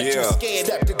scared? What you scared?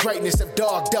 Step to greatness if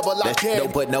dog double up.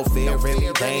 Don't put no fear in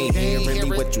me, they ain't hearing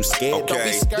me. What you scared? Don't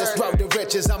be scared. This road to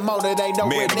riches, I'm on it, ain't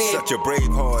nowhere near. Man, I'm such a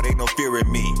brave heart, ain't no fear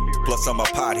in me. Plus I'm a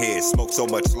pothead, smoke so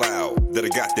much loud that I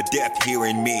got the death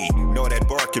hearing me. Know that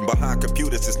barking behind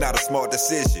computers is not a smart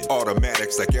decision.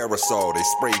 Automatics like aerosol, they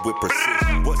spray with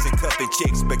precision. Wasn't cuffing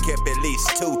chicks, but kept at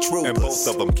least 2 troopers. And both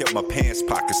of them kept my pants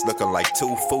pockets looking like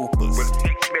 2 fupas. With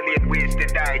 6 million ways to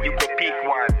die, you could pick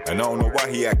one. And I don't know why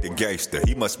he acting gangster,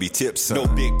 he must be tipsy. No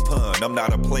big pun, I'm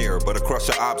not a player, but a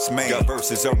crusher ops man. Got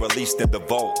verses unreleased in the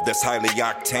vault, that's highly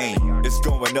octane. It's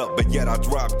going up, but yet I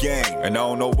drop game. And I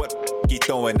don't know what he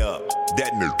throwing up.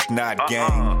 That not game.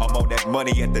 I'm on that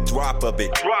money at the drop of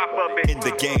it. In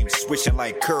the game, swishing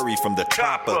like Curry from the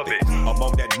top of it. I'm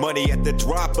on that money at the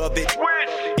drop of it.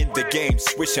 In the game,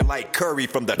 swishing like Curry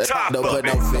from the top of it.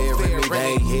 No fear in me, they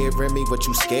ain't hearing me. What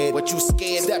you scared? What you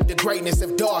scared? Step to greatness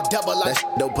if dog double up.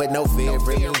 Don't put no fear in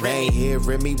me, they ain't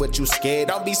hearing me. What you scared?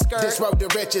 Don't be scared. This road to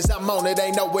riches, I'm on it,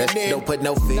 ain't nowhere near. Don't put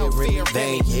no fear in me, they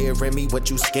ain't hearing me. What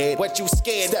you scared? What you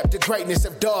scared? Step to greatness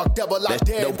if dog double up.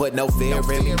 Don't put no fear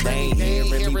in me, they ain't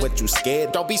hearing me. What you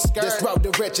scared? Don't be scared. This road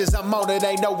to riches, I'm on it,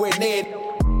 ain't nowhere near.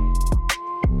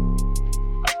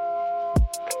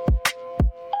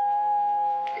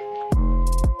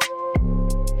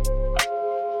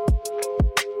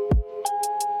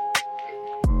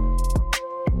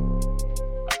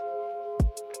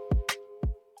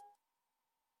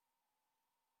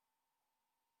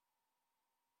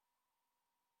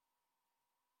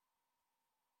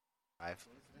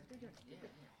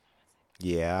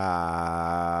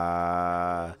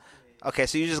 Yeah. Okay,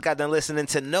 so you just got done listening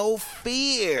to No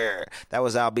Fear. That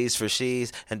was Albeez for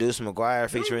Sheez and Deuce McGuire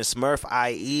featuring Smurf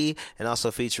IE and also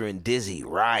featuring Dizzy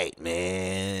Wright,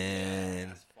 man.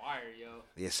 That's fire, yo.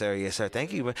 Yes, sir. Yes, sir.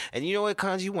 Thank you. And you know what,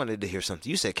 Cons? You wanted to hear something.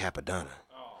 You said Capadonna.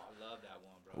 Oh, I love that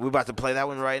one, bro. We're about to play that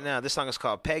one right now. This song is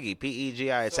called Peggy,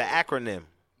 P-E-G-I. It's an acronym.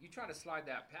 You try to slide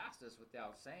that past us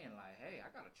without saying, like, hey, I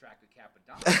got a track with Capadonna.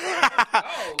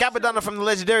 Capadonna from the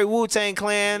legendary Wu-Tang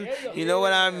Clan. You know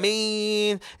what I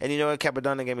mean? And you know what?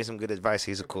 Capadonna gave me some good advice.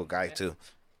 He's a cool guy, too.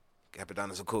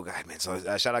 Capadonna's a cool guy, man. So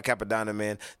shout out Capadonna,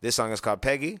 man. This song is called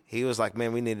Peggy. He was like,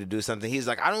 man, we need to do something. He's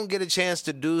like, I don't get a chance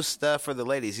to do stuff for the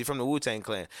ladies. He's from the Wu-Tang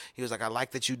Clan. He was like, I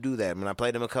like that you do that. When I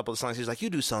played him a couple of songs, he was like, you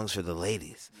do songs for the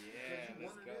ladies.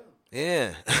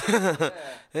 Yeah, let's go.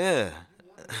 Yeah.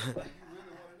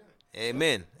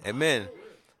 Amen. Amen.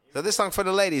 So this song for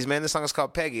the ladies, man. This song is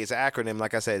called Peggy. It's an acronym.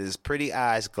 Like I said, it's Pretty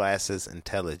Eyes, Glasses,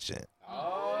 Intelligent.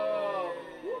 Oh.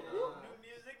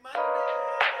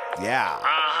 Yeah.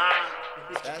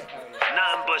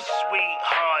 Nothing but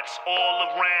sweethearts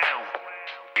all around.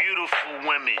 Beautiful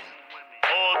women.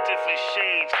 All different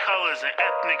shades, colors, and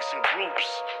ethnics and groups.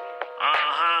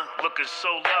 Looking so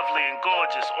lovely and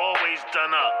gorgeous. Always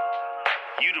done up.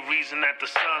 You the reason that the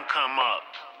sun come up.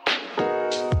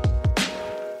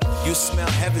 You smell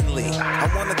heavenly. I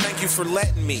want to thank you for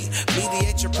letting me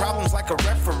mediate your problems like a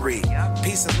referee.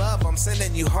 Peace and love, I'm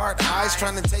sending you heart eyes,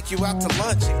 trying to take you out to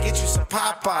lunch and get you some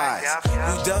Popeyes.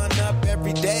 You done up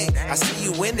every day, I see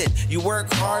you winning. You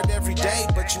work hard every day,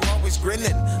 but you always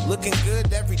grinning. Looking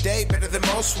good every day, better than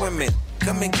most women.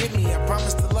 Come and get me, I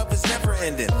promise the love is never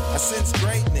ending. I sense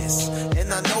greatness,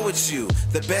 and I know it's you.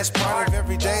 The best part of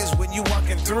every day is when you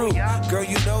walking through. Girl,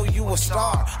 you know you a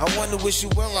star. I want to wish you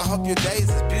well, I hope your days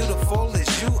as beautiful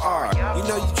as you are. You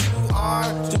know you true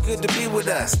are, too good to be with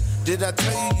us. Did I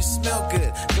tell you you smell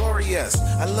good, glorious?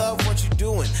 I love what you're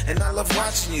doing, and I love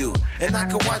watching you. And I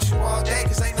could watch you all day,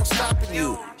 cause ain't no stopping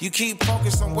you. You keep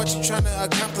focused on what you're trying to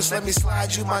accomplish. Let me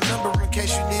slide you my number in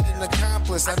case you need an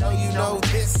accomplice. I know you know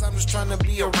this, I'm just trying to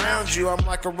be around you. I'm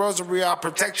like a rosary, I'll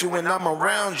protect you when I'm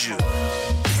around you.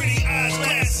 Pretty eyes,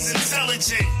 glasses,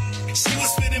 intelligent. She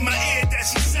was spitting my ear that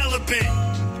she's celibate.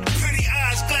 Pretty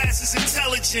eyes, glasses,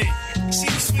 intelligent. She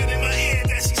was spitting my ear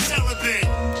that she's celibate.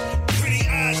 Pretty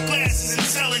eyes, glasses,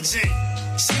 intelligent.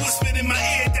 She was spitting my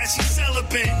ear that she's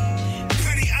celibate.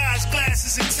 Pretty eyes,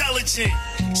 glasses, intelligent.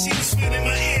 She was spinning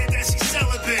my ear that she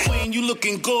celibate. Queen, you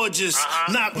looking gorgeous.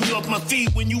 Knock me off my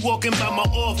feet when you walking by my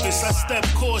office. I step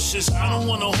cautious. I don't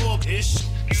want to hawkish.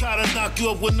 Try to knock you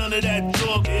up with none of that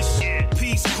doggish.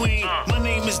 Peace, queen. My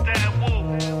name is Dad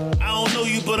Woo. I don't know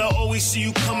you, but I always see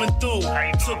you coming through.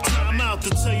 Took time out to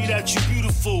tell you that you're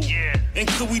beautiful. And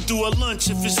could we do a lunch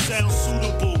if it sounds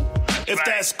suitable? If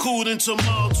that's cool, then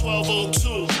tomorrow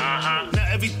 12:02. Now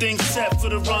everything's set for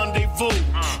the rendezvous.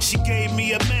 She gave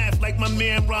me a math like my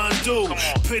man Rondo.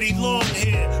 Pretty long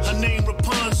hair, her name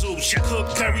Rapunzel. She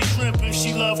cook curry shrimp and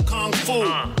she love kung fu.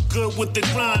 Good with the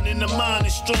grind and the mind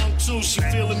is strong too. She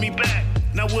feeling me back.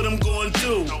 Now what I'm gonna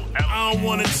do? I don't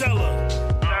wanna tell her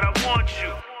that I want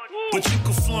you, but you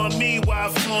can flaunt me while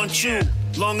I flaunt you.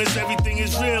 Long as everything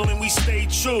is real and we stay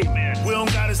true. We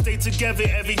don't gotta stay together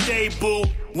every day, boo.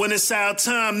 When it's our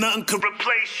time, nothing can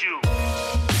replace you.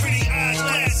 Pretty eyes,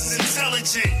 glasses,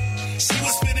 intelligent. She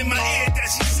was spinning my ear that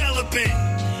she celibate.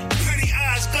 Pretty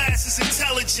eyes, glasses,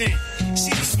 intelligent. She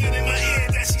was spinning my ear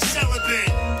that she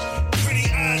celibate. Pretty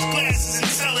eyes, glasses,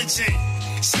 intelligent.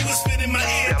 She was spinning my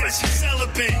ear that she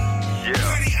celibate.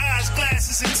 Pretty eyes,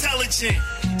 glasses, intelligent.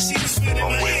 She was spinning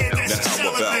my ear that she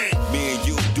celibate. Me and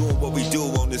you doing what we do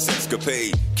on this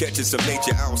escapade. Catching some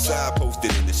nature outside,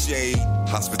 posted in the shade.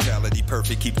 Hospitality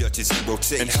perfect, keep Duchess in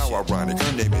rotation. And how ironic,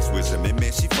 her name is Wisdom, and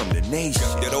man, she from the nation.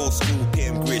 Got that old school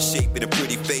Pam Grid shape and a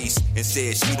pretty face. And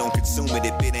said she don't consume it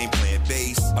if it ain't playing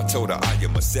bass. I told her I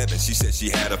am a 7, she said she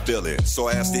had a feeling. So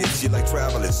I asked her if she like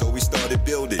traveling, so we started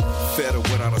building. Fed her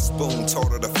without a spoon,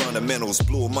 taught her the fundamentals.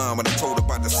 Blew her mind when I told her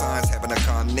about the signs having a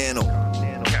continental.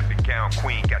 Captain Gown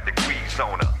Queen got degrees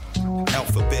on her.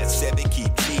 Alphabet 7,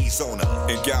 keep keys on her.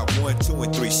 And got 1, 2,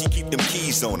 and 3, she keep them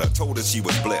keys on her. Told her she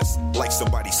was blessed, like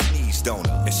somebody sneezed on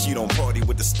her. And she don't party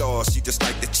with the stars, she just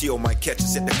like to chill. Might catch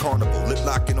us at the carnival, lip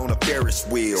locking on a Ferris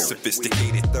wheel.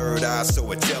 Sophisticated third eye,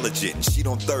 so intelligent. And she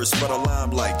don't thirst for the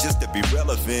limelight just to be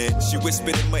relevant. She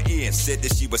whispered in my ear and said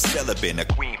that she was celibate. A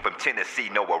queen from Tennessee,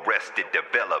 no arrested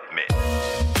development.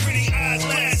 Pretty eyes,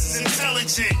 glasses,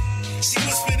 intelligent. She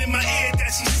was spinning my ear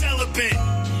that she celibate.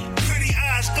 Pretty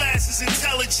eyes, glasses,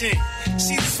 intelligent.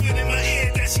 She was spinning my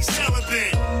ear that she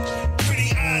celibate.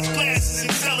 Pretty eyes, glasses,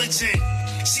 intelligent.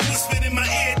 She was spinning my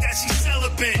ear that she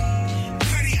celibate.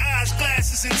 Pretty eyes,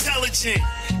 glasses, intelligent.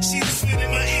 She was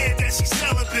spinning my ear that she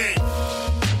celibate.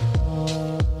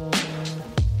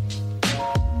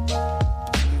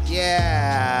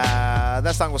 Yeah,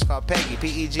 that song was called Peggy,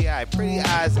 P-E-G-I. Pretty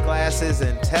eyes, glasses,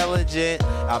 intelligent.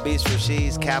 Albeez for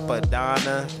Sheez,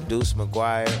 Capadonna, Deuce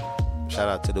McGuire. Shout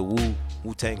out to the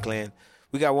Wu-Tang Clan.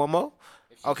 We got one more?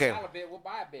 Okay. We'll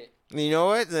buy a bit. You know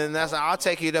what? Then I'll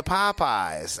take you to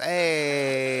Popeyes.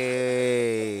 Hey.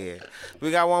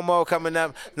 We got one more coming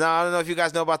up. Now, I don't know if you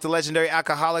guys know about the legendary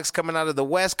Alcoholics coming out of the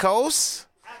West Coast.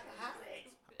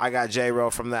 I got J-Ro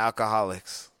from the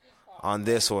Alcoholics on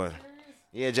this one.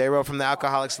 Yeah, J-Ro from the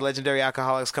Alcoholics, legendary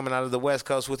Alcoholics, coming out of the West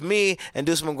Coast with me and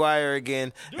Deuce McGuire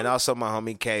again, and also my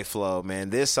homie K-Flow,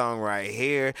 man. This song right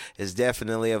here is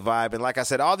definitely a vibe. And like I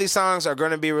said, all these songs are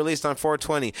going to be released on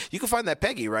 420. You can find that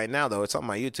Peggy right now, though. It's on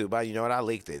my YouTube. You know what? I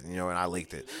leaked it.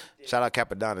 Shout out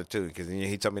Capadonna, too, because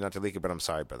he told me not to leak it, but I'm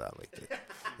sorry, brother. I leaked it.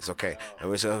 It's okay.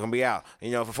 It's going to be out.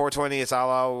 For 420, it's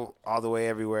all the way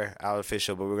everywhere, out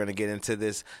official. But we're going to get into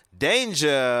this Danger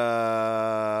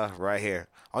right here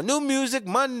on New Music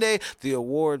Monday, the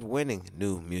award-winning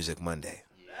New Music Monday.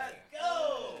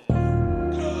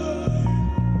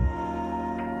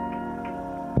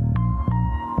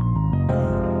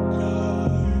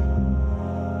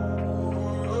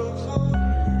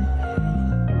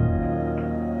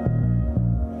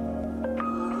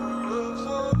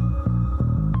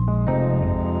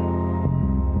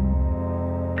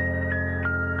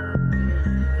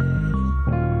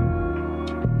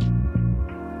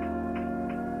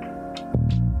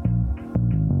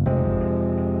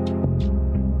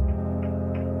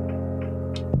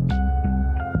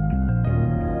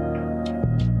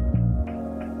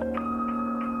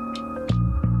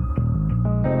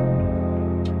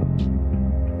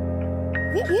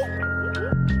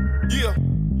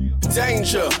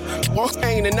 Danger,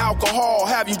 cocaine and alcohol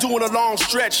have you doing a long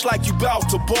stretch like you bout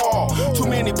to ball. Too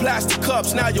many plastic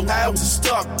cups, now your house is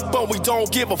stuck. But we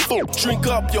don't give a fuck. Drink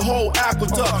up your whole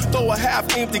aqueduct. Throw a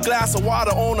half-empty glass of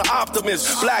water on the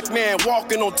Optimist. Black man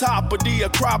walking on top of the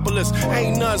Acropolis.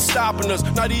 Ain't nothing stopping us,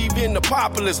 not even the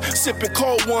populace. Sipping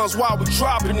cold ones while we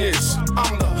dropping this.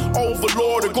 I'm the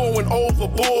overlord of going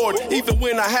overboard. Even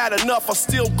when I had enough, I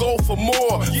still go for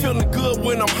more. Feeling good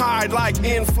when I'm high like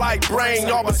in-flight brain.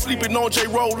 Y'all been sleeping on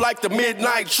J-Roll like like the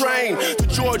midnight train to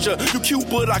Georgia. You cute,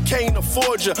 but I can't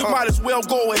afford you. Might as well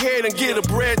go ahead and get a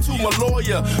bread to my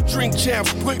lawyer. Drink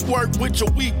champs, quick work with your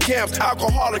weak camps.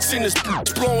 Alcoholics in this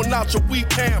blowing out your weak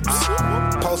camps.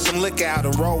 Post some liquor out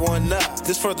and roll one up.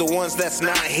 This for the ones that's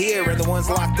not here and the ones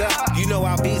locked up. You know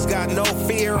Albeez got no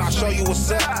fear. I'll show you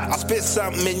what's up. I'll spit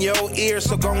something in your ear,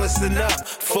 so gon' listen up,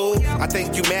 fool. I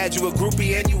think you mad, you a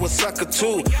groupie and you a sucker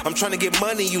too. I'm trying to get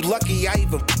money, you lucky I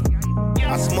even.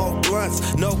 I smoke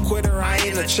blunts, no quitter, I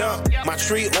ain't a chump. My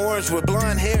tree orange with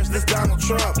blonde hairs, this Donald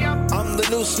Trump. I'm the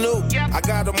new Snoop, I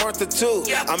got a Martha too.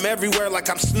 I'm everywhere like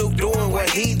I'm Snoop doing what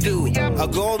he do. A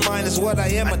gold mine is what I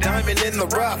am, a diamond in the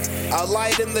rough. A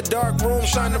light in the dark room,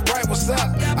 shining bright, what's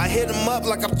up? I hit him up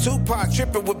like I'm Tupac,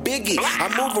 tripping with Biggie. I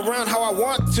move around how I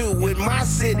want to in my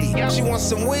city. She wants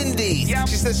some Wendy's,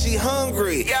 she says she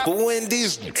hungry. But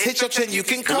Wendy's, hit your chin, you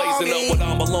can call Blazing me. up when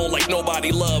I'm alone like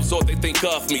nobody loves or they think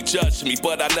of me, judge me.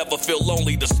 But I never feel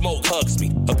lonely, the smoke hugs me.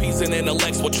 Appeasing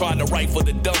intellects will try to write for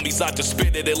the dummies. I just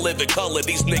spit it and live in color,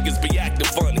 these niggas be acting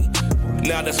funny.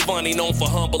 Now that's funny, known for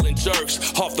humbling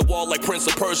jerks. Off the wall like Prince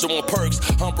of Persia on perks.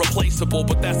 I'm replaceable,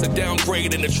 but that's a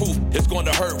downgrade, and the truth is going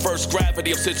to hurt. First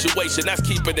gravity of situation, that's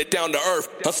keeping it down to earth.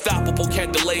 Unstoppable,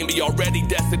 can't delay me. Already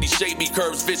destiny shaped me,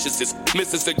 curves viciousness.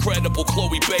 Mrs. Incredible,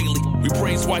 Chloe Bailey. We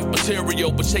praise white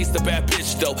material, but chase the bad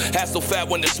bitch though. Ass so fat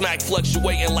when the smack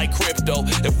fluctuating like crypto.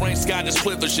 If rain sky is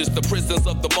privileges, the prisons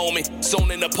of the moment. Sown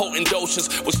in the potent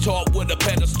doses, was taught what a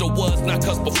pedestal was. Not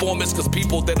cause performance, cause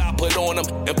people that I put on them.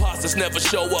 Imposters never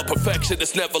show up,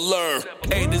 perfectionists never learn.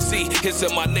 A to Z, it's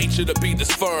in my nature to be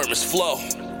this firm, it's flow.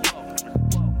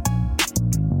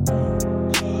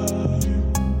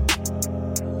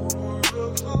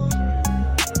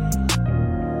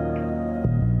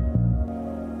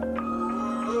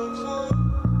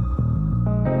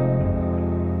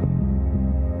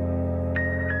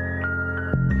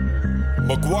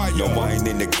 No, I ain't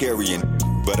into carrying,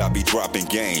 but I be dropping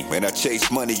game. And I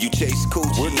chase money, you chase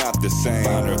coochie. We're not the same.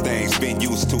 Finer things, been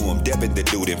used to them. Devin the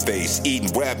dude in face. Eating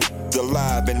rap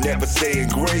alive and never saying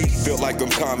grace. Feel like I'm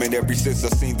common ever since I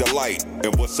seen the light.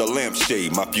 And what's a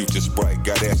lampshade? My future's bright.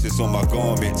 Got ashes on my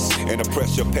garments and a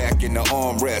pressure pack in the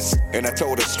armrest. And I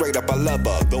told her straight up I love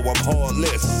her, though I'm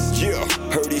heartless. Yeah,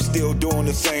 heard he's still doing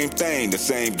the same thing. The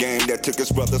same game that took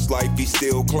his brother's life, he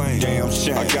still claims. Damn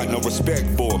shame. I got no respect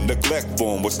for him, neglect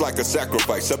for him. Was like a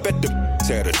sacrifice. I bet the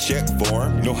had a check for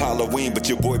him. No Halloween, but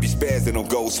your boy be spazzing on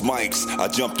ghost mics. I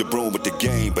jumped the broom with the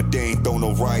game, but they ain't throw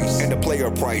no rice. And the player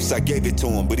price, I gave it to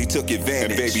him, but he took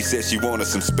advantage. And baby said she wanted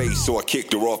some space, so I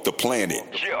kicked her off the planet.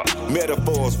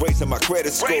 Metaphors raising my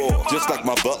credit score. Just like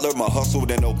my butler, my hustle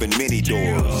then opened many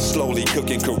doors. Slowly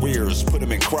cooking careers, put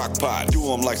them in crock pot. Do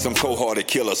them like some cold-hearted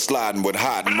killer sliding with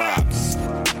hot mops.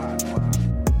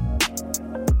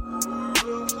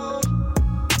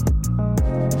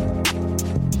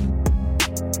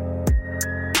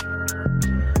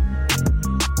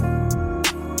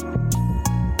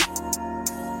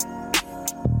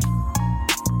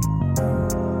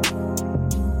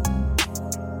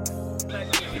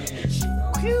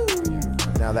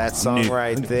 Now that song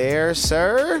right there,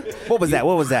 sir. What was that?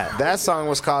 What was that? That song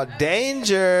was called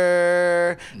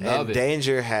Danger. Love and it.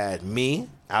 Danger had me,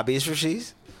 Albeez for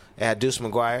Sheez. It had Deuce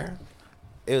McGuire.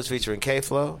 It was featuring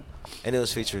K-Flow. And it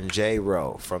was featuring J.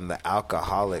 Rowe from the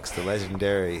Alcoholics, the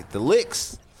legendary, the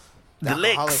Licks. The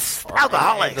Licks.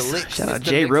 Alcoholics. The Licks. Shout out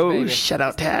J. Rose. Shout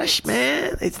out Tash,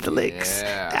 man. It's the Licks.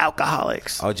 Yeah.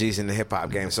 Alcoholics. OGs in the hip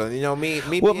hop game. So, you know, me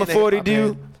What being my a 40 hip-hop do?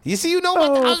 head, you see, you know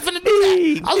what? I was finna do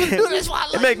that. I was finna do this while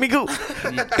I It make me go.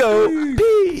 Go.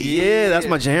 Pee. Yeah, that's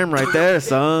my jam right there,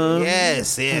 son.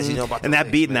 Yes, you know about and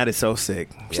that beat and that is so sick.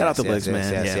 Shout out to Blitz,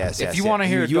 man. Yes, If you want to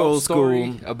hear a You dope old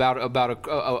story school. about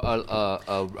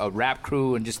a rap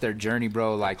crew and just their journey,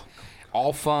 bro, like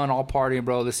all fun, all partying,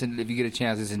 bro. Listen, if you get a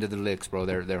chance, listen to the Licks, bro.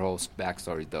 Their whole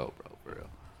backstory dope, bro. For real.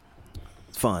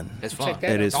 Fun. It's fun.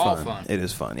 It is It's all fun. It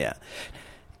is fun, yeah.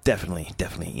 Definitely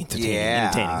entertaining. Yeah.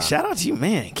 Entertaining. Shout out to you,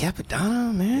 man.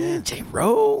 Capadonna, man. J.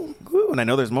 Rowe. Woo. And I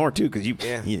know there's more too, because you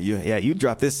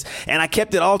dropped this, and I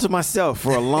kept it all to myself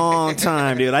for a long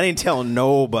time, dude. I didn't tell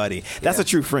nobody. That's a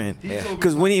true friend.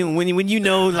 Because when you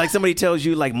know, like somebody tells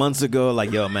you like months ago,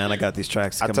 like, yo, man, I got these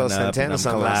tracks coming told up, Santana and I'm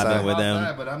something collabing outside. with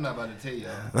them. But I'm not about to tell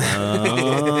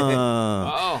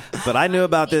y'all. But I knew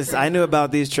about this. I knew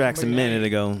about these tracks a minute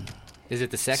ago. Is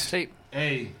it the sex tape?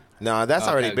 Hey. No, that's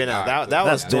already been out. That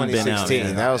was That's been out, 2016.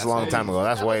 man. That was a long time ago.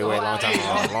 That's way long time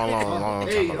ago. Long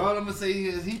Hey, time ago. all I'm gonna say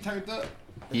is he turned up.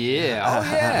 Yeah. Oh,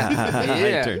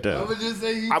 yeah. He turned up.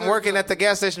 I'm working at the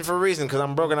gas station for a reason because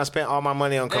I'm broke and I spent all my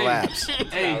money on collabs.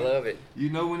 Hey, I love it. You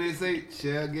know when they say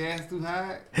shell gas too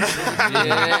high?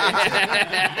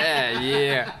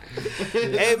 Yeah.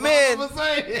 Amen.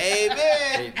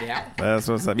 Amen. That's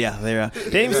what's up. Yeah, there.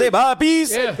 Didn't even say bye,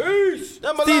 peace. Yeah. Peace.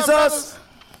 Jesus.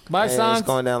 Bye, Hey, Sans. it's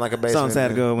going down like a basement. Songs had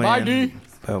to go, man. Bye, D.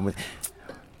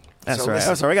 That's So right.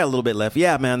 listen. Oh, sorry, I got a little bit left.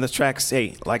 Yeah, man, the tracks.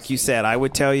 Hey, like you said, I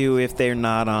would tell you if they're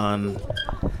not on.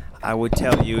 I would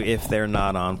tell you if they're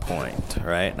not on point,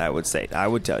 right? I would tell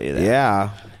you that. Yeah.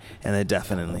 And then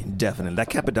definitely. That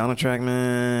Capadonna track,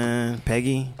 man,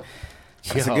 Peggy.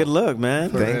 That's Yo. a good look,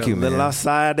 man. Thank you, man. Little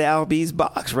outside the Albeez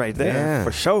box right there. Yeah.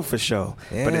 For sure.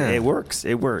 Yeah. But it works,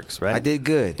 right? I did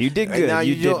good. You did good. Now,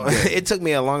 you did good. It took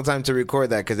me a long time to record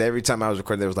that because every time I was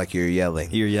recording, it was like, you're yelling.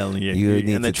 You're yelling. You need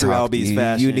in the to true talk. Albeez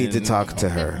fashion. You need to talk to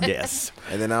her. Yes.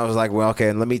 And then I was like, well,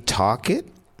 okay, let me talk it.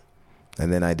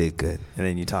 And then I did good. And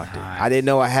then you talked it. I didn't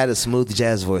know I had a smooth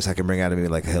jazz voice I can bring out of me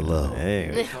like hello.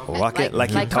 Hey, walk it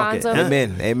like you talk it.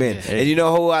 Amen. Hey. And you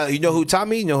know who taught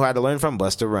me? You know who I had to learn from?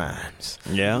 Busta Rhymes.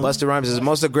 Yeah. Busta Rhymes is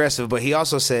most aggressive, but he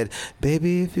also said,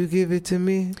 "Baby, if you give it to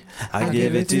me, I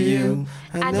give it to you.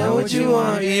 I know what you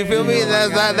want." You feel me?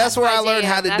 That's where I learned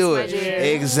how to do it.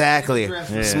 Exactly.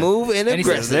 Yeah. Smooth and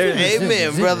aggressive.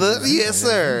 Amen, brother. Yes,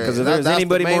 sir. Because if there's That's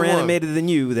anybody the main more one. animated than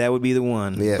you, that would be the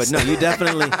one. Yes. But no, you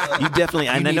definitely.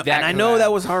 I know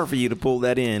that was hard for you to pull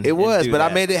that in. It was, do but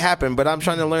that. I made it happen. But I'm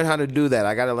trying to learn how to do that.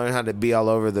 I got to learn how to be all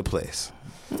over the place.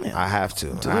 Yeah. I have to.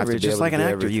 I have Deliver to be just able like to an do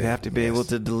actor. You everything. have to be able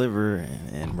to deliver,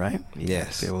 and right?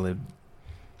 Yes. Be able to.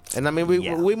 And I mean,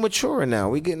 we maturing now.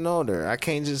 We getting older. I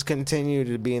can't just continue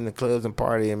to be in the clubs and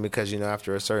partying because,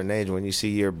 after a certain age, when you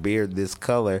see your beard this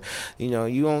color,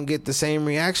 you won't get the same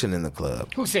reaction in the club.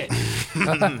 Who said?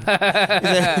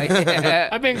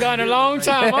 I've been gone a long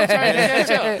time. I'm trying to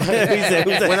catch up.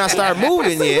 When I start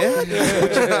moving,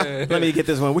 yeah. Let me get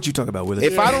this one. What you talking about, Willis?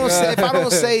 If I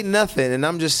don't say nothing and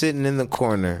I'm just sitting in the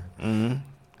corner,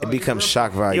 it becomes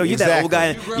shock value. Yo, you that old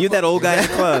guy. You that old guy in the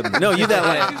club. No, you that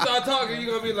When like. you start talking,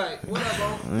 you're going to be like, what up,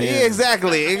 bro? Yeah,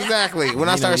 exactly. When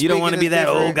I start you don't want to be speaking, that it's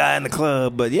old different. guy in the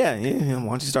club, but yeah.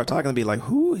 Once you start talking, and be like,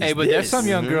 who is Hey, but this? there's some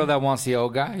young girl that wants the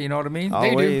old guy. You know what I mean?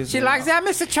 Always. They do. She likes that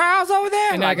Mr. Charles over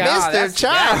there. And like, I got nah, Mr.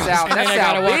 Charles. And then I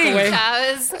gotta walk away.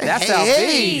 That's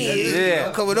Hey, Albeez. Yeah.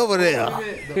 I'm coming over there.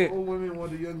 The old women want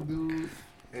the young dudes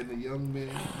and the young men.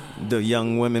 The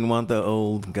young women want the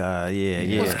old guy.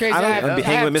 Yeah. What's crazy? I I don't have, be I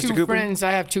hanging have with Mr. two Cooper. friends.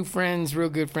 I have two friends, real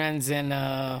good friends, and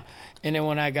then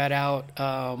when I got out,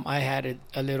 I had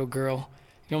a little girl.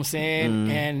 You know what I'm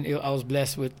saying? And I was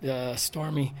blessed with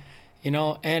Stormy. And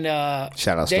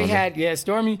Shout out they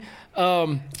Stormy.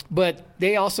 Stormy. But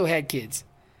they also had kids.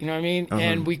 You know what I mean?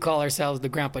 And we call ourselves the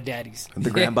grandpa daddies.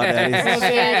 The grandpa daddies. You know what I'm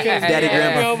saying? 'Cause, Daddy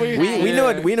grandpa. We know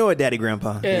it. We know a daddy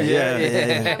grandpa. Yeah.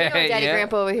 Daddy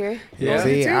Grandpa over here. Yeah.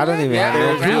 See, I don't even have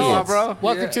no grandma, kids. bro.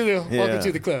 Welcome to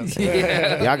the club.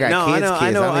 Y'all got No, kids.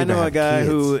 I know don't even a have guy kids.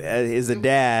 who is a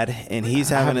dad, and he's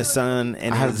having a son,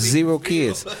 and I have 0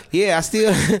 kids. Yeah, I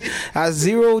still I have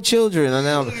 0 children. And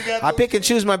I pick and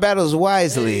choose my battles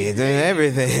wisely and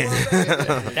everything.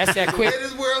 That's that quick.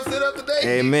 This world set up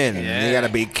today. Amen. You gotta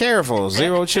be careful.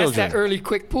 0 That's children. that early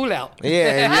quick pull out.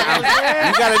 Yeah, and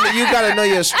you gotta know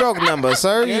your stroke number,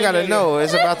 sir. You gotta know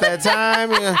it's about that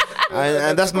time.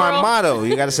 And that's my motto.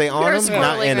 You gotta say on You're them,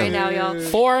 not in squirreling right them. now, y'all.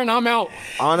 4 and I'm out.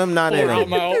 On them, not in 4 I'm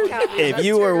them. out. if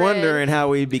you were wondering how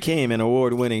we became an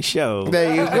award-winning show,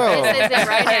 There you go. This is it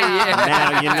right now.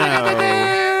 now you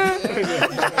know.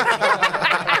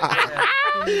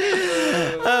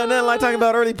 Nothing like talking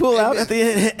about early pull-out at the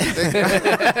end.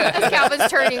 Calvin's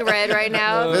turning red right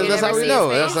now. You That's never how we see know.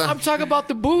 his face. That's I'm talking about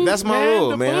the booze. That's my man, rule,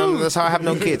 the man. booze. That's how I have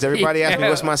no kids. Everybody asks me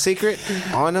what's my secret.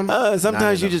 On them.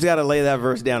 Sometimes you just got to lay that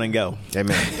verse down and go.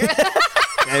 Amen.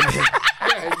 Amen.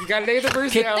 You gotta lay the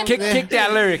verse down. Kick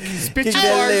that lyric. Spit Kick your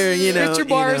that bars. there, Spit your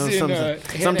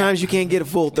bars. sometimes you can't get a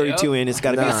full 32 in. It's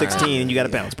got to be a 16, and you got to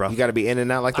bounce, bro. You got to be in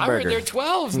and out like the I heard burger. they're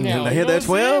 12s now. I hear they're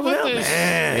 12 now.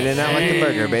 In and out like the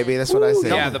burger, baby. That's what I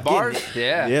said. Yeah, the bars.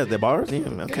 Yeah. Yeah, the bars. Yeah,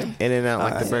 okay. In and out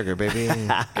like the burger, baby.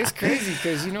 It's crazy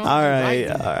because All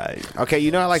right.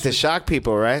 Okay, I like to shock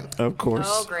people, right? Of course.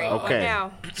 Oh, great. Okay.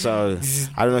 Now. So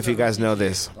I don't know if you guys know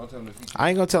this. I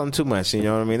ain't gonna tell them too much. You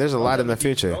know what I mean? There's a lot in the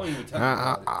future.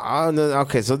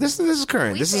 Okay, so this is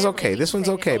current. This is okay. This one's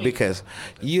okay because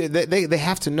they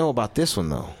have to know about this one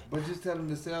though. But just tell them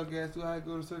to sell gas too high,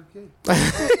 go to Circle K.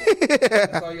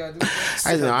 That's all you gotta do.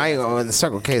 I ain't going. The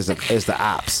Circle K is the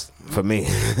ops. for me.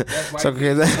 It's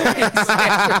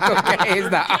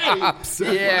the ops.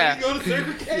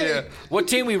 Yeah. What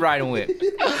team we riding with?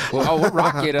 What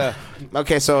rocket?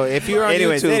 Okay, so if you're on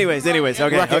anyways, YouTube, anyways,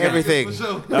 okay, everything.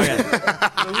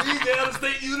 Louisiana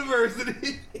State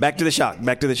University. Back to the shock.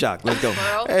 Let's go.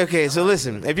 Okay, so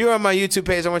listen. If you're on my YouTube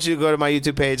page, I want you to go to my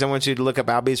YouTube page. I want you to look up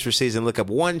Albeez for Sheez and look up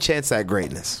One Chance at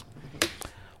Greatness.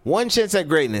 One Chance at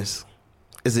Greatness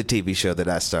is a TV show that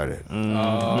I started.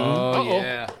 Oh,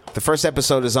 yeah. The first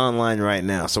episode is online right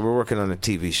now, so we're working on a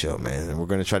TV show, man. And we're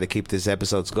going to try to keep these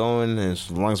episodes going. And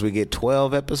as long as we get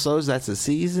 12 episodes, that's a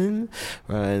season.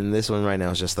 And this one right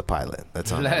now is just the pilot. That's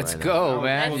on. Let's go,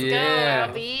 man.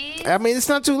 Yeah. I mean, it's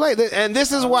not too late. And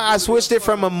this is why I switched it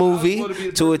from a movie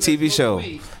to a TV show.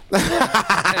 I'm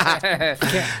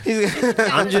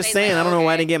just saying, I don't know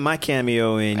why I didn't get my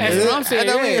cameo in. That's what I'm saying.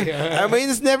 I mean,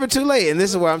 it's never too late. And this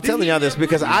is why I'm telling y'all this,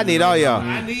 because I need all y'all.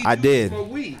 I did.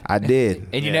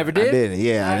 And you never did? I did.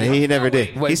 Yeah, he never did.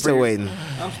 He's still waiting.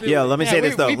 Yo, let me say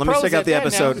this, though. Let me check out the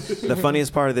episode. Now. The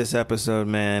funniest part of this episode,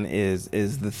 man, is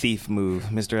the thief move.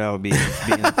 Mr. Albeez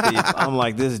being a thief. I'm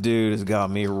like, this dude has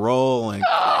got me rolling.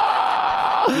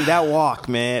 Dude, that walk,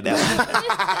 man.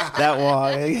 That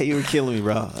walk. You were killing me,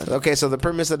 bro. Okay, so the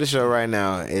premise of the show right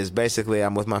now is basically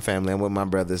I'm with my family, I'm with my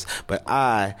brothers, but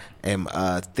I am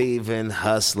a thieving,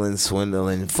 hustling,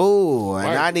 swindling fool.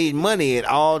 And I need money at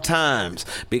all times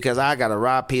because I got to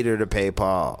rob Peter to pay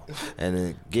Paul. And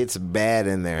it gets bad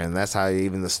in there. And that's how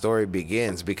even the story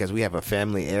begins, because we have a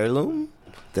family heirloom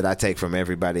that I take from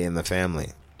everybody in the family.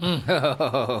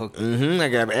 I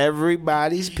got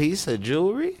everybody's piece of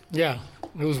jewelry. Yeah,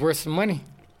 it was worth some money.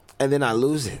 And then I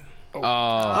lose it.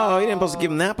 Oh, you didn't supposed to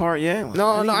give him that part yet.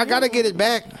 No, I gotta get it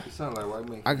back.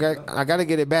 I gotta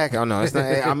get it back. Oh no, it's not.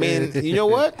 I mean, you know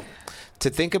what? To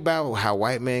think about how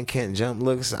White Man Can't Jump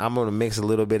looks, I'm gonna mix a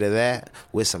little bit of that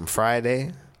with some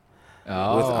Friday. With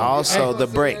also the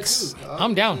breaks.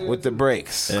 I'm down. With the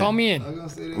breaks. Call me in.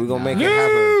 We're going to make it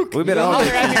happen. We better all holler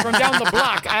at me from down the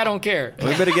block. I don't care.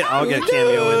 We better I'll get a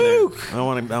cameo in there.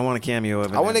 I want a cameo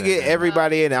of it. I want to get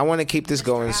everybody in. I want to keep this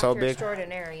going so big.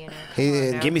 Extraordinary,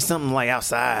 Give me something like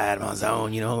outside my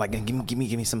zone, like give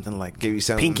me something like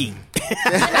Pinky.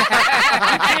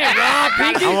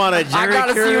 I want a Jerry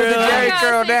curl. See with the Jerry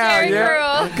curl down.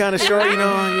 Yeah. I'm kind of short,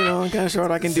 I'm kind of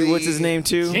short. I can do what's his name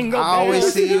too. I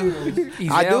always see you.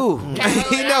 I do.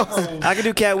 I can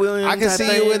do Cat Williams. I can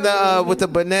see you with the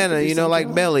banana.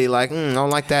 Like belly. Like I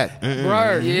don't like that.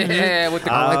 Right. Yeah. With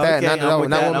the I don't like that. Okay,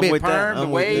 not one bit. Perm, the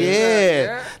wave.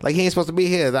 Yeah. Like he ain't supposed to be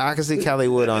here. I can see Kelly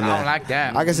Wood on that. I don't like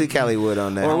that. I can see Kelly Wood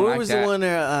on that. Or where was the one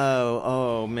there?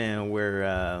 Oh man,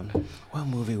 where? What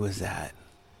movie was that?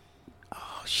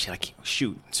 Shit, I can't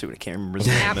remember the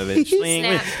name of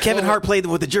it. Kevin Hart played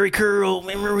with the Jerry curl.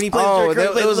 Remember when he played the Jerry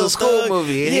curl? It was a school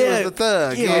movie. And he was the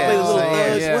thug.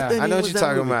 Yeah. I know what you're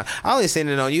talking about. I only seen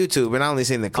it on YouTube, and I only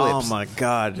seen the clips. Oh my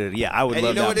god, dude. Yeah, I would love that.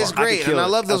 And you know what? It's great, and I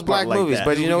love those black movies.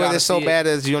 But you know what? It's so bad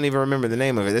as you don't even remember the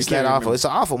name of it. It's that awful. It's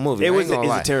an awful movie. It's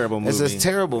a terrible movie. It's a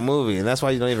terrible movie, and that's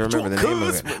why you don't even remember the name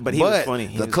of it. But he was funny.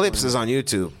 The clips is on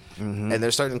YouTube, and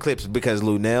there's certain clips because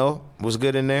Lunel was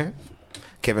good in there.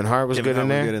 Kevin Hart was good in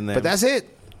there. But that's it.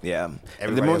 Yeah.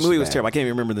 The movie was terrible. I can't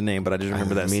even remember the name, but I just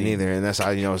remember that scene. Me neither. And that's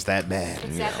how you know it's that bad.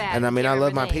 It's that bad. And I mean, I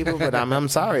love my people, but I'm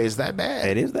sorry. It's that bad.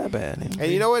 It is that bad.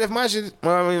 And you know what? If my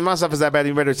stuff is that bad,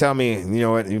 you better tell me. You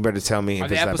know what? You better tell me if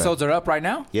the episodes are up right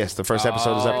now? Yes, the first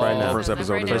episode is up right now. First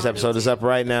episode is up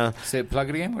right now. Say, plug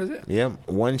it again. What is it? Yep.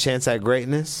 One Chance at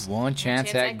Greatness. One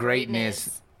Chance at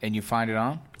Greatness. And you find it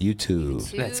on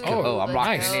YouTube. Let's go. I'm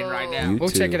rocking it in right now. We'll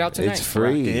check it out tonight. It's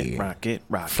free. Rock it.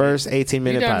 First 18-minute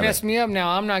pilot. You pilot. messed me up now.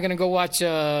 I'm not going to go watch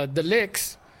The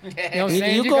Licks. You know what I'm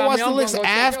saying? You go watch The Licks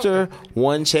after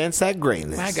One Chance at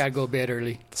Greatness. I got to go bed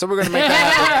early. So we're going to make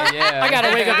that happen. I got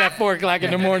to wake up at 4 o'clock in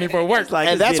the morning for work.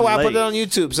 And that's why I put it on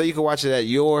YouTube, so you can watch it at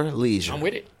your leisure. I'm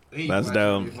with it. That's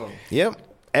dope. Yep.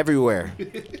 Everywhere. You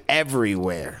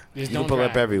can pull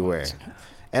up everywhere.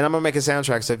 And I'm gonna make a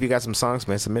soundtrack. So if you got some songs,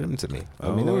 man, submit them to me.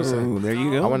 There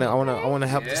you go. I wanna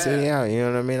help the city out. You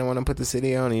know what I mean? I wanna put the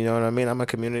city on. You know what I mean? I'm a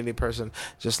community person,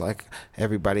 just like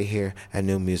everybody here at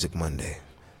New Music Monday.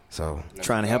 So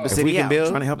trying to help the city out.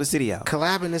 Trying to help the city out.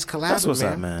 Collabing is collabing. That's what's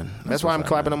up, man. That's why I'm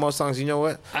collabing on most songs. You know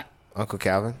what, Uncle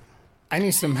Calvin? I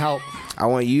need some help. I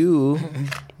want you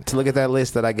to look at that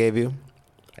list that I gave you,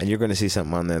 and you're gonna see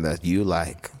something on there that you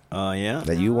like. Yeah.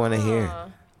 That you want to hear.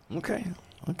 Okay.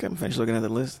 Okay, I'm finished looking at the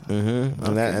list. Mm-hmm.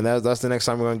 Okay. And that's the next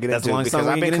song we're going to get into because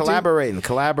I've been collaborating.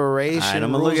 Collaboration. All right,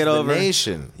 I'm going to look it over.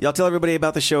 Nation. Y'all tell everybody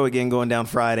about the show again going down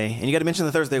Friday. And you got to mention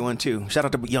the Thursday one, too. Shout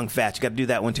out to Young Fats. You got to do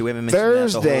that one, too. We haven't mentioned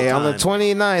Thursday that on the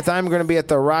 29th, I'm going to be at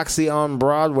the Roxy on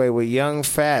Broadway with Young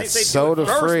Fats, Soda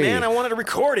Free. Man, I wanted to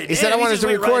record it. He said I wanted to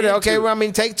record it. Okay, well, I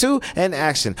mean, take 2 and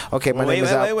action. Okay, my name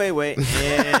is Wait.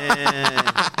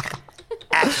 Yeah.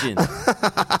 Action.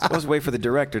 Let's wait for the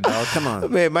director, dog. Come on.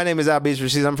 Man, my name is Albeez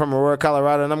Sheez. I'm from Aurora,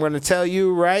 Colorado, and I'm going to tell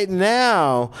you right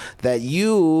now that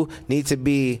you need to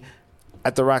be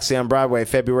at the Roxy on Broadway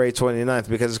February 29th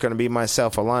because it's going to be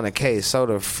myself, Alana K,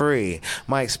 Soda Free,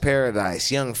 Mike's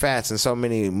Paradise, Young Fats, and so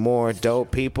many more dope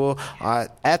people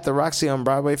at the Roxy on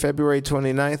Broadway February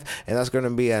 29th. And that's going to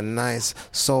be a nice,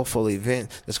 soulful event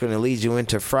that's going to lead you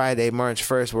into Friday, March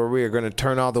 1st, where we are going to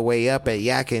turn all the way up at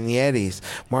Yak and Yetis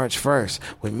March 1st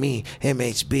with me,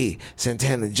 MHB,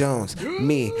 Santana Jones,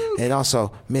 me, and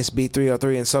also Miss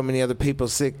B303 and so many other people,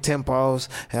 Sick Tempos,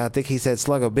 and I think he said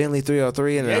Sluggo Bentley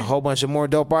 303 and a whole bunch of more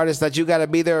dope artists that you got to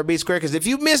be there or be square. Because if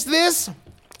you miss this,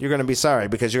 you're going to be sorry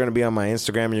because you're going to be on my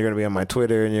Instagram and you're going to be on my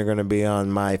Twitter and you're going to be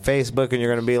on my Facebook and you're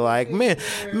going to be like,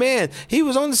 man, he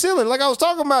was on the ceiling like I was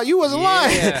talking about. You wasn't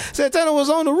lying. Santana was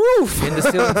on the roof. In the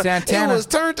ceiling, Santana. It was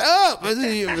turned up.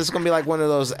 It's going to be like one of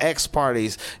those X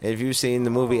parties. If you've seen the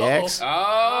movie X.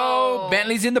 Oh,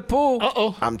 Bentley's in the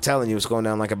pool. I'm telling you, it's going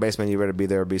down like a basement. You better be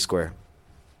there or be square.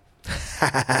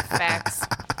 Facts.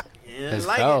 Let's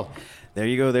go. There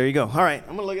you go. All right,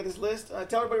 I'm going to look at this list.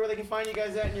 Tell everybody where they can find you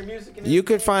guys at in your music. And you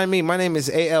could find me. My name is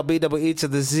ALBEE to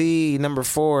the Z, number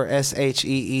 4,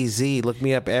 SHEEZ. Look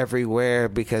me up everywhere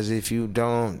because if you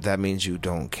don't, that means you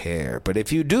don't care. But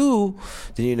if you do,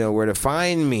 then you know where to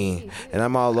find me. And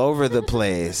I'm all over the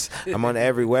place. I'm on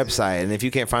every website. And if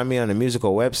you can't find me on a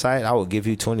musical website, I will give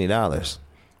you $20.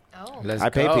 I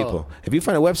pay people. If you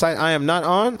find a website I am not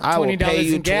on, I will pay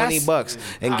you $20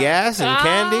 and gas and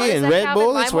candy and Red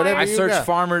Bull. It's whatever. I you searched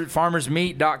got.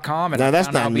 farmersmeat.com. No,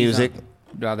 that's not music.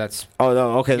 No, that's. Oh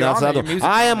no, okay, that's the other.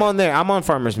 I am on there. I'm on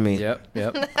Farmers Meat.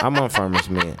 Yep. I'm on Farmers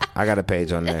Meat. I got a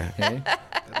page on there. Okay.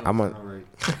 I'm on.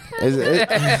 Is it?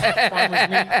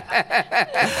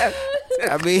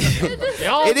 I mean,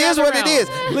 it is what it is.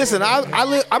 Listen,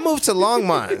 I moved to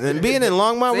Longmont, and being in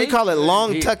Longmont, we call it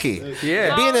Long-Tucky.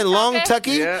 Yeah. Being in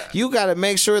Long-Tucky, you got to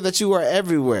make sure that you are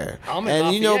everywhere.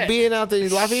 And you know, being out there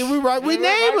in Lafayette, we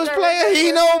neighbors playing.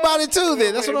 He know about it too.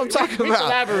 Then that's what I'm talking about. We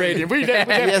collaborated.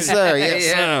 Yes, sir. Yes,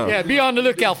 sir. Yeah, be on the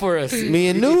lookout for us. Me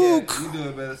and Nuke. You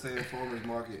doing better saying Farmers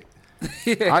Market.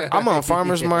 I'm on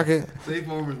Farmers Market. Say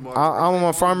Farmers Market. I'm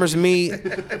on Farmers Meat.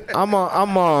 I'm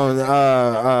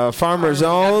on Farmers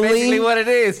Only. That's basically what it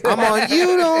is. I'm on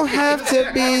You Don't Have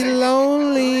to Be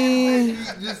Lonely.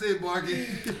 Just say market.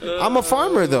 I'm a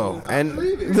farmer though, and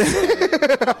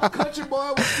Country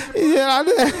boy. yeah,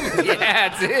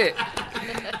 that's it.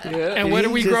 Yeah. And what are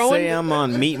we growing? Say I'm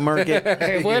on meat market.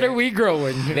 Hey, what are we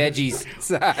growing? Veggies.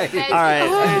 All right.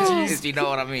 Veggies. You know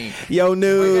what I mean. Yo,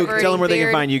 Nuke, tell them where they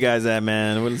can find you guys at,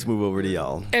 man. Well, let's move over to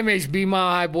y'all. MHB,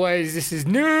 my high boys. This is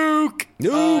Nuke. You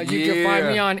can find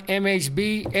me on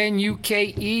MHB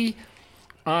NUKE.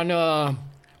 On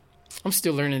I'm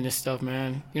still learning this stuff,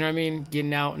 man. You know what I mean?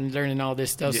 Getting out and learning all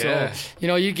this stuff. Yeah. So, you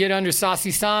know, you get under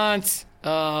Saucy Sans.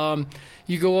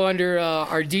 You go under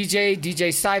our DJ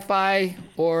Sci-Fi,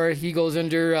 or he goes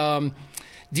under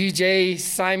DJ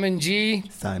Simon G.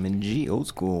 Simon G, old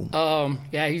school.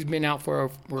 Yeah, he's been out for a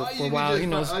while. He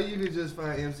knows. All you need to just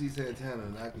find MC Santana,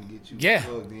 and I can get you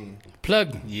plugged in.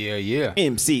 Plug. Yeah.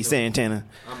 MC Santana.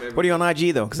 What are you on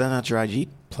IG though? Because that's not your IG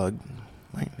plug.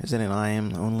 Right? Isn't it I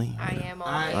am only? I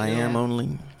am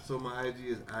only. So my IG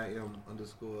is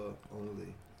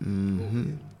IM_only.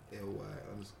 Mm-hmm.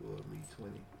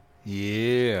 LY_me20.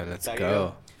 Yeah, let's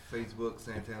go. Facebook,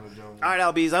 Santana Jones. All right,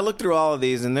 Albeez, I looked through all of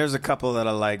these, and there's a couple that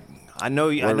I like. I know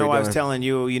I was telling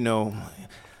you, you know,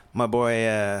 my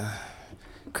boy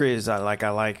Chris,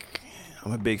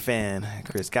 I'm a big fan.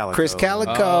 Chris Calico.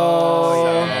 Oh,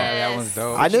 yeah, that one's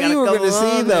dope. I knew you were going to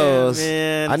see those.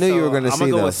 Man. I knew you were going to see those. I'm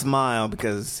going to go with Smile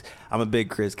because I'm a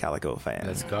big Chris Calico fan.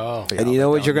 Let's go. And you know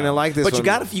what? You're going to like this but one. you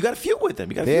got to feud with him.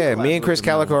 Me and Chris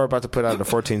Calico are about to put out a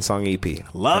 14-song EP.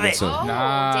 Love it. Oh,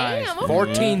 nice. damn.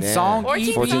 14-song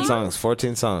EP? 14 songs.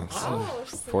 14 songs. Oh,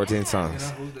 14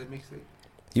 songs.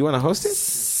 You want to host it?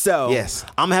 So, yes.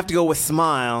 I'm going to have to go with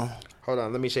Smile. Hold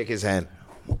on. Let me shake his hand.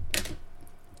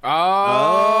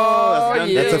 Oh,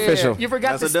 yeah. That's official. You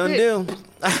forgot That's the a done spit. deal.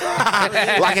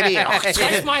 Lock it in.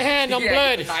 That's my hand on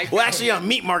blood. Well, actually, on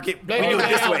meat market, we do it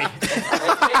this way.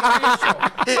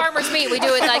 Farmer's meat, we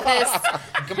do it like this.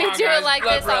 We do it like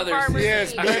this on Farmer's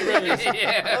Yes, meat. blood brothers.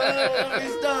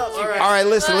 All right,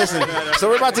 listen. So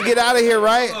we're about to get out of here,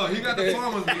 right? Oh, he got the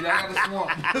farmer's meat. I got the swamp.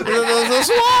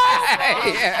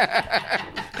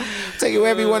 Take it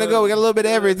wherever you want to go. We got a little bit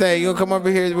of everything. You're gonna come over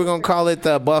here. We're gonna call it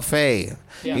the buffet.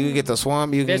 Yeah. You can get the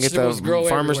swamp. You can Vegetables get grow the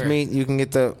farmer's everywhere. meat. You can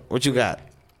get the what you got.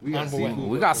 We got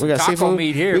some got taco seafood?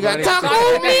 meat here. We got buddy.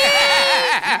 taco meat.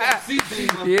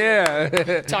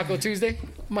 Yeah. Taco Tuesday,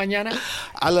 mañana.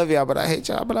 I love y'all, but I hate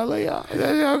y'all, but I love y'all.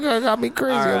 Y'all got me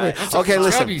crazy. All right. Okay,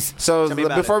 listen. Chubbies. So Tell me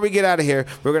about before we get out of here,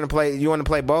 we're gonna play. You want to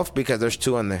play both because there's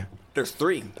 2 on there. There's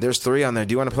 3. There's 3 on there.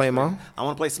 Do you want to play them all? I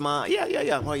want to play Smile.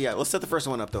 Yeah. Oh, yeah. Let's set the first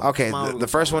one up, though. Okay, Smile. the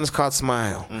first one is called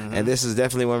Smile. And this is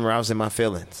definitely one where I was in my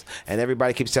feelings. And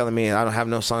everybody keeps telling me I don't have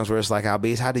no songs where it's like,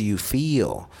 Albeez, how do you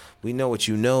feel? We know what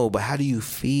you know, but how do you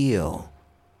feel?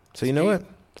 So you know what?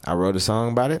 I wrote a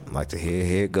song about it. I'd like to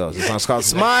hear it goes. The song's called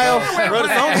Smile. I wrote a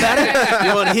song about it.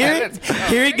 You want to hear it?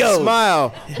 Here it goes.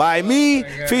 Smile by me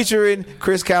featuring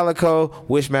Chris Calico,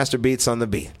 Wishmaster Beats on the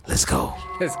beat. Let's go.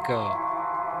 Let's go.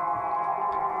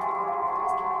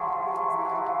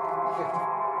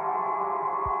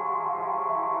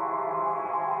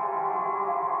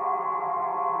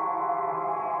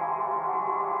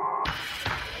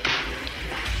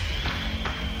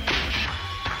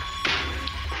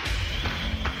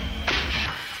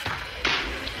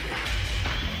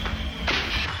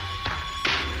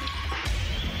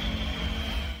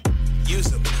 Use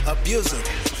them, abuse them,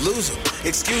 lose them,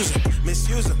 excuse them,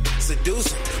 misuse them,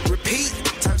 seduce them, repeat,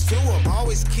 times 2 them.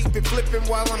 Always keep it flipping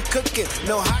while I'm cooking.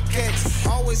 No hotcakes,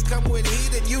 always come with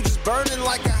heat and you just burning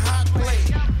like a hot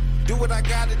plate. Do what I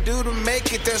gotta do to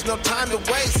make it, there's no time to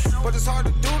waste. But it's hard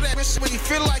to do that when you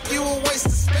feel like you a waste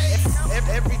of space.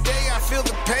 Every day I feel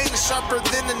the pain is sharper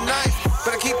than a knife.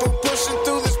 But I keep on pushing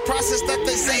through this process that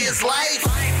they say is life.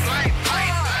 I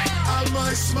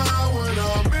might smile when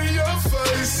I'm in your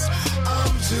face.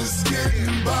 I'm just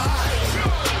getting by.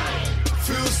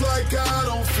 Feels like I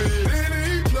don't fit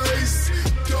any place.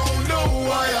 Don't know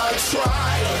why I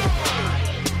try.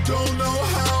 Don't know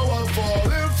how I'm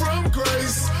falling from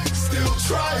grace. Still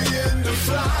trying to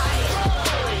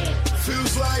fly.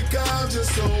 Feels like I'm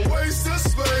just a waste of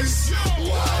space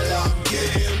while I'm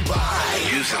getting by.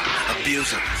 Use them,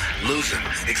 abuse them, lose them,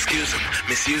 excuse them,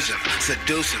 misuse them,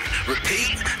 seduce them,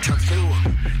 repeat, times 2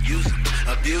 them. Use them,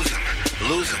 abuse them,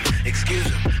 lose them, excuse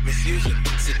them, misuse them,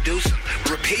 seduce them,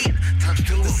 repeat, times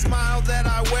 2 them. The smile that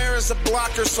I wear is a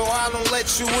blocker, so I don't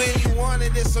let you in. You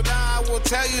wanted it, so now I will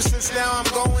tell you. Since now I'm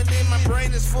going in, my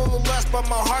brain is full of lust, but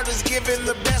my heart is giving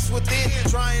the best within.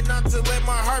 Trying not to let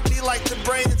my heart be like the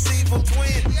brain, it's evil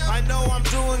twin. I know I'm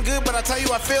doing good, but I tell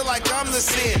you I feel like I'm the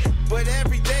sin. But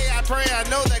every day I pray I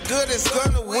know that good is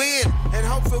gonna win. And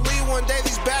hopefully one day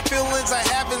these bad feelings I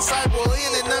have inside will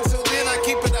end. And until then I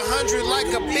keep it 100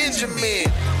 like a Benjamin.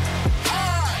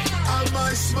 I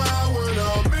might smile when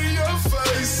I'm in your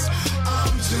face.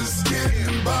 I'm just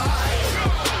getting by.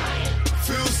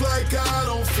 Feels like I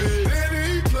don't fit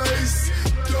any place.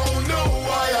 Don't know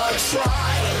why I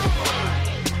try.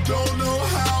 Don't know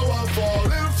how I'm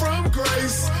falling from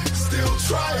grace. Still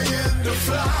trying to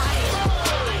fly.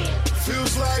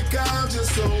 Feels like I'm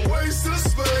just a waste of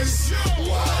space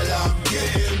while I'm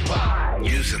getting by.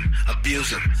 Use them,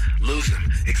 abuse them, lose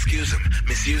them, excuse them,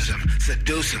 misuse them,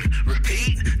 seduce them,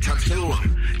 repeat, times 2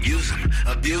 them. Use them,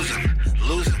 abuse them,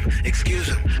 lose them, excuse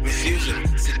them, misuse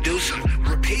them, seduce them,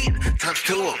 repeat, times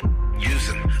 2 them. Use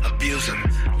them, abuse them,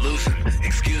 lose them,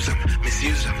 excuse them,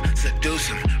 misuse them, seduce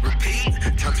them, repeat,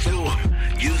 times 2 them.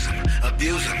 Use them,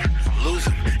 abuse them, lose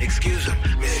them, excuse them,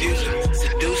 misuse them,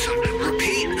 seduce them,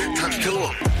 repeat, times 2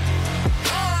 them.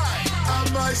 I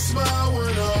might smile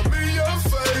when I'm in your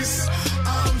face.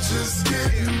 I'm just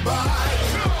getting by.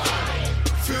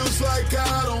 Feels like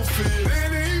I don't fit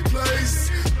any place.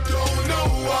 Don't know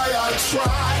why I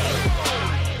try.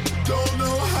 Don't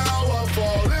know how I'm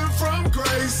falling from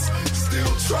grace.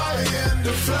 Still trying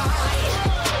to fly.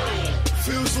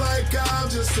 Feels like I'm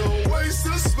just a waste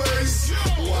of space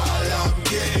while I'm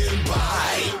getting by.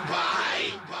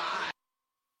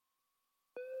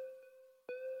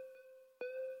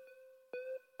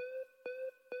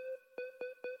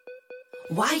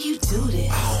 Why you do this?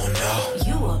 I don't know.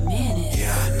 You a menace.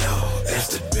 Yeah, I know. That's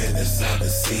the business of the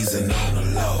season on the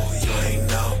low. You ain't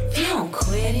know. You don't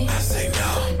quit it. I say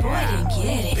no. Boy, then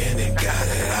get it. Been and got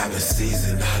it. I've been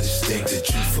seasoned. I just think that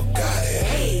you forgot it.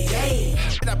 Hey, hey.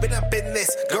 I've been up in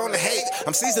this, going to hate.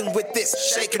 I'm seasoned with this,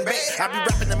 shake and bake. I be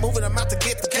rapping and moving, I'm out to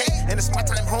get the cake. And it's my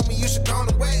time, homie, you should go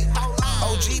away.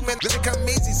 OG, man, this should come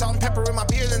easy. Salt and pepper in my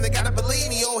beer, then they gotta believe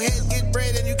me. Old head get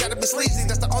bread and you gotta be sleazy.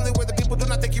 That's the only way the people do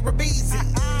not think you're a beezy.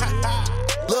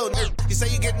 Little nigga, you say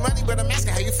you get money, but I'm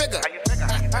asking how you figure.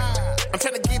 I'm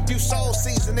trying to give you soul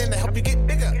seasoning to help you get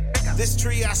bigger. This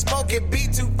tree I smoke, it be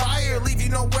too fire, leave you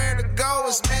nowhere to go.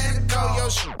 It's Mexico, yo,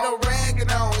 shit, no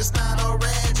oregano, it's not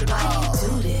original. How you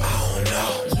do this? I don't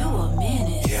know. You a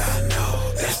minute. Yeah, I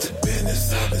know. That's the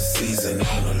business I've been seasoned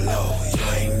on the low. You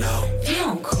ain't know. You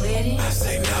don't quit it. I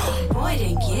say no. Boy,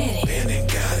 didn't get it. Been and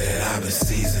got it. I've been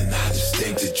seasoned. I just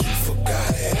think that you forgot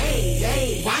it.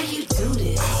 Hey, why you do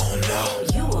this? I don't know.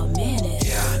 You a minute.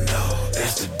 Yeah, I know.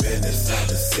 That's the business I've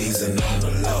been seasoned on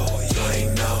the low. You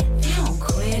ain't know. You don't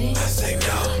quit it. I say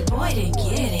no. Boy, didn't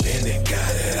get it. Been and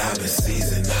got it. I've been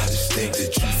seasoned. I just think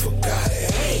that you forgot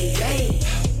it. Hey.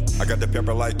 I got the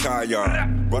pepper like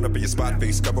Kion. Run up in your spot,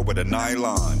 face covered with a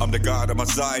nylon. I'm the god of my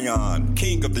Zion,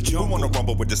 king of the jungle. Who wanna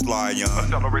rumble with this lion?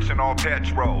 Acceleration on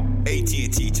petrol.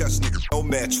 AT&T touch niggas, no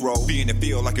metro. Be in the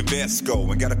field like a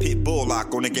Vesco. And got a pit bull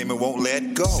lock on the game and won't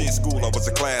let go. See, in school I was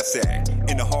a class act.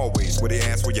 In the hallways where they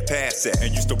ask where your pass at.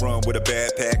 And used to run with a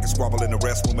backpack and squabble in the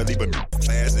restroom and leave a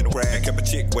class in the rag. Kept a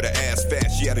chick with an ass fat.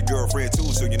 She had a girlfriend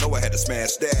too, so you know I had to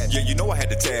smash that. Yeah, you know I had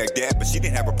to tag that, but she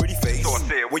didn't have a pretty face. So I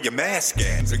said, where your mask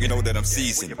at? So you know that I'm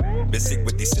seasoned. Been sick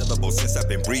with these syllables since I've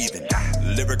been breathing.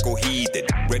 Lyrical heathen,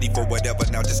 ready for whatever,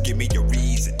 now just give me your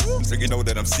reason. So you know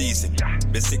that I'm seasoned.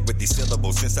 Been sick with these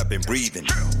syllables since I've been breathing.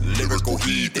 Lyrical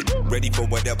heathen, ready for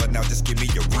whatever, now just give me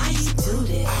your reason. Why you do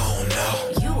this? I don't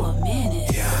know. You a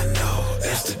minute. Yeah, I know.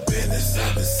 That's the business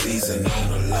I've been seasoned on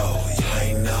the low. You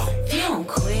ain't know. You don't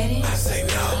quit it. I say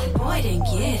no. Boy, didn't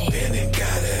get it. Been and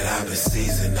got it. I've been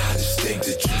seasoned. I just think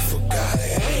that you forgot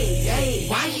it. Hey,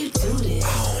 why you do this? I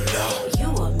don't know.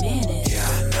 You a minute. Yeah,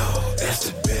 I know. That's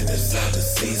the business I've been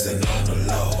seasoned on the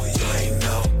low. You ain't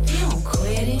know. You don't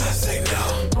quit it. I say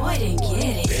no. Boy, didn't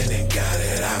get it. Been and got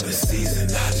it. I've been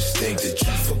seasoned. I just think that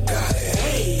you forgot it.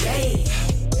 Hey.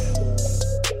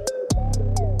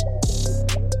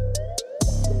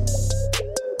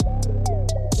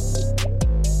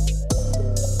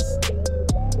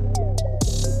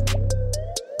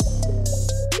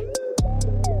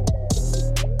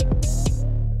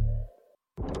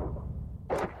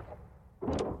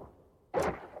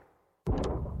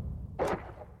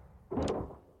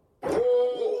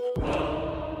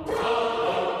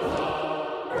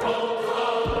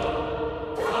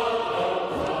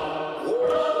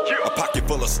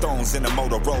 Full of stones in a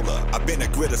Motorola. I've been a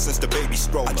gritter since the baby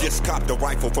stroller. I just copped a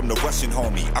rifle from the Russian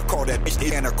homie. I call that bitch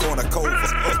Anna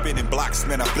Kournikova. Spinning blocks,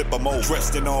 man, I flip them over.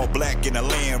 Dressed in all black in a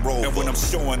Land Rover. And when I'm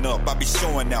showing up, I be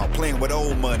showing out, playing with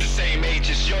old money. The same age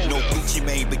as Yoda. No Gucci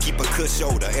Mane, but keep a cush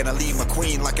odor. And I leave my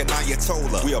queen like an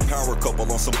Ayatollah. We a power couple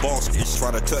on some boss bitch,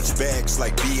 trying to touch bags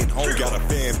like being home. Got a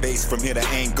fan base from here to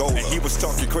Angola. And he was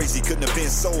talking crazy, couldn't have been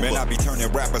sober. Man, I be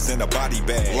turning rappers in a body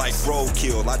bag. Like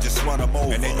roadkill, I just run them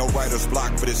over. And ain't no writer's block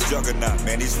for this juggernaut,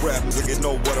 man. These rap niggas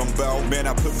know what I'm about. Man,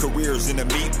 I put careers in the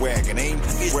meat wagon. Ain't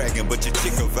bragging, but your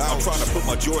chick of out. I'm trying to put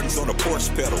my Jordans on a Porsche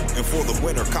pedal. And for the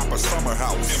winter, cop a summer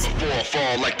house. And before I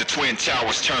fall like the Twin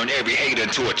Towers, turn every hater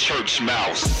into a church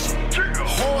mouse.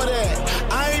 Hold it,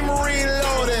 I'm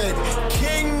reloaded.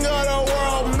 King of the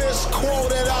world,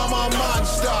 misquoted, I'm a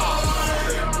monster.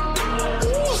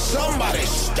 Ooh, somebody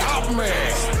stop me.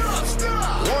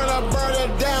 Wanna burn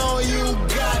it down, you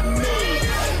got me.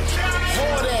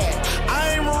 Hold it,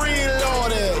 I'm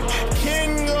reloaded.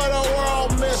 King of the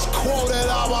world, misquoted,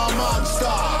 I'm a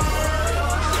monster.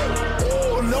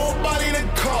 Ooh, nobody to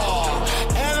call,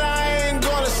 and I ain't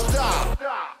gonna stop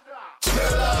till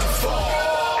I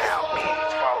fall.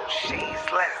 Albeez, follow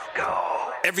Sheez, let's go.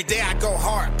 Every day I go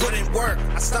hard, put in work,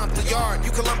 I stomp the yard.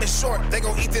 You Columbus short, they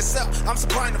gon' eat this up. I'm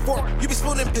supplying the fork, you be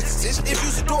spooning bitches if you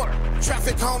support.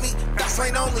 Traffic, homie, that's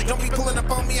lane only. Don't be pulling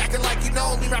up on me, acting like you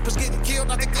know me. Rappers getting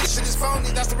killed, I think this shit is phony.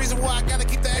 That's the reason why I gotta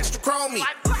keep the extra chromey.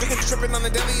 Niggas tripping on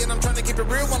the deli and I'm trying to keep it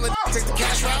real while I take the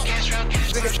cash route.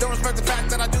 Niggas don't respect the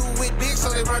fact that I do it big, so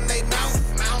they run they mouth.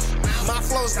 My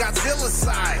flow's Godzilla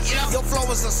size. Your flow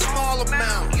is a small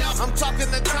amount. I'm talking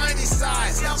the tiny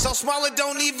size, so small it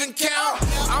don't even count.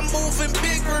 I'm moving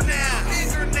bigger now,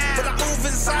 but I move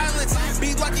in silence.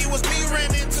 Be lucky it was me ran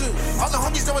into. All the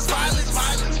homies know it's violence.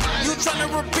 You trying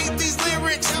to repeat these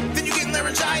lyrics, then you get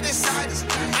laryngitis.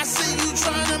 I see you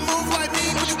trying to move like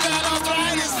me, but you got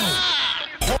arthritis.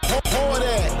 Hold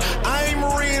it, I'm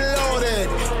reloaded.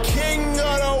 King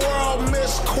of the world,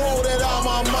 misquoted, I'm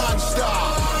a monster.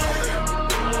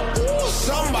 Ooh,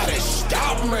 somebody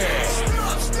stop me.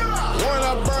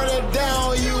 Wanna burn it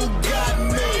down, you got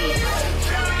me.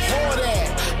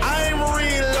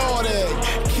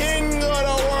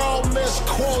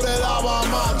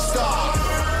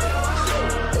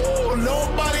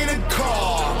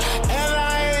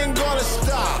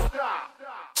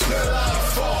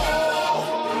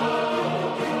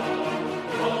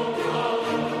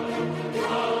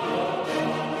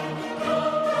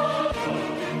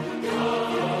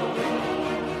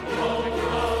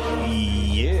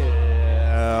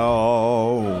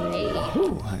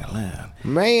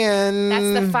 Man.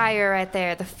 That's the fire right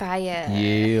there. The fire.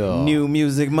 Yeah. New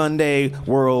Music Monday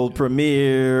world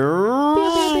premiere.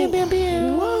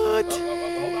 What?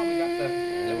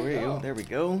 There we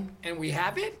go. And we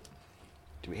have it?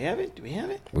 Do we have it?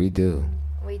 We do.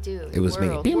 We do. It was me.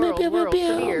 World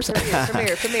premiere.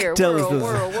 Tell us this.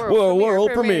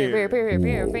 World premiere.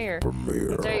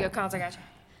 There you go, Cons. I got you.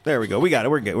 There we go. We got it.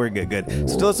 We're good.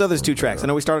 So let's do those 2 tracks. I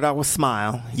know we started out with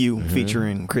Smile,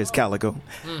 featuring Chris Calico.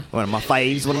 One of my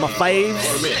faves.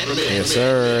 Yes,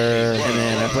 sir. And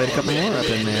then I played a couple more up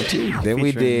in there, too. Then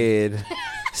we did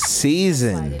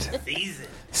Seasoned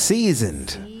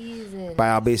by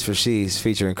Albeez for Sheez,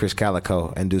 featuring Chris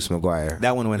Calico and Deuce McGuire.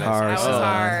 That one went hard.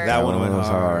 That one went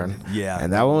hard. Yeah.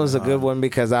 And that one was a good one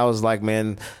because I was like,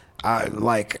 man, I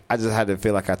just had to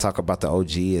feel like I talk about the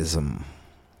OG-ism.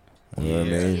 You know what I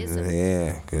mean?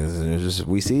 Yeah, because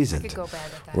we seasoned.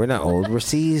 We're not old. We're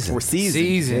seasoned. We're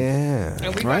seasoned.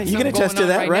 Yeah. Right? You can attest to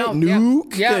that, right?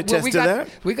 Nuke. Yeah, can attest to that.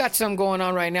 We got something going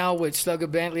on right now with Slugger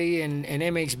Bentley and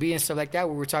MHB and stuff like that,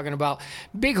 where we're talking about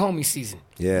big homie season.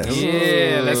 Yes.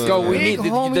 Yeah, let's go. We Big need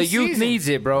homie the youth season. needs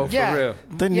it, bro. Yeah. For real.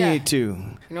 They need to.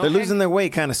 You know, They're losing their way,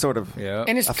 kind of, sort of. Yeah.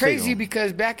 And it's I crazy feel.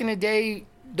 because back in the day,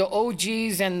 the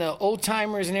OGs and the old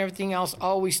timers and everything else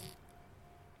always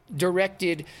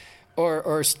directed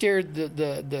or steered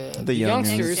the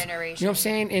youngsters, you know what I'm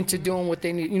saying, into doing what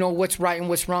they need, you know, what's right and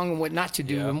what's wrong and what not to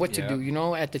do and what to do, you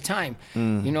know, at the time,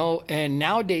 you know. And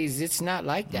nowadays it's not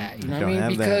like that, you know what I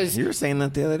mean? Because you were saying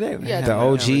that the other day. Yeah, the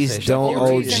OGs don't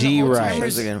OG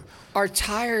right. Are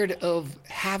tired of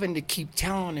having to keep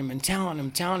telling them, and then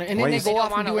Why they you go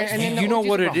off and do it. And then You know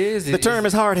what it is? The term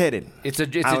is hard-headed. It's a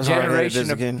I was hard-headed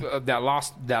generation of that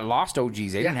lost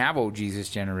OGs. They didn't have OGs this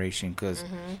generation because,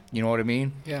 you know what I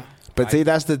mean? Yeah. But see,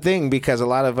 that's the thing, because a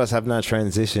lot of us have not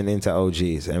transitioned into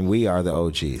OGs, and we are the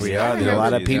OGs. We are the A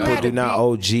lot of OGs, people do not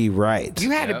OG right.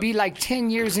 You had to be like 10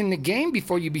 years in the game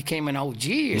before you became an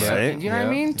OG or something. You know what I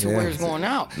mean? To where it's going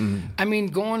out. I mean,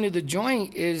 going to the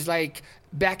joint is like,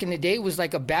 back in the day, was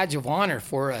like a badge of honor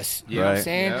for us. You know what I'm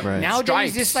saying? Yeah. Right.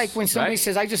 Nowadays, Stripes, it's like when somebody right?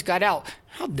 says, I just got out.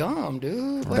 How dumb,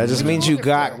 dude. That just means you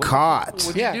got caught.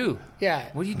 What do you do? Yeah.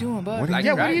 What are you doing, bud? What are you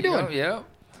Yeah, what are you doing? Yeah.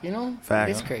 You know?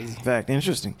 Fact. It's crazy. Fact.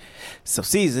 Interesting. So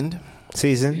seasoned.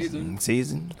 Season.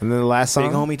 Seasoned. And then the last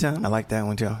Big song, homie time. I like that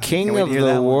one, too. King Can't wait of to hear the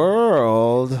that one.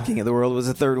 World. King of the World was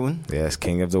the third one. Yes,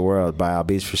 King of the World by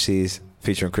Albeez for Sheez,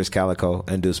 featuring Chris Calico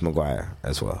and Deuce McGuire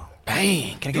as well.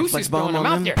 Bang! Can I get Deuce flex is throwing bomb them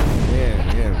on out them? there.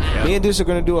 Yeah. Me and Deuce are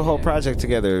going to do a whole project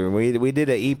together. We did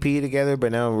an EP together,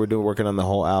 but now we're working on the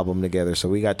whole album together. So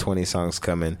we got 20 songs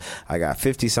coming. I got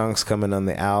 50 songs coming on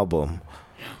the album.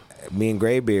 Me and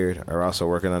Graybeard are also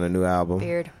working on a new album.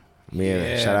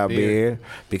 Shout out Beard.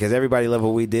 Because everybody loved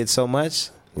what we did so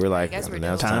much. We're like,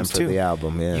 now it's time for the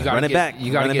album. Yeah. You gotta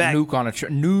You got to get Nuke on a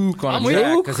track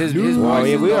because his we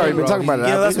already been talking about it. You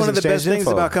know, that's one of the best things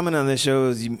about coming on this show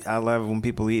is I love when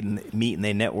people meet and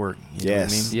they network. You know what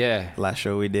I mean? Yeah. Last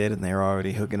show we did, and they were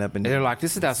already hooking up. And they're like,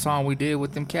 this is that song we did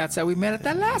with them cats that we met at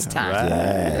that last time. Right.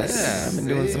 Yes. Yeah. I've been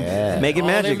doing some making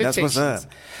magic. That's what's up.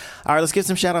 All right, let's get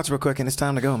some shout outs real quick, and it's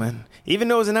time to go, man. Even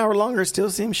though it's an hour longer, it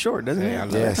still seems short, doesn't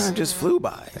it? Yes. Time just flew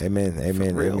by. Amen.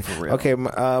 For real. Okay,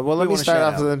 well, let me start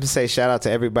off. Let me say shout out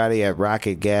to everybody at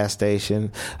Rocket Gas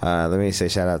Station. Let me say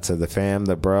shout out to the fam,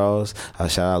 the bros.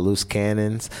 Shout out Loose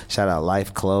Cannons. Shout out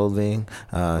Life Clothing.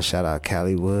 Shout out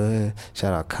Cali Wood.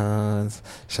 Shout out Cons.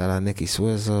 Shout out Nikki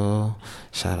Swizzle.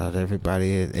 Shout out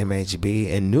everybody at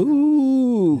MHB and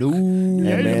New. And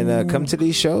man, come to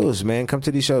these shows, man. Come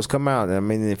to these shows. Come out. I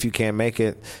mean, if you can't make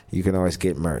it, you can always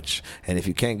get merch. And if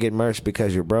you can't get merch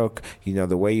because you're broke, you know,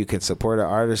 the way you can support an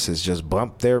artist is just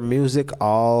bump their music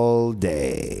all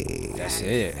day. That's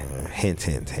it. Hint. He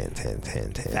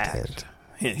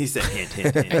said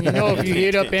hint. And you know, if you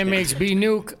hit up MHB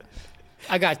Nuke,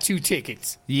 I got 2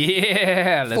 tickets.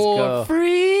 Yeah, let's go. For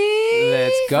free.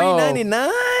 Let's go.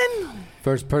 $3.99.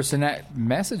 First person that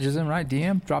messages him, right?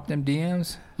 Drop them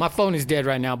DMs. My phone is dead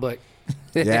right now, but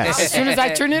Yes. as soon as I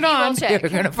turn it on, You're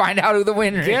going to find out who the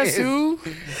winner guess is. who?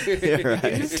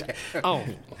 Right. Oh,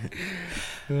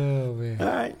 man. All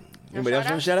right. Anybody else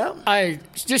want to shout out? I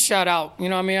just shout out. You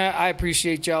know, I mean, I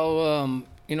appreciate y'all.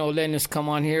 You know, letting us come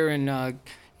on here and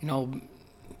you know,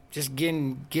 just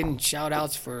getting shout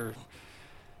outs for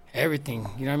everything.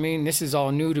 You know what I mean? This is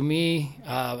all new to me.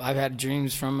 I've had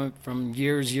dreams from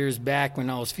years back when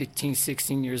I was 15,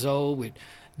 16 years old with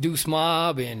Deuce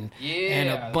Mob and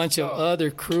a bunch of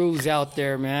other crews out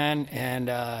there, man. And,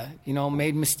 you know,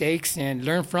 made mistakes and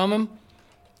learned from them.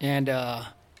 And,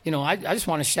 you know, I just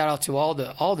want to shout out to all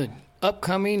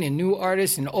upcoming and new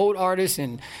artists and old artists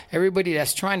and everybody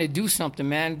that's trying to do something,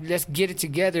 man. Let's get it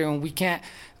together, and we can't,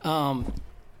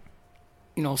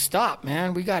 stop,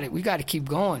 man. We got to keep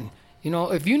going.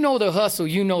 If you know the hustle,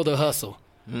 you know the hustle.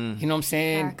 You know what I'm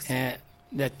saying? And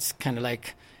that's kind of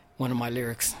like one of my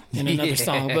lyrics in another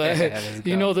song. But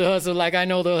you know the hustle, like I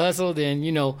know the hustle, then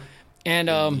and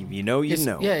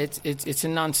Yeah, it's a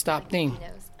nonstop thing.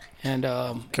 And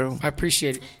cool. I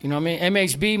appreciate it. You know what I mean?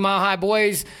 MHB, Mile High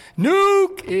Boys,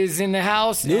 Nuke is in the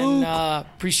house. Nuke. And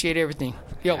appreciate everything.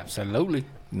 Yo. Absolutely.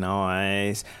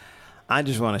 Nice. I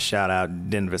just want to shout out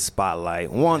Denver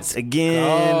Spotlight once again.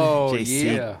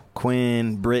 JC,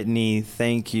 Quinn, Brittany,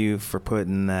 thank you for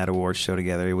putting that award show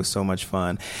together. It was so much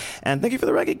fun. And thank you for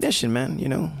the recognition, man.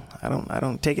 I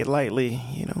don't take it lightly.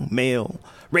 Male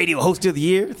Radio Host of the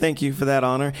Year. Thank you for that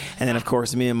honor. And then, of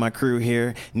course, me and my crew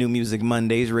here, New Music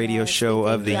Mondays Radio Show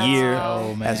of the Year.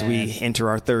 As we enter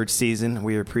our third season,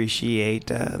 we appreciate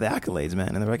the accolades,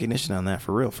 man, and the recognition on that,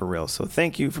 for real. So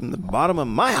thank you from the bottom of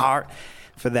my heart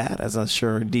for that, as I'm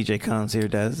sure DJ Combs here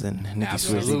does, and Nikki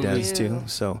Swizzy does too.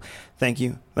 So thank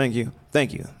you.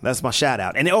 That's my shout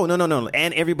out. And no.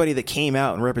 And everybody that came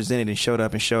out and represented and showed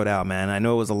up and showed out, man. I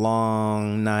know it was a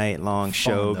long night, long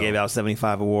show. Gave out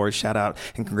 75 awards. Shout out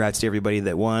and congrats to everybody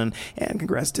that won. And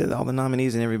congrats to all the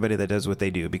nominees and everybody that does what they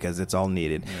do, because it's all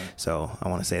needed. Yeah. So I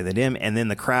want to say that him, and then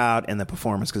the crowd and the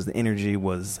performance, because the energy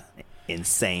was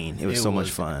insane. It was so much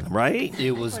fun, right?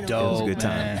 It was dope. It was a good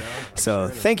time. Man. So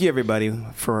thank you, everybody,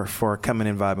 for coming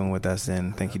and vibing with us,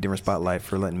 and thank you, Denver Spotlight,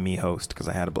 for letting me host, because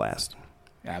I had a blast.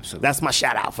 Absolutely. That's my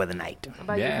shout out for the night.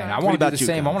 Yeah, and I want to do the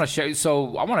same. I want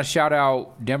to shout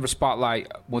out Denver Spotlight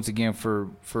once again for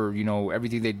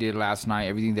everything they did last night,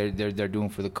 everything they're doing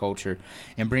for the culture,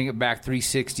 and bring it back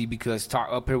 360, because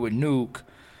up here with Nuke.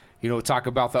 Talk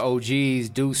about the OGs,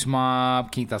 Deuce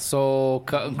Mob, Quinta Soul,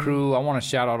 Cutting Crew. I want to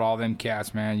shout out all them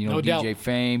cats, man. No DJ doubt.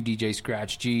 Fame, DJ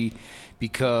Scratch G,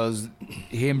 because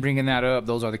him bringing that up,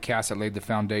 those are the cats that laid the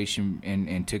foundation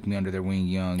and took me under their wing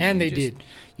young. And they did.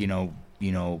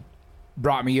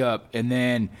 Brought me up. And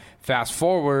then fast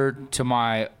forward to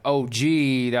my OG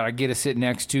that I get to sit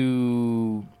next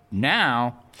to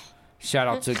now. Shout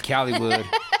out to Callywood.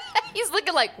 He's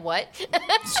looking like, what?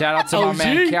 Shout out to my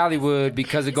man Callywood,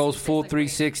 because it goes full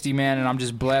 360, man, and I'm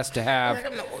just blessed to have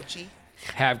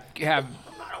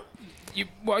you.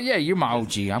 Well, yeah, you're my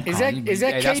OG. Is that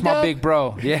K-Dub? That's my big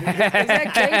bro. Yeah. Is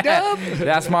that K-Dub?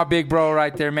 That's my big bro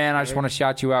right there, man. I just want to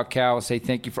shout you out, Cal, and say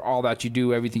thank you for all that you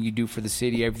do, everything you do for the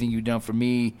city, everything you've done for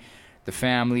me, the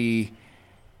family.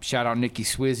 Shout out Nikki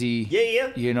Swizzy.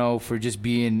 Yeah. For just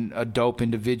being a dope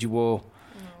individual.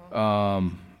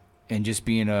 And just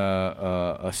being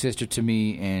a sister to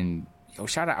me. And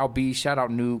shout out Albeez, shout out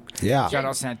Nuke, shout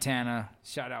out Santana,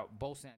 shout out both Santana.